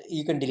 but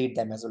you can delete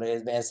them as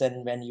well, as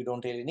and when you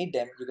don't really need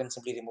them, you can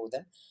simply remove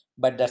them.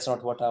 But that's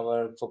not what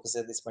our focus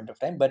is at this point of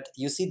time. But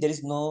you see, there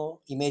is no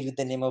image with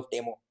the name of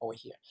demo over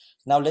here.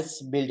 Now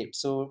let's build it.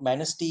 So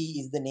 -t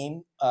is the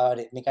name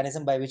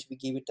mechanism by which we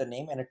give it a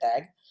name and a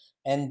tag,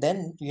 and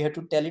then you have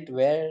to tell it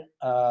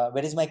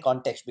where is my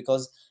context,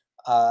 because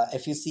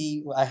if you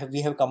see,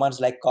 we have commands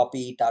like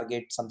copy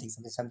target something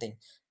something something,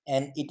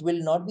 and it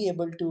will not be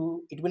able to,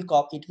 it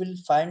will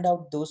find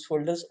out those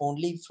folders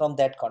only from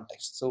that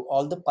context. So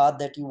all the path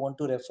that you want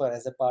to refer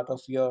as a part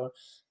of your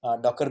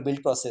Docker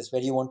build process,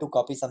 where you want to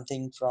copy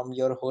something from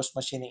your host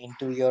machine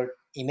into your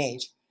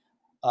image,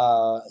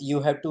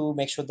 you have to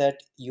make sure that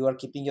you are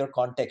keeping your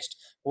context.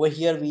 Over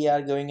here we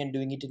are going and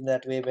doing it in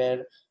that way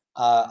where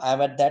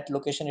I'm at that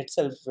location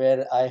itself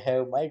where I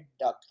have my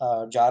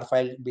jar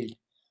file built.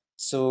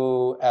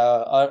 So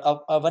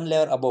or one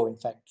layer above, in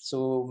fact.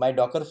 So my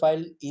Docker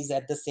file is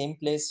at the same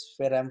place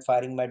where I'm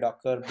firing my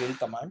Docker build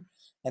command,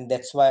 and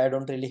that's why I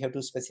don't really have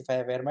to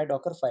specify where my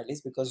Docker file is,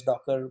 because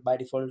Docker by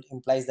default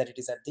implies that it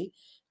is at the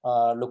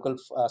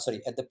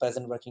at the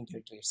present working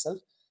directory itself.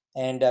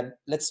 And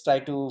let's try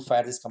to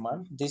fire this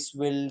command. This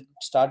will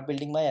start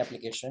building my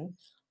application.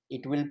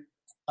 It will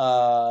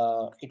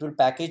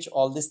package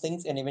all these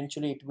things, and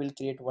eventually it will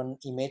create one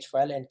image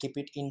file and keep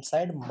it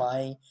inside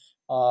my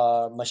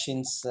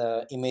machine's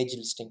image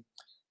listing.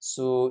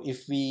 So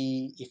if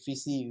we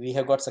see, we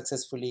have got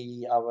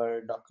successfully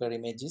our Docker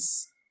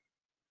images,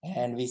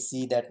 and we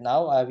see that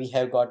now we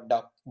have got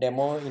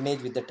demo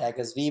image with the tag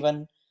as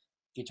v1.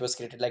 It was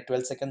created like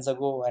 12 seconds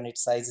ago, and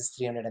its size is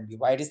 300 MB.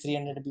 Why it is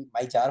 300 MB?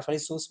 My jar file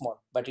is so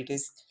small, but it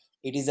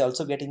is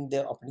also getting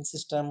the operating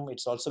system.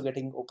 It's also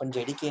getting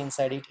OpenJDK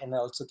inside it, and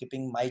also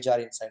keeping my jar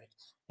inside it,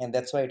 and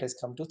that's why it has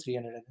come to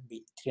 300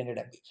 MB. 300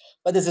 MB.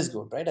 But this is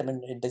good, right? I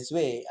mean, in this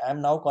way,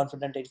 I'm now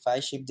confident that if I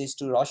ship this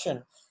to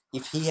Roshan,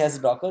 if he has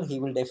Docker,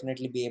 he will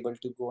definitely be able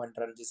to go and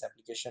run this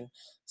application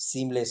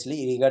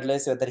seamlessly,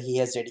 regardless whether he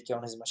has JDK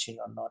on his machine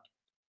or not.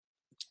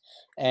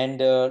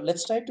 And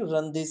let's try to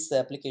run this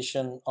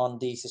application on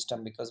the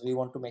system, because we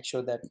want to make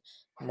sure that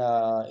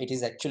it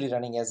is actually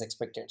running as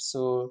expected.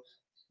 So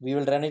we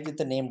will run it with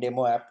the name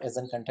demo app as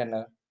a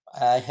container.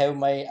 I have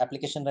my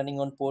application running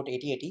on port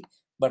 8080,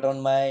 but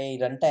on my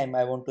runtime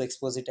I want to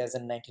expose it as a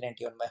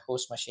 9090 on my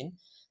host machine.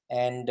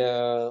 And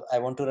I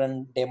want to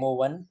run demo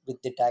 1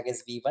 with the tag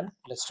as v1.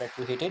 Let's try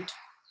to hit it.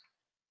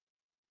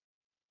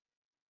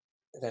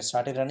 It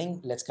started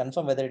running. Let's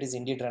confirm whether it is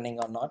indeed running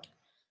or not.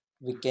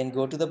 We can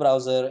go to the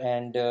browser,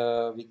 and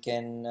we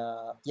can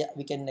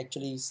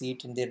actually see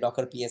it in the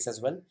Docker PS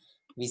as well.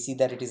 We see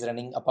that it is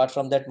running. Apart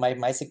from that, my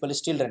MySQL is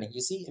still running.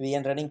 You see, we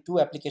are running two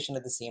applications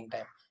at the same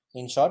time.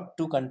 In short,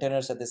 two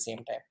containers at the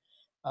same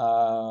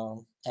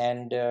time.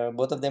 And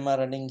both of them are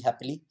running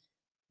happily.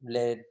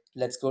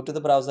 Let's go to the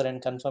browser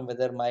and confirm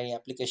whether my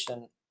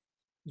application,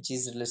 which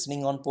is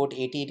listening on port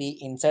 8080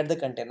 inside the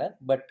container,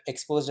 but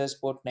exposed as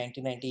port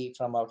 9090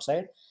 from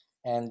outside,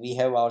 and we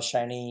have our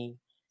shiny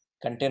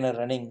container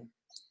running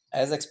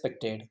as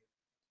expected.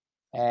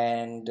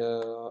 And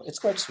it's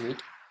quite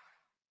sweet,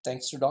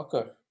 thanks to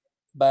Docker.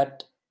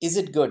 But is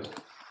it good?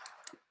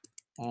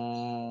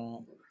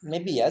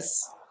 Maybe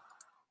yes,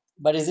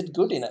 but is it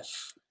good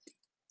enough?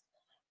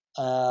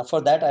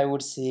 For that, I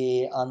would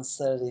say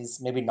answer is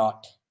maybe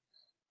not.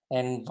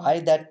 And why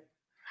that?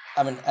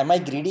 I mean, am I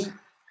greedy?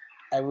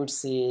 I would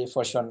say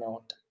for sure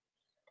not.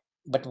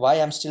 But why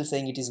I'm still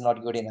saying it is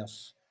not good enough?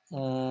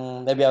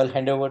 Maybe I will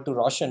hand over to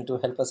Roshan to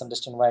help us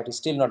understand why it is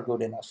still not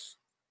good enough.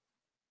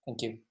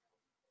 Thank you.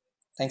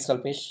 Thanks,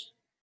 Kalpesh.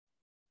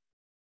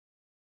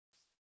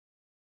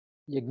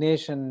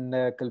 Yignesh and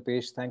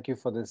Kalpesh, thank you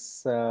for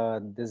this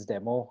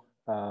demo.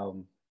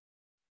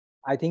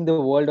 I think the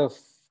world of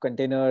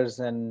containers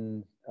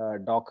and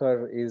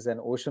Docker is an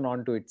ocean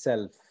unto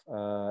itself.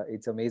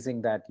 It's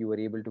amazing that you were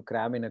able to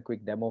cram in a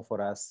quick demo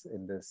for us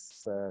in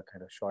this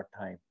kind of short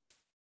time.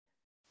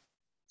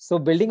 So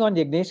building on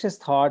Yignesh's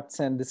thoughts,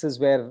 and this is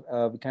where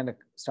we kind of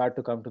start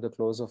to come to the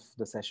close of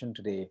the session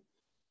today,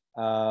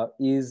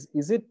 is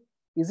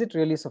it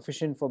really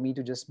sufficient for me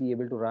to just be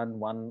able to run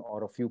one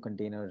or a few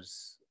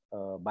containers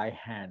by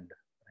hand,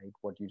 right?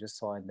 What you just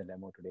saw in the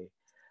demo today.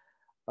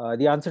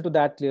 The answer to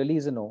that clearly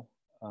is a no.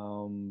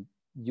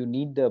 You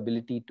need the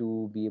ability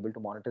to be able to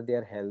monitor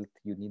their health.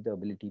 You need the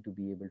ability to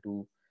be able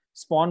to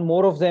spawn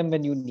more of them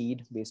when you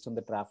need based on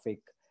the traffic.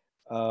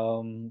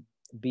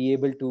 Be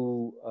able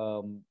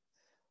to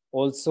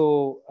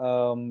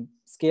also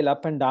scale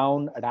up and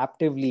down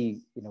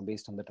adaptively,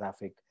 based on the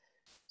traffic.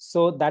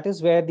 So that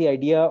is where the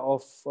idea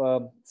of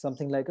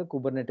something like a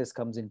Kubernetes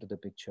comes into the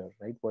picture,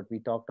 right? What we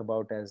talked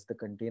about as the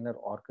container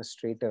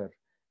orchestrator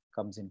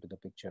comes into the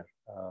picture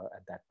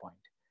at that point.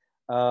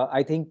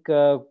 I think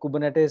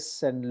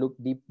Kubernetes and look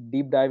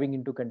deep diving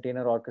into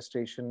container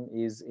orchestration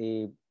is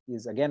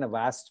again a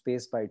vast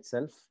space by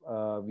itself.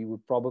 We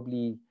would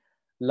probably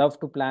love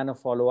to plan a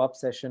follow-up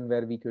session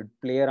where we could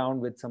play around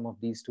with some of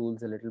these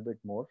tools a little bit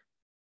more.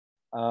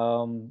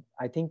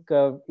 I think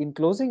in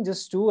closing,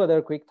 just two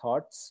other quick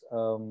thoughts.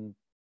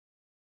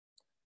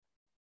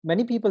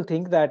 Many people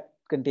think that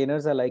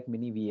containers are like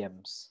mini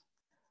VMs.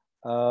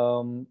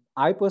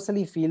 I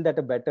personally feel that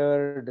a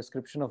better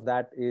description of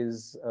that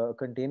is a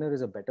container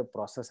is a better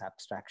process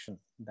abstraction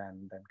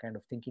than kind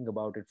of thinking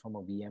about it from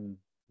a VM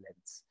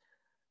lens.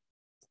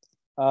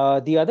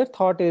 The other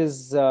thought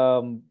is,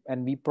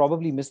 and we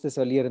probably missed this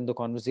earlier in the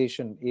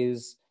conversation,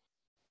 is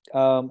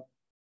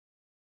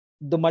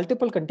the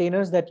multiple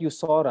containers that you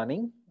saw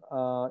running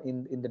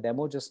in the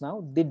demo just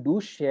now, they do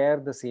share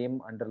the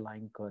same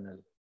underlying kernel,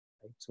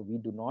 right? So we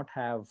do not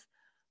have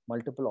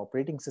multiple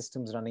operating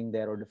systems running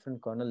there or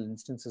different kernel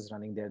instances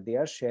running there. They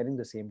are sharing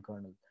the same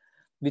kernel,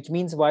 which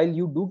means while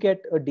you do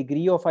get a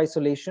degree of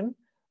isolation,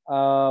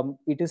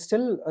 it is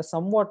still a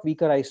somewhat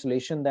weaker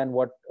isolation than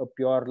what a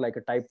pure like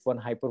a type 1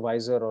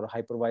 hypervisor or a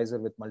hypervisor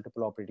with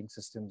multiple operating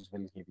systems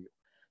will give you.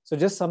 So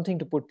just something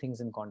to put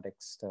things in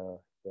context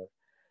here.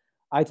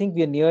 I think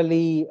we are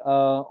nearly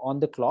on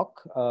the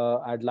clock.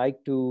 I'd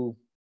like to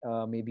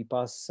maybe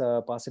pass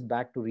it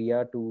back to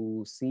Ria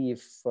to see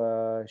if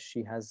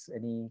she has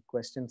any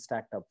questions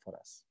stacked up for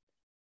us.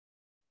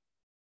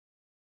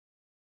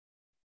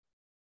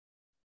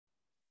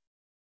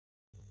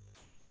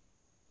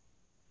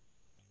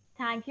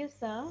 Thank you,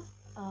 sir.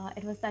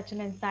 It was such an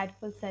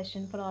insightful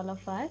session for all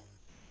of us.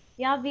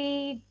 Yeah,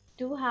 we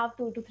do have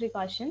 2 to 3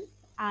 questions.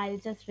 I'll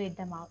just read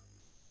them out.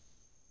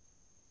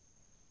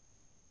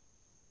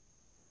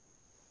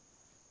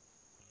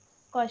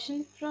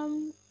 Question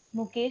from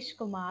Mukesh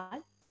Kumar.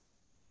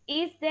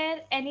 Is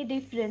there any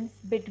difference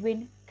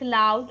between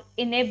cloud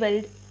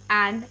enabled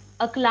and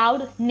a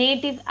cloud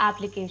native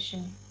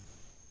application?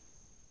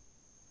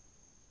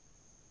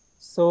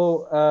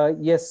 So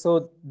yes,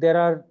 so there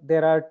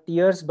are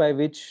tiers by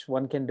which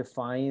one can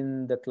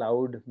define the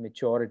cloud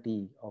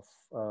maturity of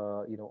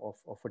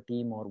of a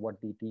team or what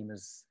the team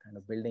is kind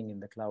of building in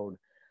the cloud.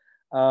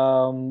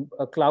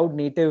 A cloud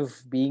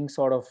native being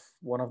sort of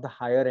one of the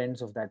higher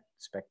ends of that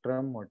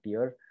spectrum or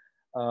tier.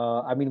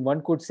 I mean,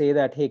 one could say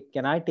that, hey,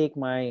 can I take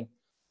my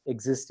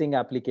existing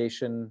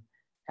application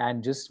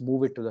and just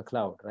move it to the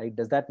cloud, right?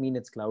 Does that mean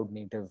it's cloud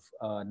native?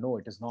 No,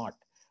 it is not.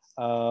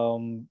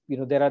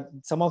 There are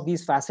some of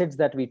these facets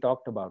that we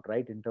talked about,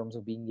 right, in terms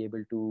of being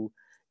able to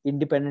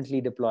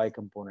independently deploy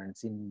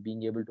components, in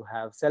being able to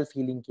have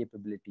self-healing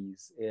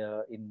capabilities,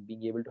 in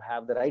being able to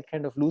have the right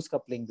kind of loose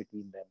coupling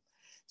between them.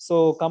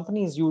 So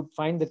companies, you'd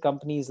find that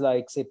companies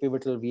like, say,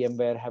 Pivotal,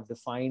 VMware have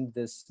defined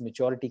this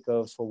maturity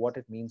curves for what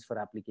it means for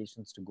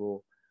applications to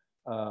go,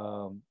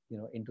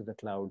 into the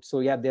cloud. So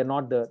yeah, they're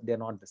not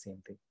the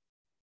same thing.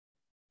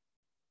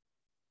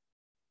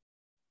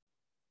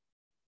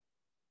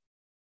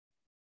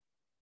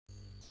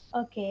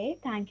 Okay,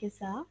 thank you,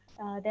 sir.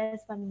 There's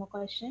one more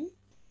question.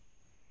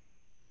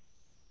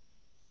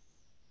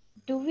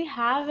 Do we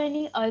have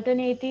any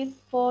alternative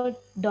for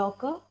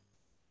Docker?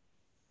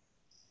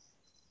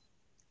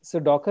 So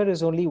Docker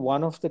is only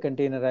one of the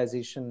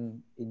containerization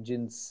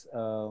engines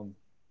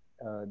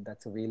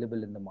that's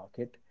available in the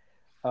market.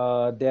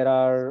 There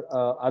are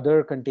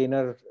other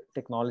container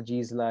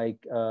technologies like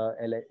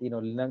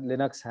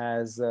Linux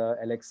has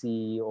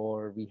LXC,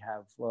 or we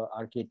have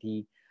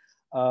RKT.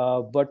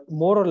 But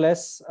more or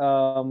less,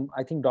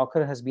 I think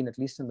Docker has been, at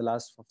least in the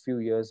last few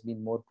years,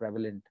 been more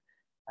prevalent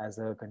as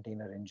a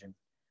container engine.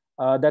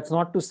 That's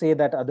not to say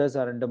that others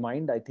are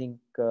undermined. I think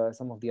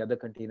some of the other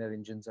container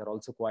engines are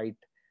also quite,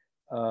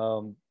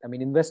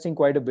 investing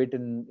quite a bit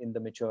in the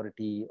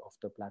maturity of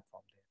the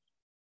platform there.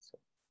 So,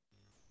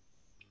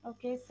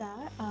 Okay,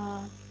 sir.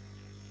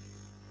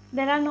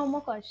 There are no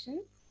more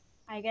questions.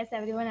 I guess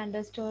everyone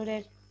understood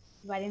it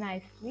very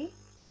nicely.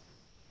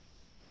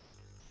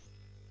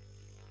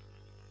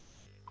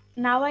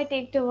 Now I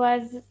take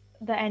towards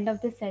the end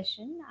of the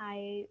session.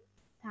 I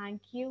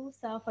thank you,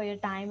 sir, for your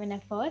time and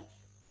efforts.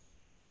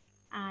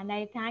 And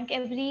I thank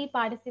every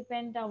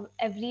participant or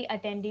every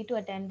attendee to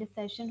attend this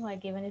session who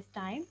had given his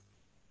time.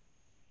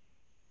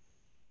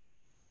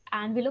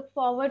 And we look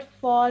forward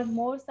for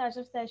more such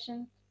of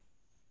sessions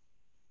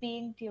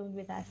being tuned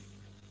with us.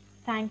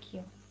 Thank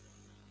you.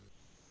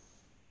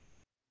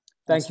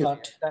 Thanks thank a you.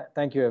 lot.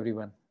 Thank you,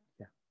 everyone.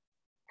 Yeah.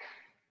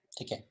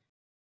 Take care.